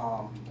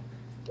 I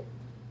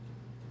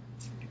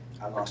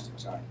lost it,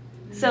 sorry.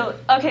 So,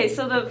 okay,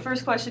 so the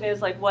first question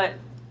is like, what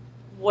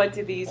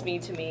do these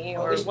mean to me,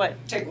 or what?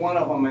 Take one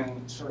of them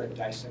and sort of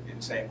dissect it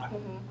and say,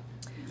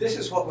 this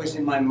is what was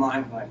in my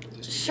mind when I put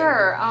this together.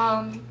 Sure.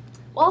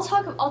 Well,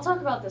 I'll talk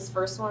about this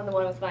first one, the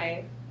one with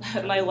my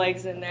my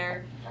legs in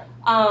there.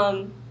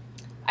 I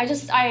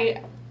just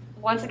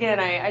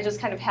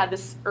kind of had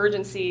this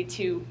urgency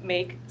to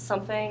make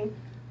something.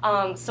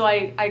 So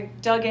I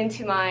dug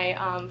into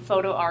my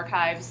photo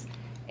archives,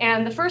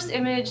 and the first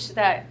image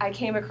that I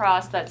came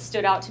across that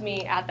stood out to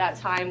me at that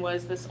time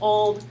was this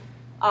old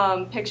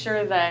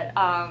picture that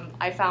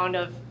I found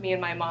of me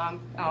and my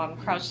mom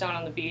crouched down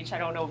on the beach. I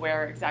don't know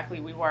where exactly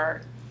we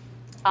were.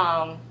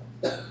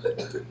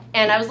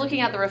 And I was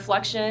looking at the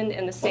reflection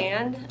in the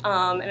sand,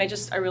 and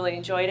I really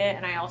enjoyed it.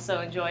 And I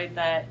also enjoyed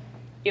that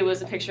it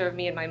was a picture of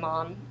me and my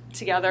mom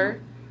together.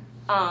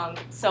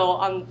 So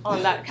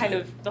on that kind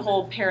of the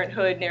whole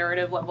parenthood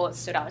narrative level, it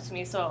stood out to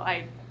me. So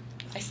I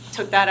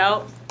took that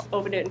out,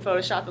 opened it in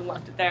Photoshop, and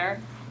left it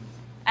there.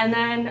 And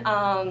then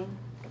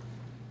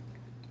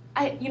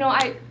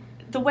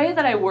the way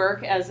that I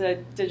work as a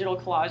digital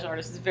collage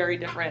artist is very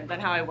different than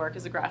how I work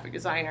as a graphic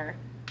designer.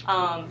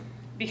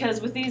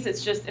 Because with these,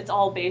 it's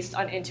all based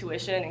on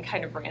intuition and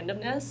kind of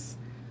randomness.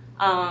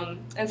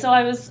 And so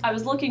I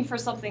was looking for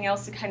something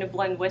else to kind of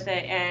blend with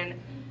it, and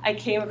I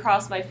came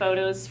across my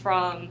photos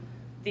from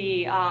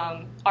the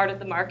Art at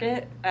the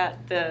Market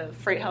at the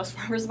Freight House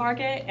Farmers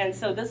Market. And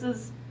so this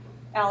is,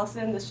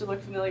 Allison, this should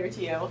look familiar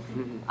to you.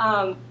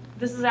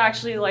 This is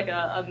actually like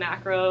a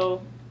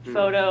macro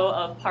photo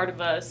of part of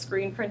a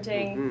screen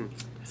printing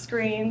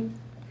screen.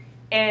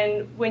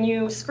 And when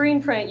you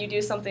screen print, you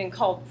do something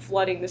called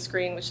flooding the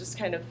screen, which is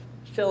kind of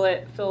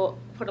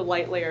put a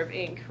light layer of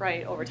ink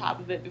right over top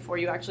of it before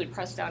you actually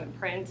press down and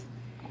print.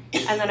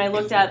 And then I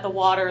looked at the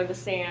water and the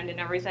sand and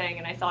everything,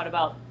 and I thought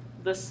about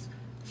this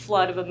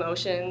flood of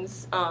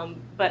emotions,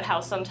 but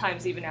how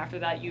sometimes even after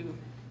that you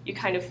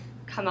kind of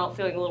come out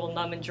feeling a little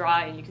numb and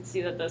dry, and you can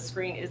see that the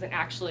screen isn't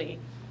actually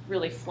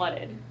really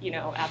flooded,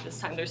 at this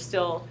time. There's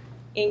still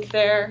ink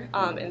there,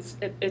 and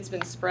it's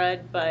been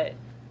spread, but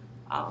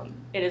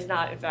it is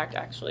not, in fact,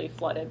 actually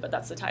flooded, but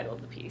that's the title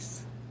of the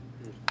piece.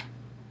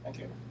 Thank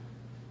you.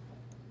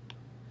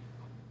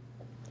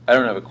 I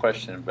don't have a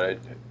question, but I have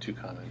 2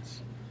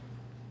 comments.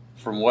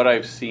 From what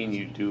I've seen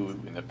you do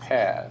in the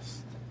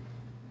past,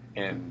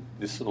 and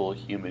this little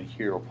human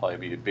here will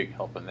probably be a big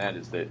help in that,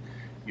 is that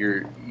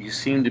you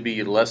seem to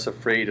be less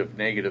afraid of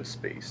negative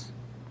space.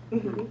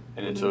 And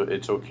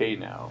it's okay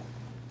now,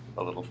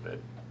 a little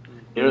bit.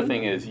 The other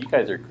thing is, you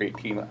guys are a great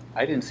team.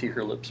 I didn't see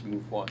her lips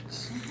move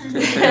once.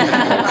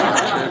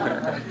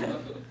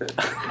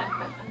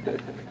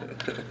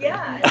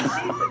 Yeah, and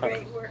she's a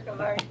great work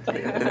of art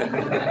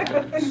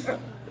too.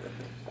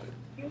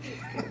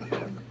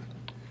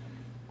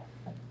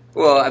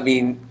 Well, I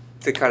mean,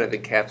 to kind of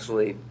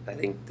encapsulate, I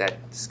think,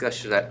 that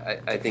discussion,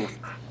 I think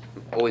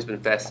I've always been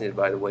fascinated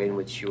by the way in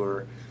which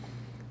you're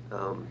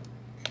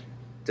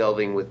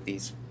delving with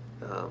these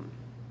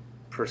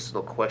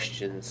personal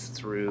questions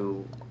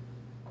through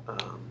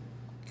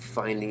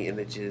finding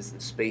images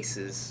and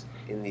spaces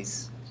in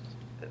these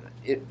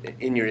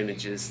in your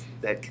images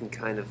that can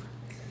kind of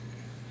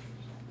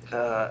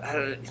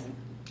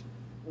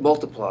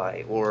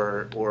multiply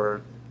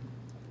or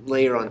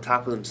layer on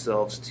top of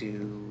themselves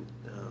to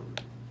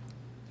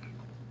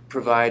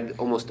provide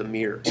almost a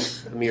mirror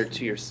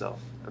to yourself.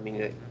 I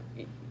mean,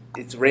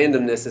 it's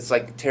randomness. It's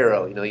like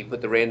tarot. You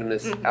put the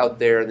randomness out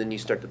there, and then you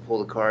start to pull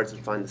the cards and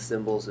find the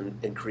symbols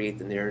and create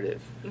the narrative.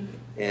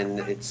 And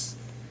it's,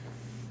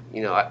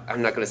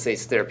 I'm not going to say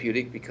it's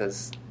therapeutic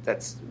because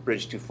that's a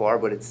bridge too far,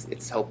 but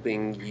it's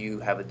helping you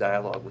have a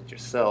dialogue with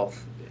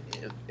yourself,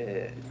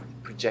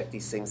 project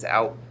these things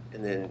out,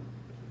 and then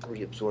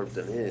reabsorb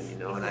them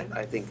in. And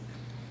I think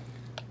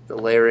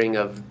layering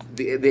of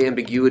the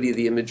ambiguity of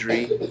the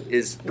imagery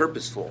is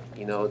purposeful.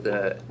 You know,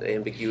 the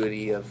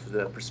ambiguity of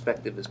the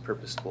perspective is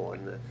purposeful,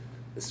 and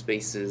the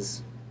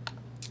spaces.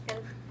 And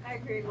I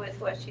agree with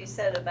what she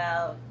said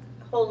about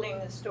holding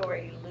the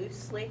story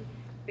loosely,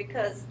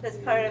 because that's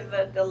part of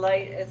the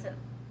delight as an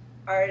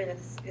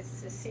artist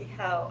is to see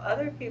how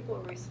other people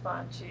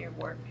respond to your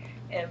work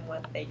and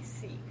what they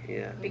see.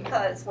 Yeah.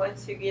 Because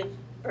once you give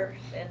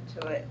birth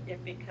into it,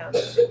 it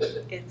becomes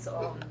its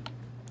own.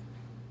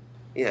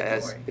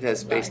 Yeah, it has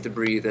space to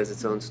breathe as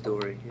its own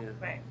story. Yeah.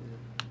 Right.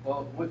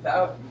 Well,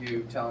 without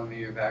you telling me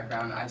your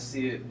background, I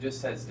see it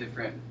just as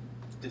different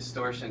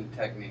distortion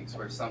techniques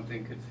where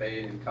something could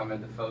fade and come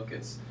into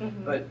focus.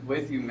 Mhm. But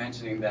with you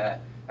mentioning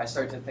that, I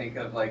start to think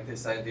of like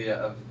this idea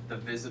of the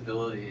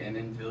visibility and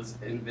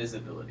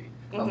invisibility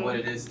of what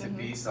it is to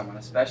be someone,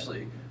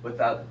 especially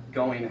without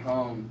going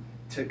home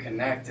to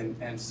connect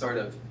and sort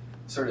of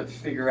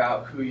figure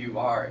out who you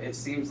are. It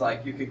seems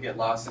like you could get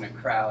lost in a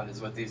crowd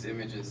is what these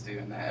images do,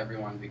 and that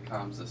everyone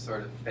becomes a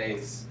sort of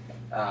face.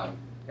 And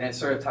it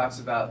sort of talks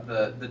about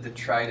the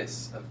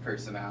detritus of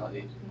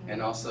personality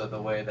and also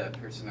the way that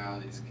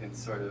personalities can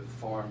sort of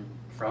form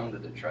from the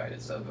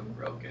detritus of a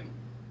broken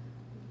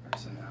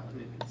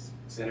personality.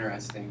 It's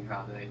interesting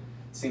how they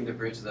seem to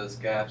bridge those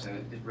gaps, and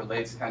it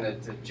relates kind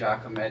of to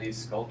Giacometti's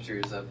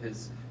sculptures of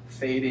his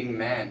fading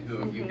men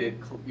who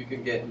you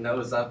can get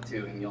nose up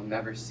to and you'll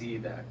never see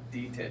that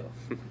detail.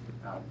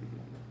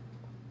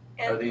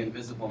 Or the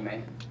invisible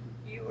man.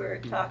 You were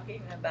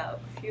talking about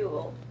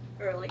fuel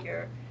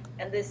earlier,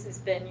 and this has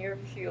been your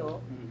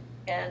fuel,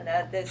 and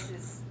this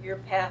is your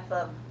path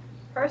of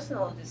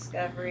personal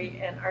discovery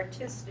and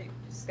artistic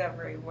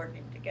discovery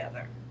working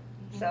together.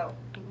 So,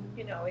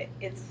 you know,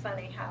 it's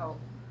funny how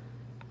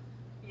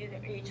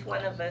each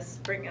one of us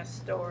bring a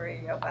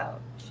story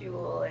about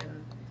fuel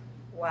and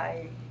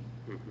why,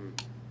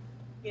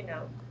 you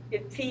know,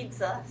 it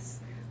feeds us.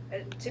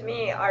 To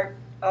me, art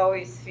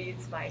always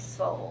feeds my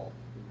soul,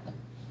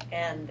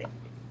 and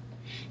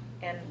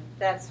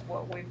that's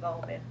what we've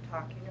all been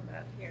talking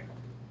about here.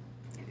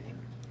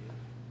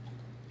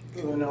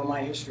 People who know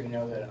my history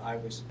know that I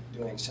was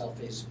doing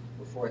selfies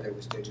before there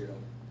was digital.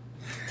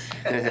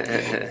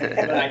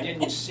 But I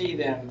didn't see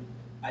them,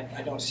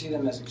 I don't see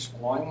them as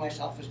exploring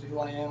myself as to who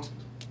I am.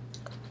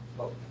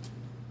 But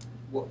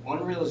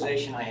one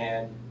realization I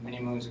had many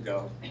moons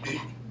ago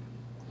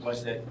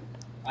was that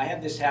I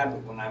have this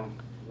habit when I'm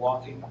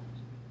walking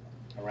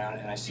around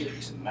and I see a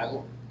piece of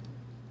metal,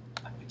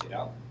 I pick it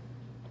up,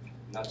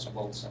 nuts,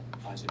 bolts,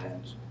 odds and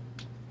ends.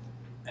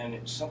 And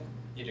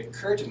it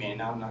occurred to me, and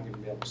now I'm not going to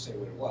be able to say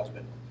what it was,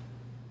 but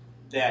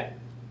that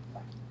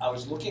I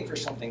was looking for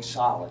something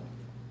solid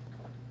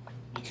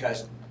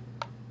because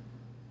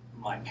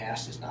my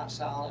past is not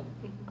solid,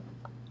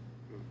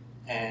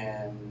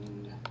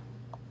 and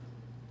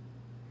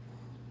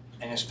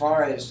as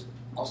far as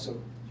also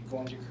you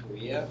go into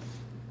Korea,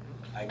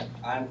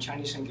 I'm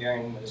Chinese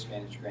Hungarian with a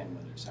Spanish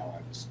grandmother. Is how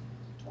I was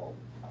told,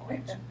 how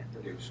I was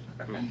produced.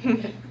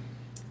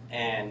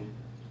 And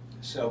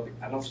so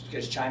I don't know if it's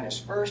because China's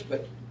first,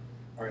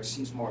 or it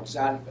seems more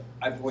exotic, but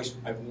I've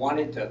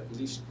wanted to at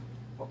least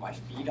put my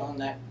feet on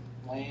that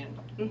land.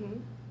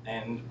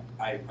 And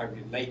I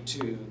relate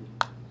to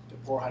the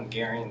poor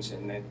Hungarians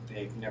in that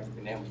they've never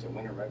been able to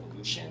win a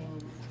revolution.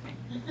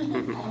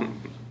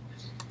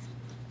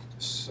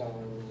 So I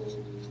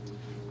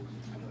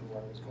don't know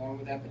where I was going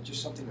with that, but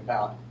just something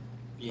about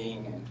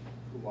being and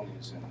who one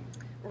is and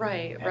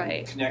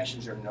Right.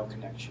 Connections or no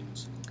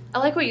connections. I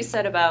like what you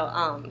said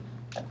about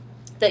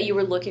that you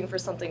were looking for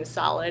something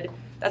solid.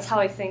 That's how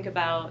I think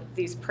about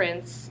these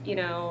prints, you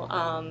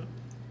know,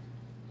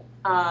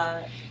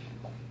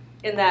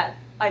 in that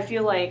I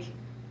feel like,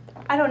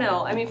 I don't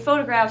know, I mean,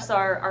 photographs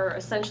are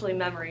essentially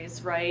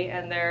memories, right?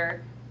 And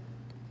they're,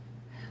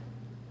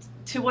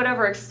 to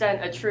whatever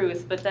extent, a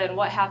truth, but then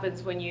what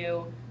happens when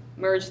you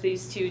merge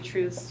these two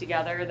truths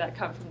together that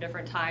come from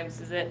different times?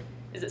 Is it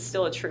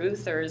still a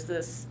truth, or is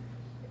this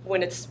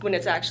when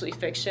it's actually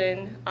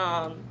fiction?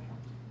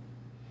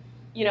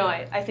 You know,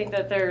 I think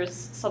that there's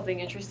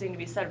something interesting to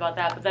be said about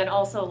that, but then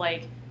also,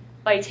 like,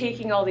 by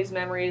taking all these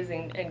memories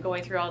and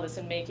going through all this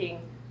and making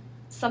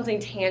something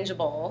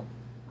tangible,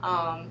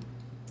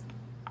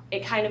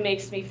 it kind of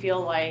makes me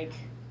feel like,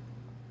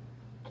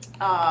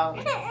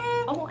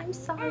 oh, I'm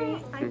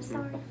sorry,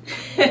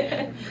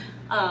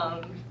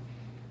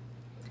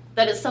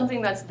 that it's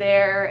something that's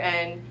there,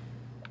 and,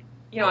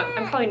 you know,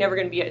 I'm probably never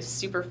going to be a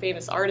super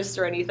famous artist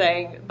or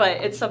anything, but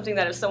it's something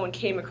that if someone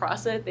came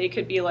across it, they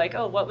could be like,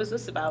 oh, what was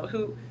this about?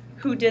 Who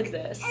did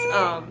this?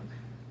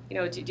 You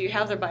know, do you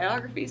have their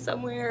biography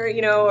somewhere?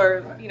 You know,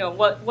 or, you know,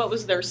 what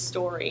was their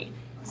story?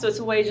 So it's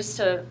a way just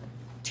to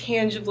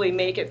tangibly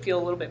make it feel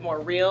a little bit more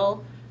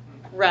real,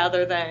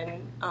 rather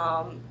than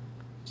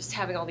just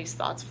having all these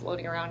thoughts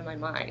floating around in my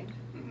mind.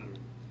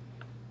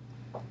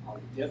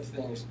 The other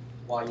thing is,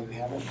 while you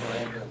haven't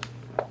been able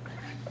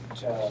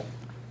to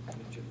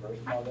meet your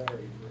birth mother or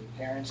your birth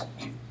parents,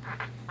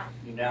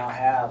 you now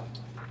have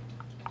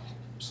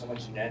someone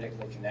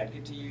genetically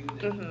connected to you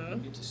that you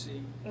get to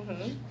see.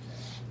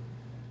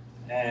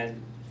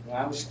 And when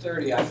I was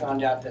 30, I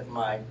found out that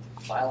my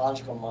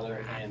biological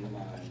mother and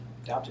my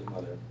adopted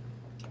mother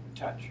kept in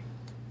touch.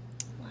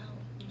 Wow.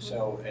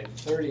 So at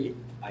 30,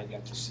 I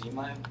got to see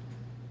my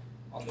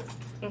mother.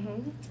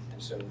 Mm-hmm. And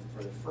so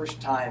for the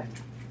first time,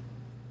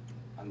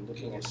 I'm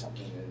looking at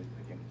something that,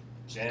 again,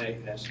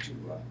 genetic, that's too,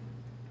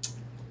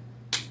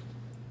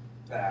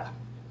 I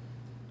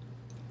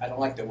don't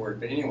like the word,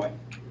 but anyway,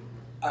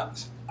 I'm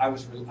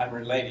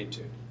related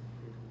to.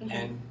 Mm-hmm.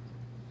 And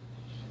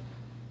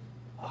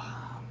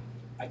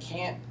I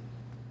can't,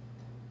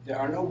 there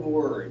are no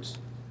words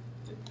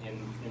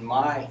in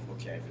my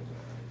vocabulary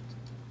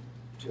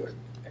to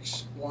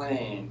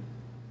explain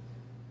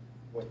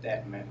what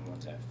that meant and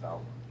what that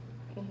felt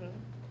like. Mm-hmm.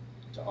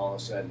 To all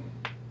of a sudden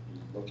be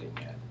looking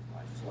at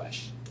my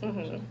flesh.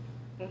 Mm-hmm.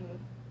 Mm-hmm.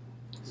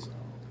 So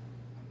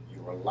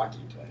you were lucky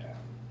to have.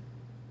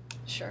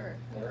 Sure.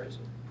 Where is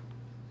it?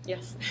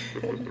 Yes.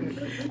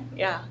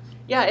 Yeah.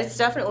 Yeah, it's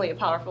definitely a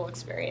powerful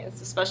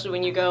experience, especially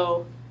when you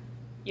go,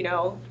 you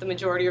know, the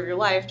majority of your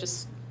life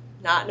just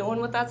not knowing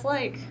what that's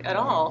like at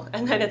all.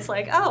 And then it's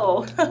like,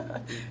 oh,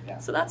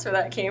 so that's where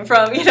that came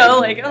from, you know,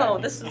 like, oh,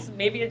 this is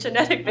maybe a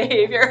genetic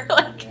behavior.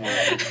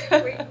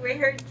 we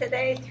heard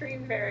today 3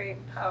 very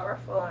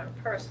powerful and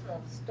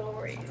personal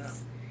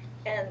stories.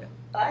 And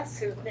us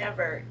who've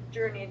never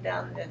journeyed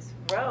down this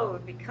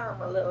road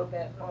become a little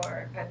bit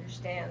more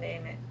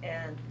understanding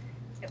and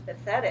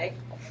empathetic.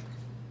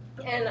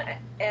 And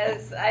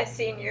as I've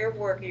seen your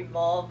work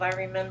evolve, I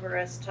remember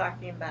us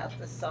talking about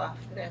the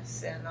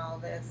softness and all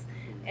this.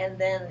 And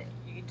then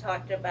you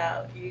talked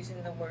about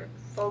using the word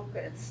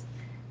focus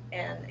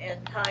and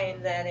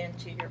tying that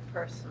into your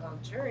personal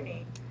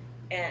journey.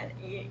 And,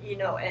 you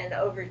know, and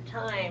over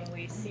time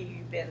we see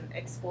you've been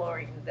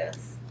exploring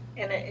this.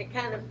 And it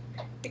kind of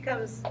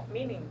becomes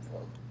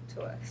meaningful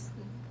to us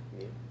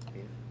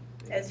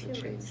as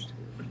humans.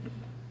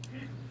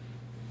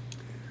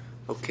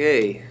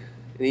 Okay.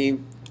 Any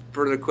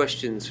further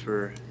questions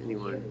for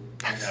anyone?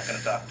 I'm not going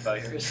to talk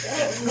about yours.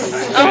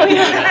 Oh,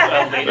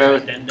 yeah. Well,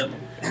 addendum.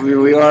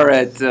 We are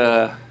at.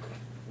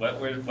 What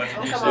did you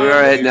say? We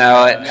are at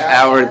now at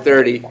hour and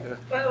 30.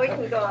 Well, we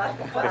can go off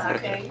the clock.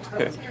 Okay. All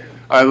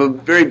right. Well,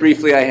 very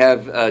briefly, I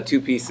have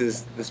 2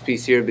 pieces. This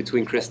piece here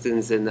between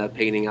Kristen's and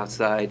Painting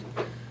Outside,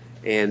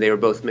 and they were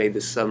both made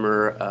this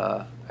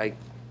summer. I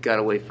got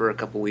away for a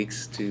couple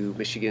weeks to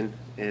Michigan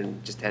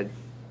and just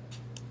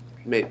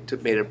made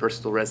it a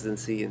personal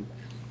residency and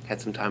had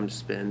some time to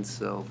spend.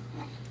 So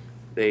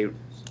they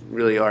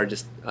really are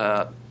just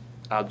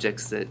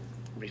objects that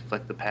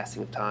reflect the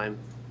passing of time,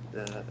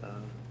 the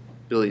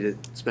ability to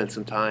spend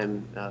some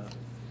time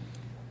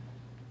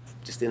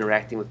just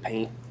interacting with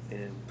paint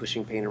and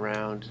pushing paint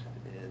around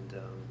and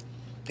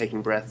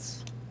taking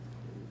breaths,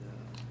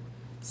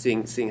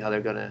 and, seeing how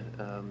they're gonna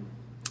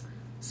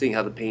seeing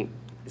how the paint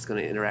is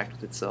gonna interact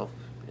with itself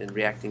and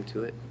reacting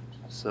to it.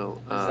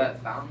 So is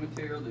that found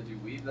material? Did you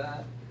weave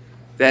that?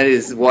 That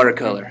is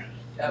watercolor.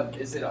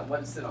 Is it?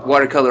 What's it on?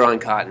 Watercolor on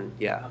cotton.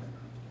 Yeah,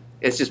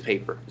 it's just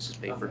paper. It's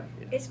just paper. Okay.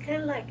 Yeah. It's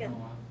kind of like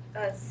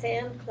a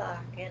sand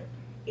clock, and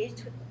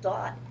each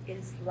dot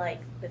is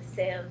like the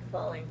sand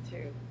falling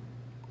through.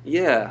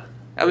 Yeah.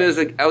 I mean, it was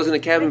like I was in a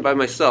cabin by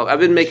myself. I've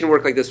been making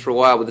work like this for a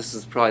while, but this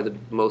is probably the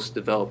most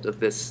developed of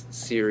this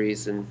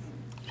series, and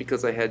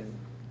because I had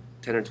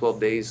 10 or 12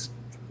 days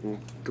in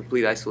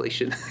complete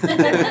isolation.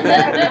 Insanity.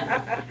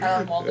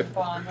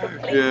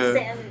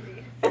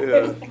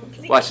 Yeah.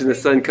 Watching the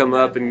sun come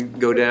up and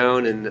go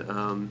down,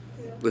 and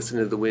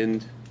listening to the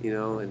wind, you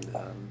know, and.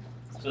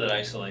 So that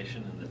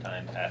isolation and the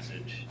time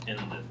passage in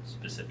the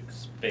specific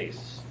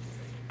space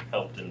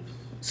helped and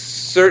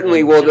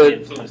certainly. Well,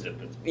 influenced it.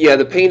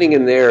 The painting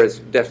in there is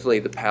definitely,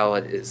 the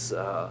palette is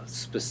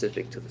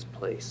specific to this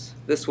place.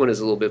 This one is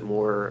a little bit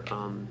more.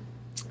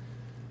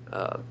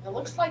 It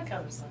looks like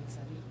kind of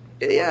sunset.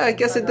 Yeah, I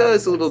guess it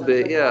does a little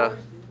bit. Yeah.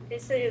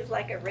 It's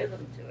like a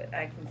rhythm to it.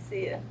 I can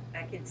see it.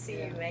 I can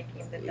see you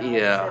making the dots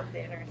at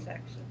the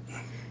intersection.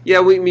 Yeah,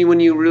 I mean, when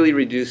you really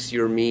reduce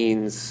your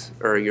means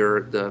or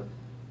the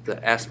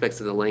aspects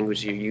of the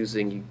language you're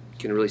using, you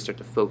can really start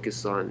to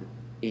focus on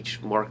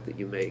each mark that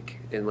you make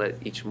and let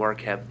each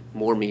mark have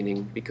more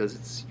meaning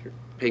because you're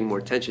paying more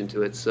attention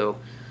to it. So,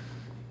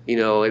 you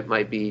know, it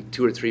might be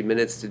 2 or 3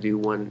 minutes to do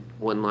one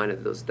line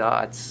of those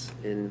dots,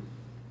 and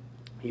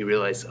you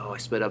realize, I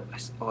sped up.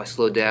 I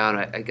slowed down.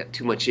 I got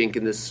too much ink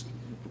in this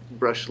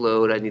brush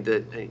load. I need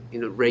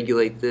to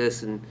regulate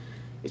this, and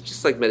it's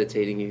just like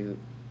meditating. You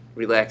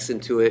relax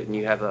into it, and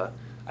you have a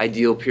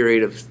ideal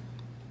period of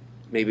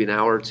maybe an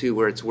hour or 2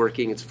 where it's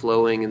working, it's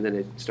flowing, and then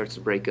it starts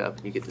to break up,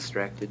 and you get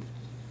distracted.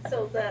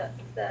 So the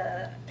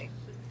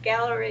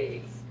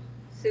gallery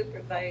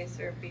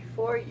supervisor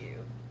before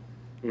you,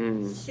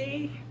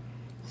 she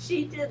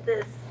did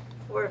this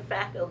for a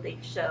faculty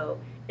show,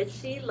 and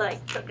she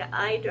took an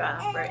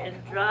eyedropper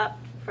and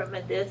dropped from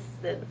a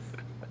distance.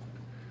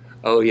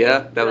 Oh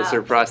yeah, that was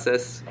her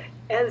process.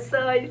 And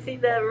so I see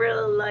that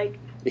real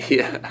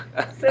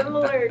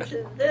similar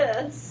to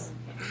this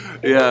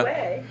in a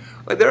way.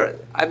 Well,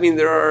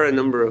 there are a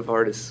number of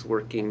artists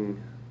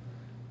working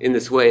in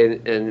this way.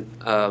 And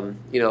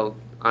you know,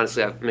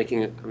 honestly, I'm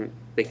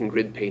making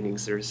grid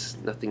paintings. There's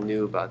nothing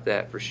new about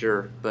that for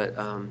sure. But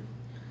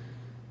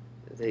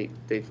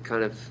they've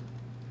kind of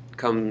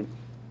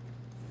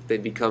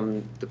they've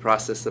become the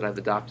process that I've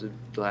adopted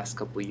the last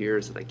couple of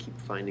years, and I keep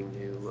finding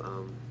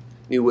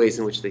new ways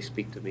in which they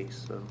speak to me.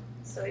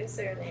 So is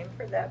there a name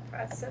for that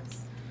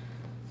process?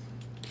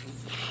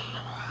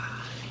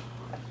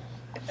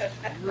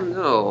 I don't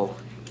know.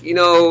 You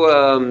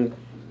know,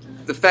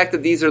 the fact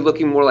that these are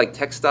looking more like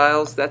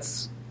textiles,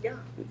 that's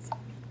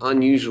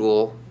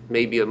unusual,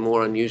 maybe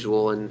more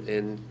unusual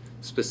and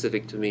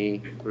specific to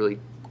me, really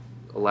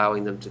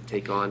allowing them to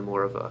take on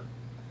more of a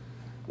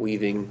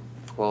weaving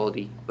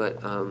quality.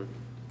 But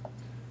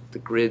the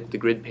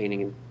grid painting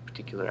in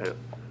particular,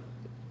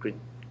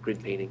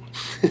 grid painting.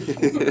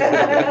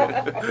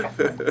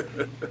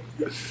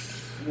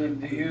 I mean,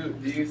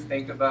 do you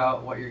think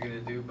about what you're going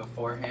to do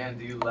beforehand?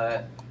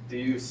 Do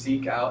you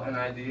seek out an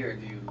idea, or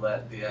do you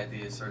let the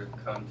idea sort of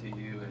come to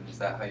you, and is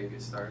that how you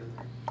get started?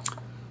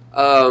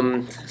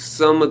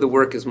 Some of the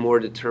work is more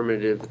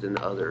determinative than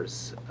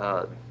others.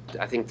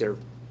 I think there are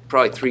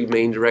probably three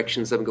main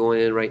directions I'm going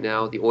in right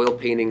now. The oil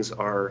paintings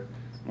are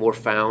more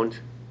found.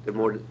 They're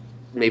more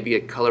maybe a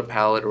color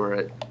palette or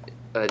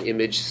an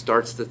image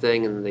starts the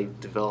thing, and they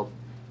develop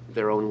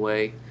their own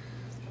way.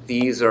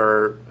 These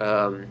are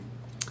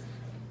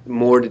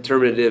more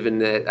determinative in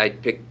that I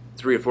pick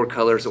 3 or 4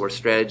 colors or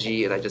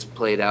strategy, and I just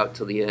play it out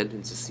till the end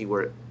and just see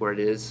where it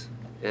is.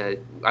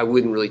 I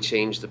wouldn't really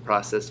change the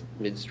process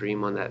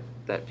midstream on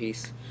that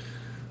piece.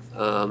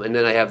 And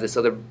then I have this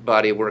other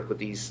body of work with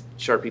these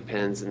Sharpie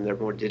pens, and they're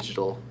more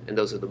digital, and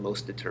those are the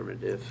most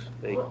determinative.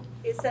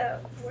 Is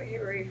that what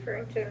you're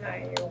referring to now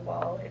on your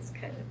wall? It's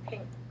kind of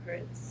pink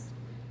grids.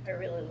 I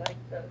really like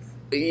those.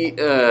 In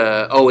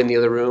the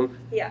other room?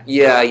 Yeah.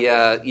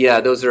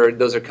 Yeah. Those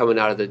are coming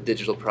out of the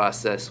digital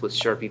process with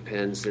Sharpie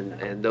pens,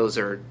 and those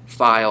are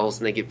files,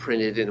 and they get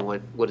printed, and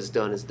what is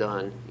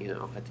done, you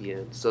know, at the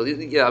end. So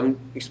yeah, I'm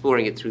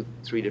exploring it through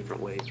 3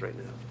 different ways right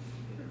now.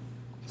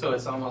 So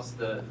it's almost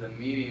the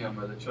medium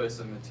or the choice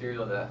of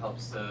material that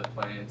helps to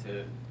play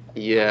into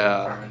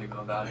determining to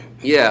go about it.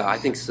 Yeah, I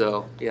think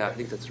so. Yeah, I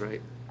think that's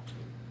right.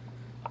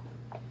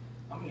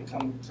 I'm going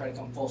to try to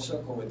come full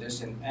circle with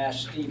this and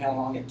ask Steve how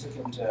long it took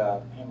him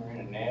to hammer in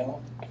a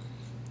nail.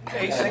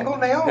 A single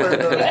nail? Or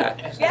yeah,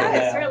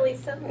 it's really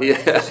simple. Yeah.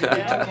 It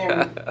took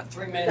him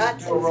 3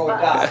 minutes to do a row of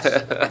dots.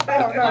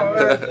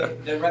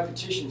 The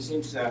repetition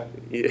seems to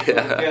go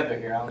together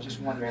here. I was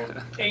just wondering.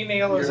 A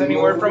nail is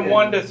anywhere from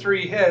 1 to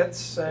 3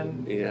 hits,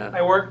 and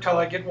I work till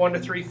I get 1 to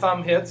 3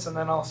 thumb hits, and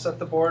then I'll set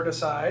the board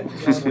aside.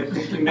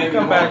 And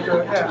come back to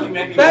it.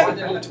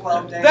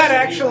 Yeah. That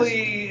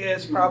actually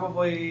is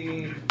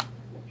probably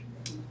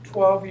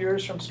 12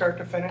 years from start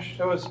to finish.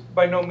 So it was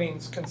by no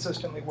means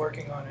consistently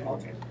working on it.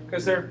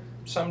 Because there are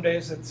some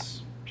days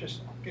it's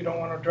just you don't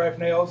want to drive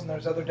nails, and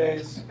there's other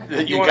days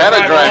you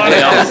gotta drive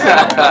nails.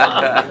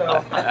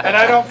 So, and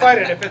I don't fight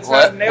it. If it's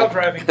not nail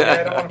driving day,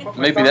 I don't want to put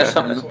my Maybe thumb that's in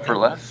something it. for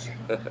Les.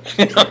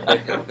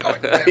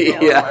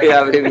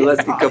 yeah, maybe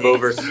Les can come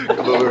over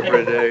for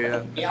a day.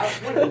 Yeah. Yeah, I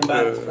was wondering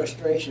about the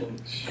frustration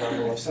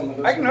of some of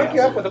those. I can hook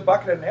you up with a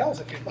bucket of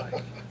nails if you'd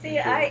like. See,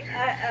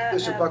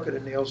 There's a bucket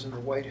of nails in the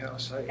White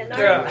House. An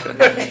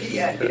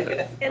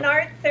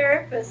art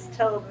therapist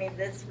told me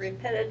this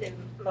repetitive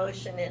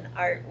motion in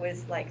art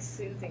was like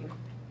soothing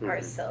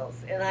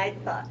ourselves, and I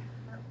thought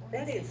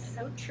that is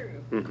so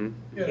true.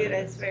 Mm-hmm. It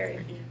is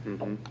very.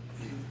 Mm-hmm.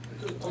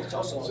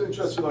 It's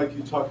interesting, like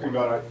you talking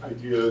about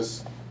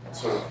ideas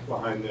sort of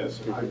behind this.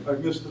 And I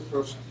missed the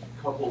first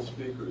couple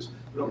speakers,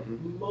 but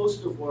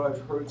most of what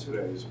I've heard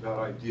today is about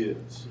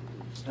ideas.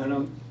 And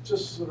I'm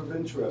just sort of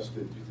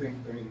interested. Do you think,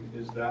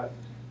 is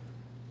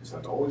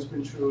that always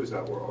been true? Is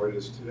that where art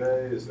is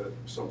today? Is that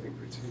something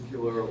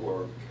particular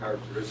or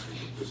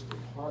characteristic of this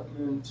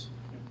department?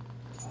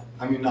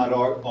 Not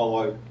all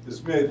art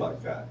is made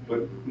like that,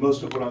 but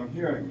most of what I'm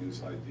hearing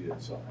is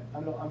ideas. So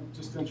I'm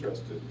just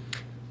interested.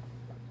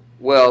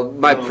 Well,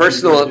 my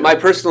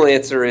personal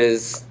answer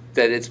is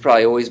that it's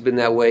probably always been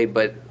that way,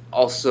 but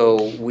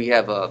also we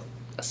have a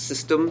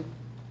system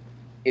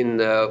in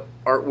the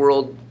art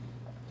world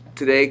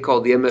today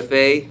called the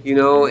MFA,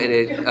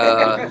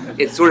 and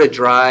it sort of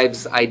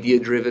drives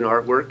idea-driven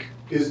artwork.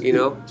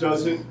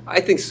 Does it?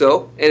 I think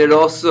so, and it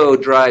also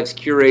drives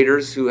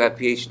curators who have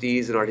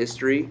PhDs in art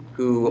history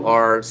who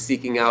are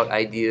seeking out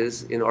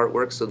ideas in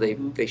artwork, so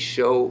they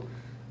show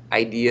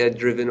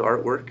idea-driven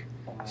artwork.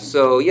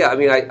 So yeah,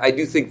 I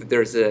do think that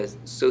there's a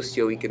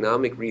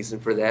socioeconomic reason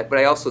for that, but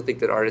I also think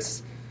that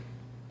artists,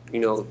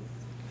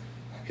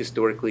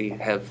 historically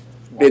have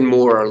been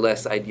more or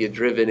less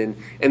idea-driven,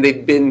 and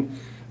they've been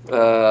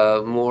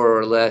more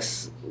or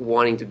less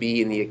wanting to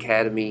be in the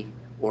academy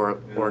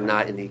or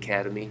not in the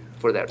academy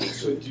for that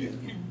reason.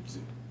 So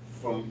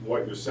from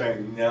what you're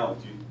saying now,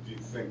 do you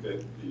think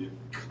that the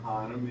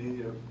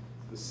economy of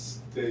the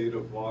state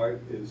of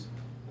art has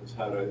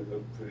had a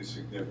pretty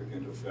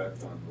significant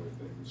effect on where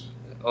things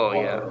Oh are?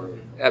 yeah,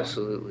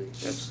 absolutely.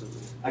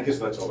 I guess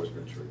that's always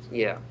been true.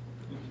 Yeah.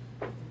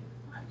 Can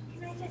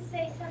I just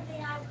say something?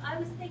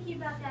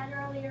 about that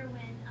earlier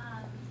when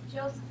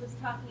Joseph was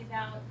talking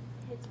about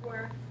his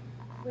work,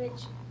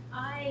 which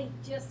I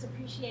just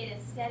appreciate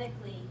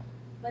aesthetically,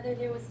 whether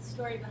there was a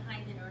story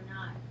behind it or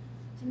not.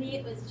 To me,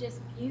 it was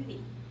just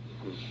beauty,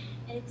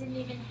 and it didn't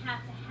even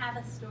have to have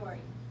a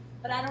story.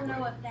 But I don't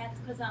know if that's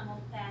because I'm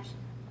old-fashioned.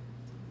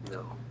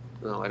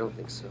 No, I don't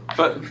think so.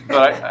 But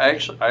I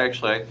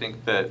actually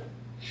think that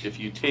if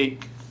you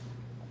take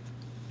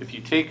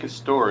a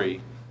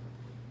story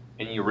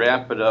and you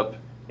wrap it up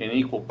in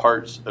equal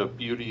parts of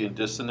beauty and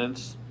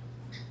dissonance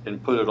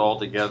and put it all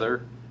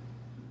together,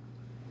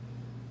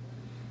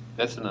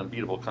 that's an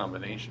unbeatable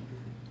combination.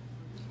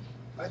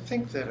 I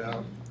think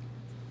that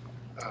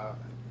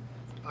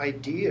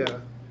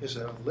idea is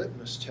a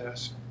litmus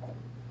test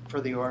for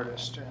the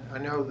artist. And I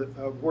know that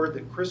a word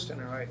that Kristen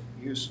and I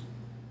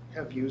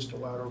have used a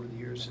lot over the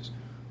years is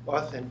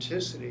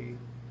authenticity.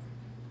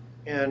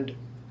 And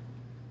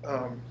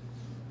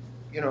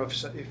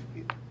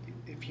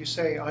if you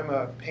say I'm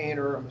a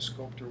painter, I'm a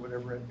sculptor,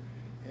 whatever,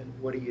 and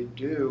what do you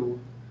do?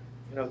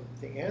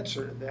 The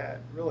answer to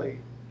that really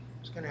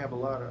is going to have a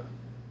lot of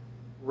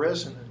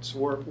resonance,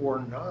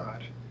 or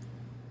not.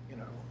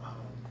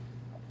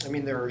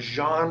 There are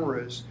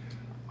genres.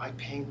 I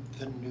paint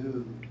the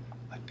nude.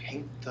 I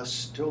paint the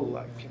still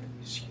life.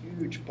 These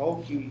huge,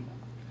 bulky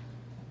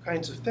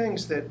kinds of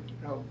things that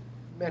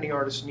many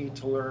artists need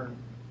to learn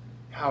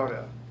how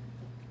to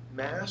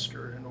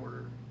master in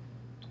order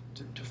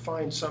to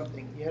find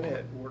something in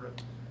it, or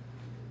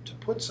to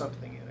put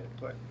something in it.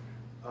 But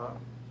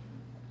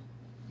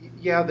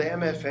the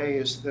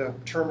MFA is the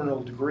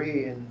terminal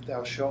degree, and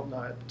thou shalt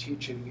not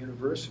teach at a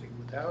university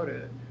without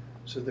it.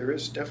 So there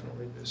is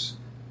definitely this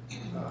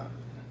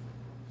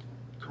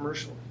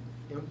commercial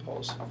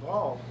impulse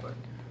involved. But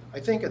I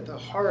think at the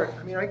heart,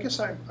 I guess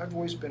I've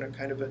always been a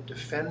kind of a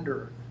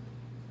defender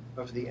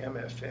of the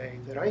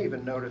MFA, that I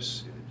even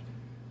notice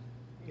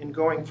in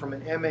going from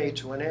an MA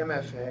to an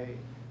MFA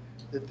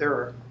that there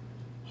are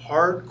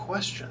hard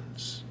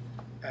questions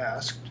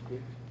asked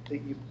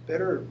that you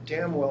better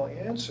damn well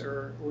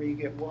answer, or you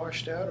get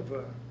washed out of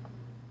a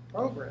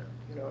program.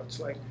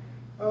 It's like,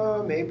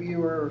 oh, maybe you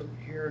were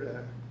here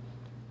to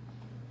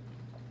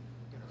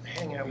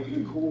hang out with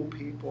the cool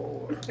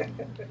people.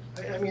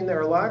 There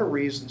are a lot of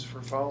reasons for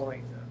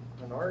following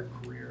an art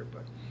career,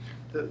 but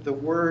the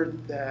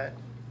word that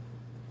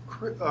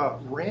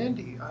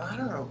Randy, I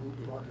don't know who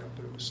brought it up,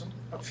 but it was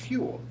a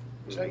fuel.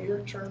 Was that your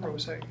term, or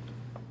was that?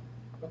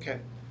 Okay,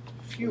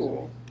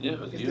 fuel. Yeah,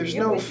 if there's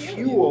no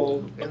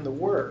fuel in the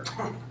work,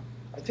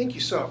 I think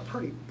you saw a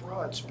pretty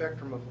broad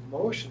spectrum of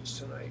emotions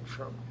tonight,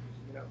 from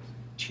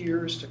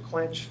tears to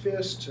clenched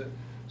fists to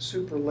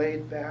super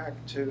laid back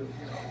to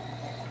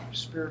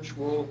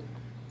spiritual,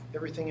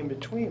 everything in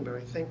between. But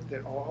I think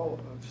that all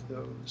of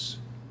those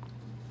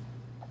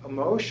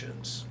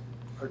emotions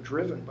are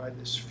driven by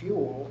this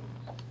fuel.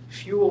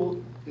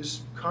 Fuel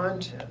is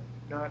content,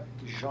 not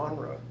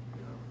genre.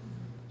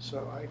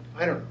 So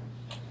I don't know.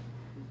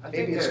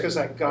 Maybe it's because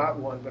I got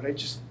one, but I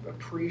just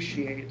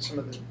appreciate some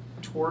of the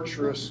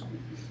torturous,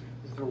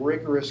 the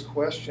rigorous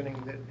questioning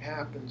that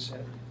happens in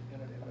an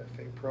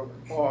MFA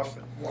program,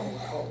 often, one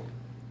would hope.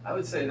 I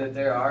would say that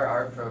there are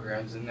art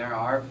programs, and there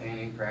are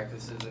painting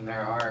practices, and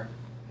there are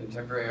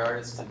contemporary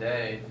artists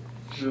today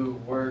who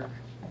work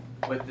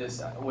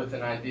with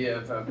an idea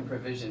of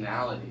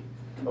provisionality,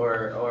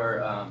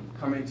 or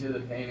coming to the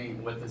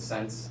painting with a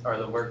sense, or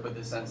the work with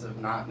a sense of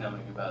not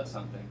knowing about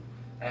something,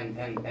 and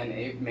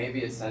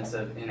maybe a sense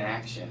of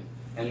inaction.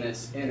 And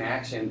this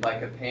inaction,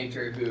 like a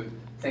painter who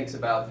thinks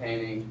about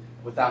painting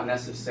without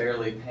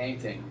necessarily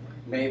painting,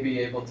 may be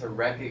able to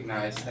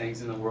recognize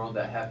things in the world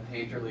that have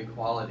painterly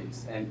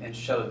qualities and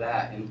show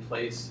that in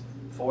place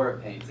for a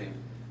painting.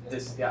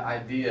 This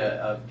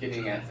idea of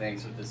getting at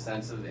things with a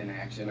sense of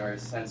inaction, or a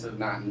sense of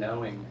not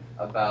knowing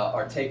about,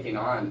 or taking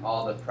on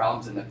all the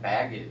problems and the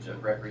baggage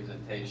of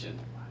representation.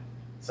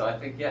 So I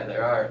think,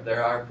 there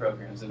are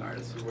programs and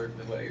artists who work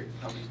the way you're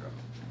coming from.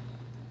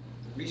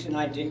 The reason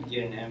I didn't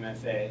get an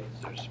MFA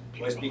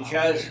was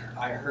because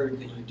I heard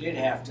that you did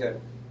have to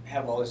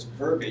have all this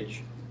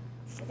verbiage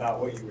about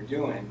what you were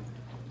doing.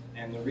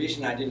 And the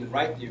reason I didn't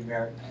write the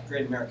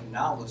Great American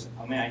Novel is,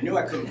 I knew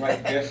I couldn't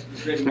write the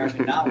Great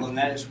American Novel, and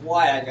that is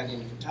why I got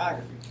into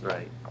photography.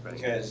 Right.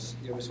 Because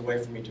it was a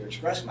way for me to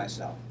express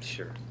myself.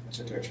 Sure.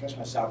 So to express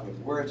myself with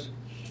words,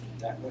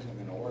 that wasn't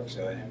going to work.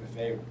 So an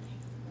MFA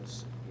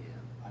was,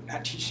 I'm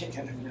not teaching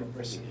at a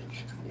university.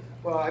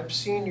 Well, I've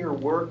seen your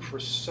work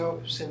since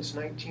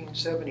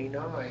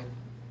 1979,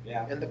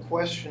 and the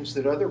questions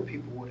that other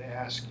people would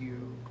ask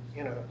you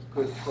in a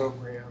good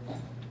program,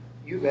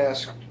 you've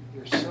asked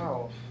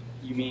yourself.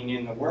 You mean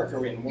in the work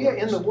or in words? Yeah,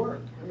 in the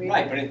work.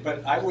 Right,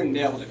 but I wouldn't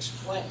be able to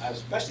explain,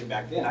 especially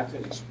back then, I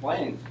couldn't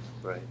explain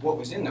what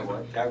was in the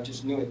work. I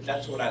just knew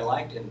that's what I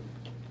liked, and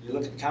you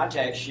look at the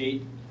contact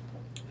sheet,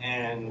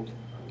 and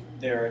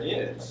there it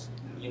is.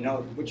 You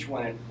know which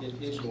one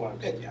it is you want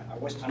to pick.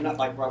 I'm not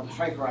like Robert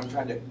Frank, where I'm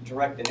trying to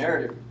direct the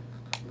narrative,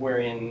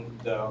 wherein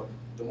the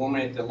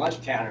woman at the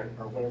lunch counter,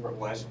 or whatever it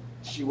was,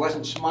 she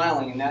wasn't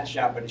smiling in that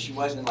shot, but she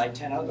was in like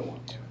 10 other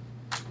ones.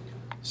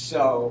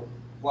 So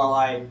while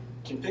I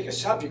can pick a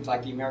subject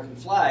like the American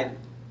flag,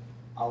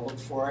 I'll look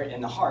for it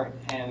in the heart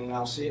and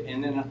I'll see it.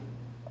 And then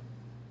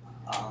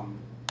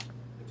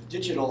with the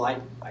digital, I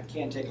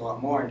can take a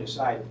lot more and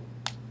decide.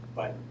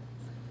 But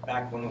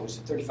back when it was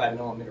 35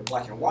 millimeter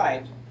black and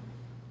white,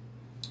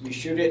 you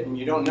shoot it and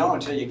you don't know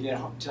until you get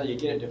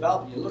it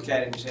developed. And you look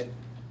at it and say,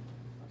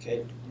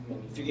 okay, I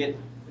mean,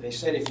 they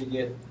said if you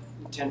get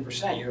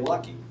 10%, you're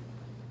lucky.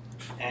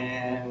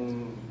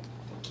 And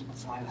they keep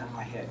flying out of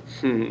my head.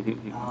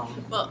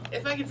 Well,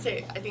 if I could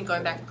say, I think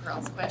going back to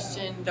Carl's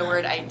question, the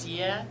word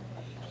idea,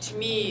 to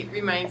me,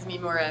 reminds me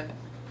more of,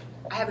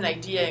 I have an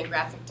idea in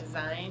graphic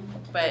design,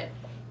 but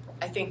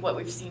I think what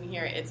we've seen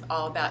here, it's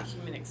all about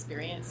human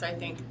experience. So I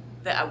think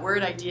the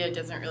word idea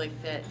doesn't really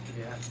fit.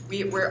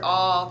 Yeah. We're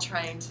all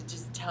trying to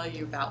just tell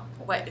you about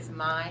what is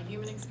my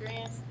human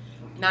experience,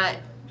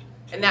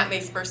 and that may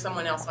spur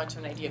someone else onto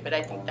an idea, but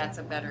I think that's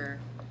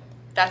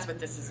what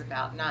this is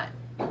about, not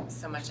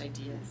so much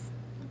ideas.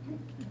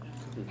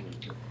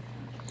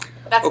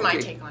 That's my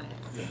take on it.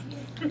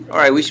 All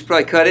right, we should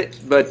probably cut it,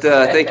 but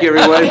thank you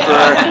everyone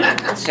for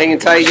hanging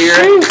tight here.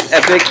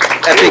 Epic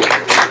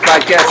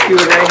podcast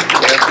Q&A.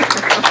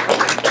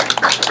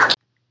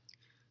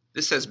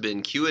 This has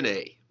been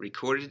Q&A,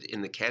 recorded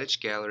in the Kadich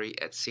Gallery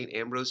at St.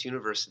 Ambrose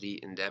University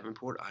in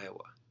Davenport,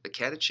 Iowa. The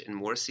Kadich and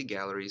Morrissey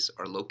Galleries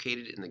are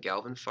located in the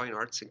Galvin Fine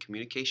Arts and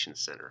Communications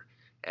Center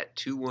at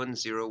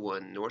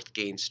 2101 North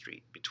Gain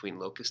Street between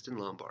Locust and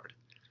Lombard.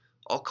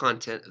 All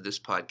content of this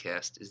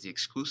podcast is the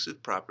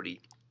exclusive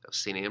property of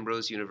St.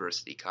 Ambrose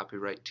University,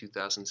 copyright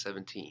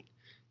 2017,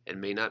 and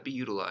may not be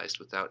utilized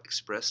without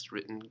express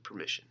written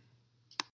permission.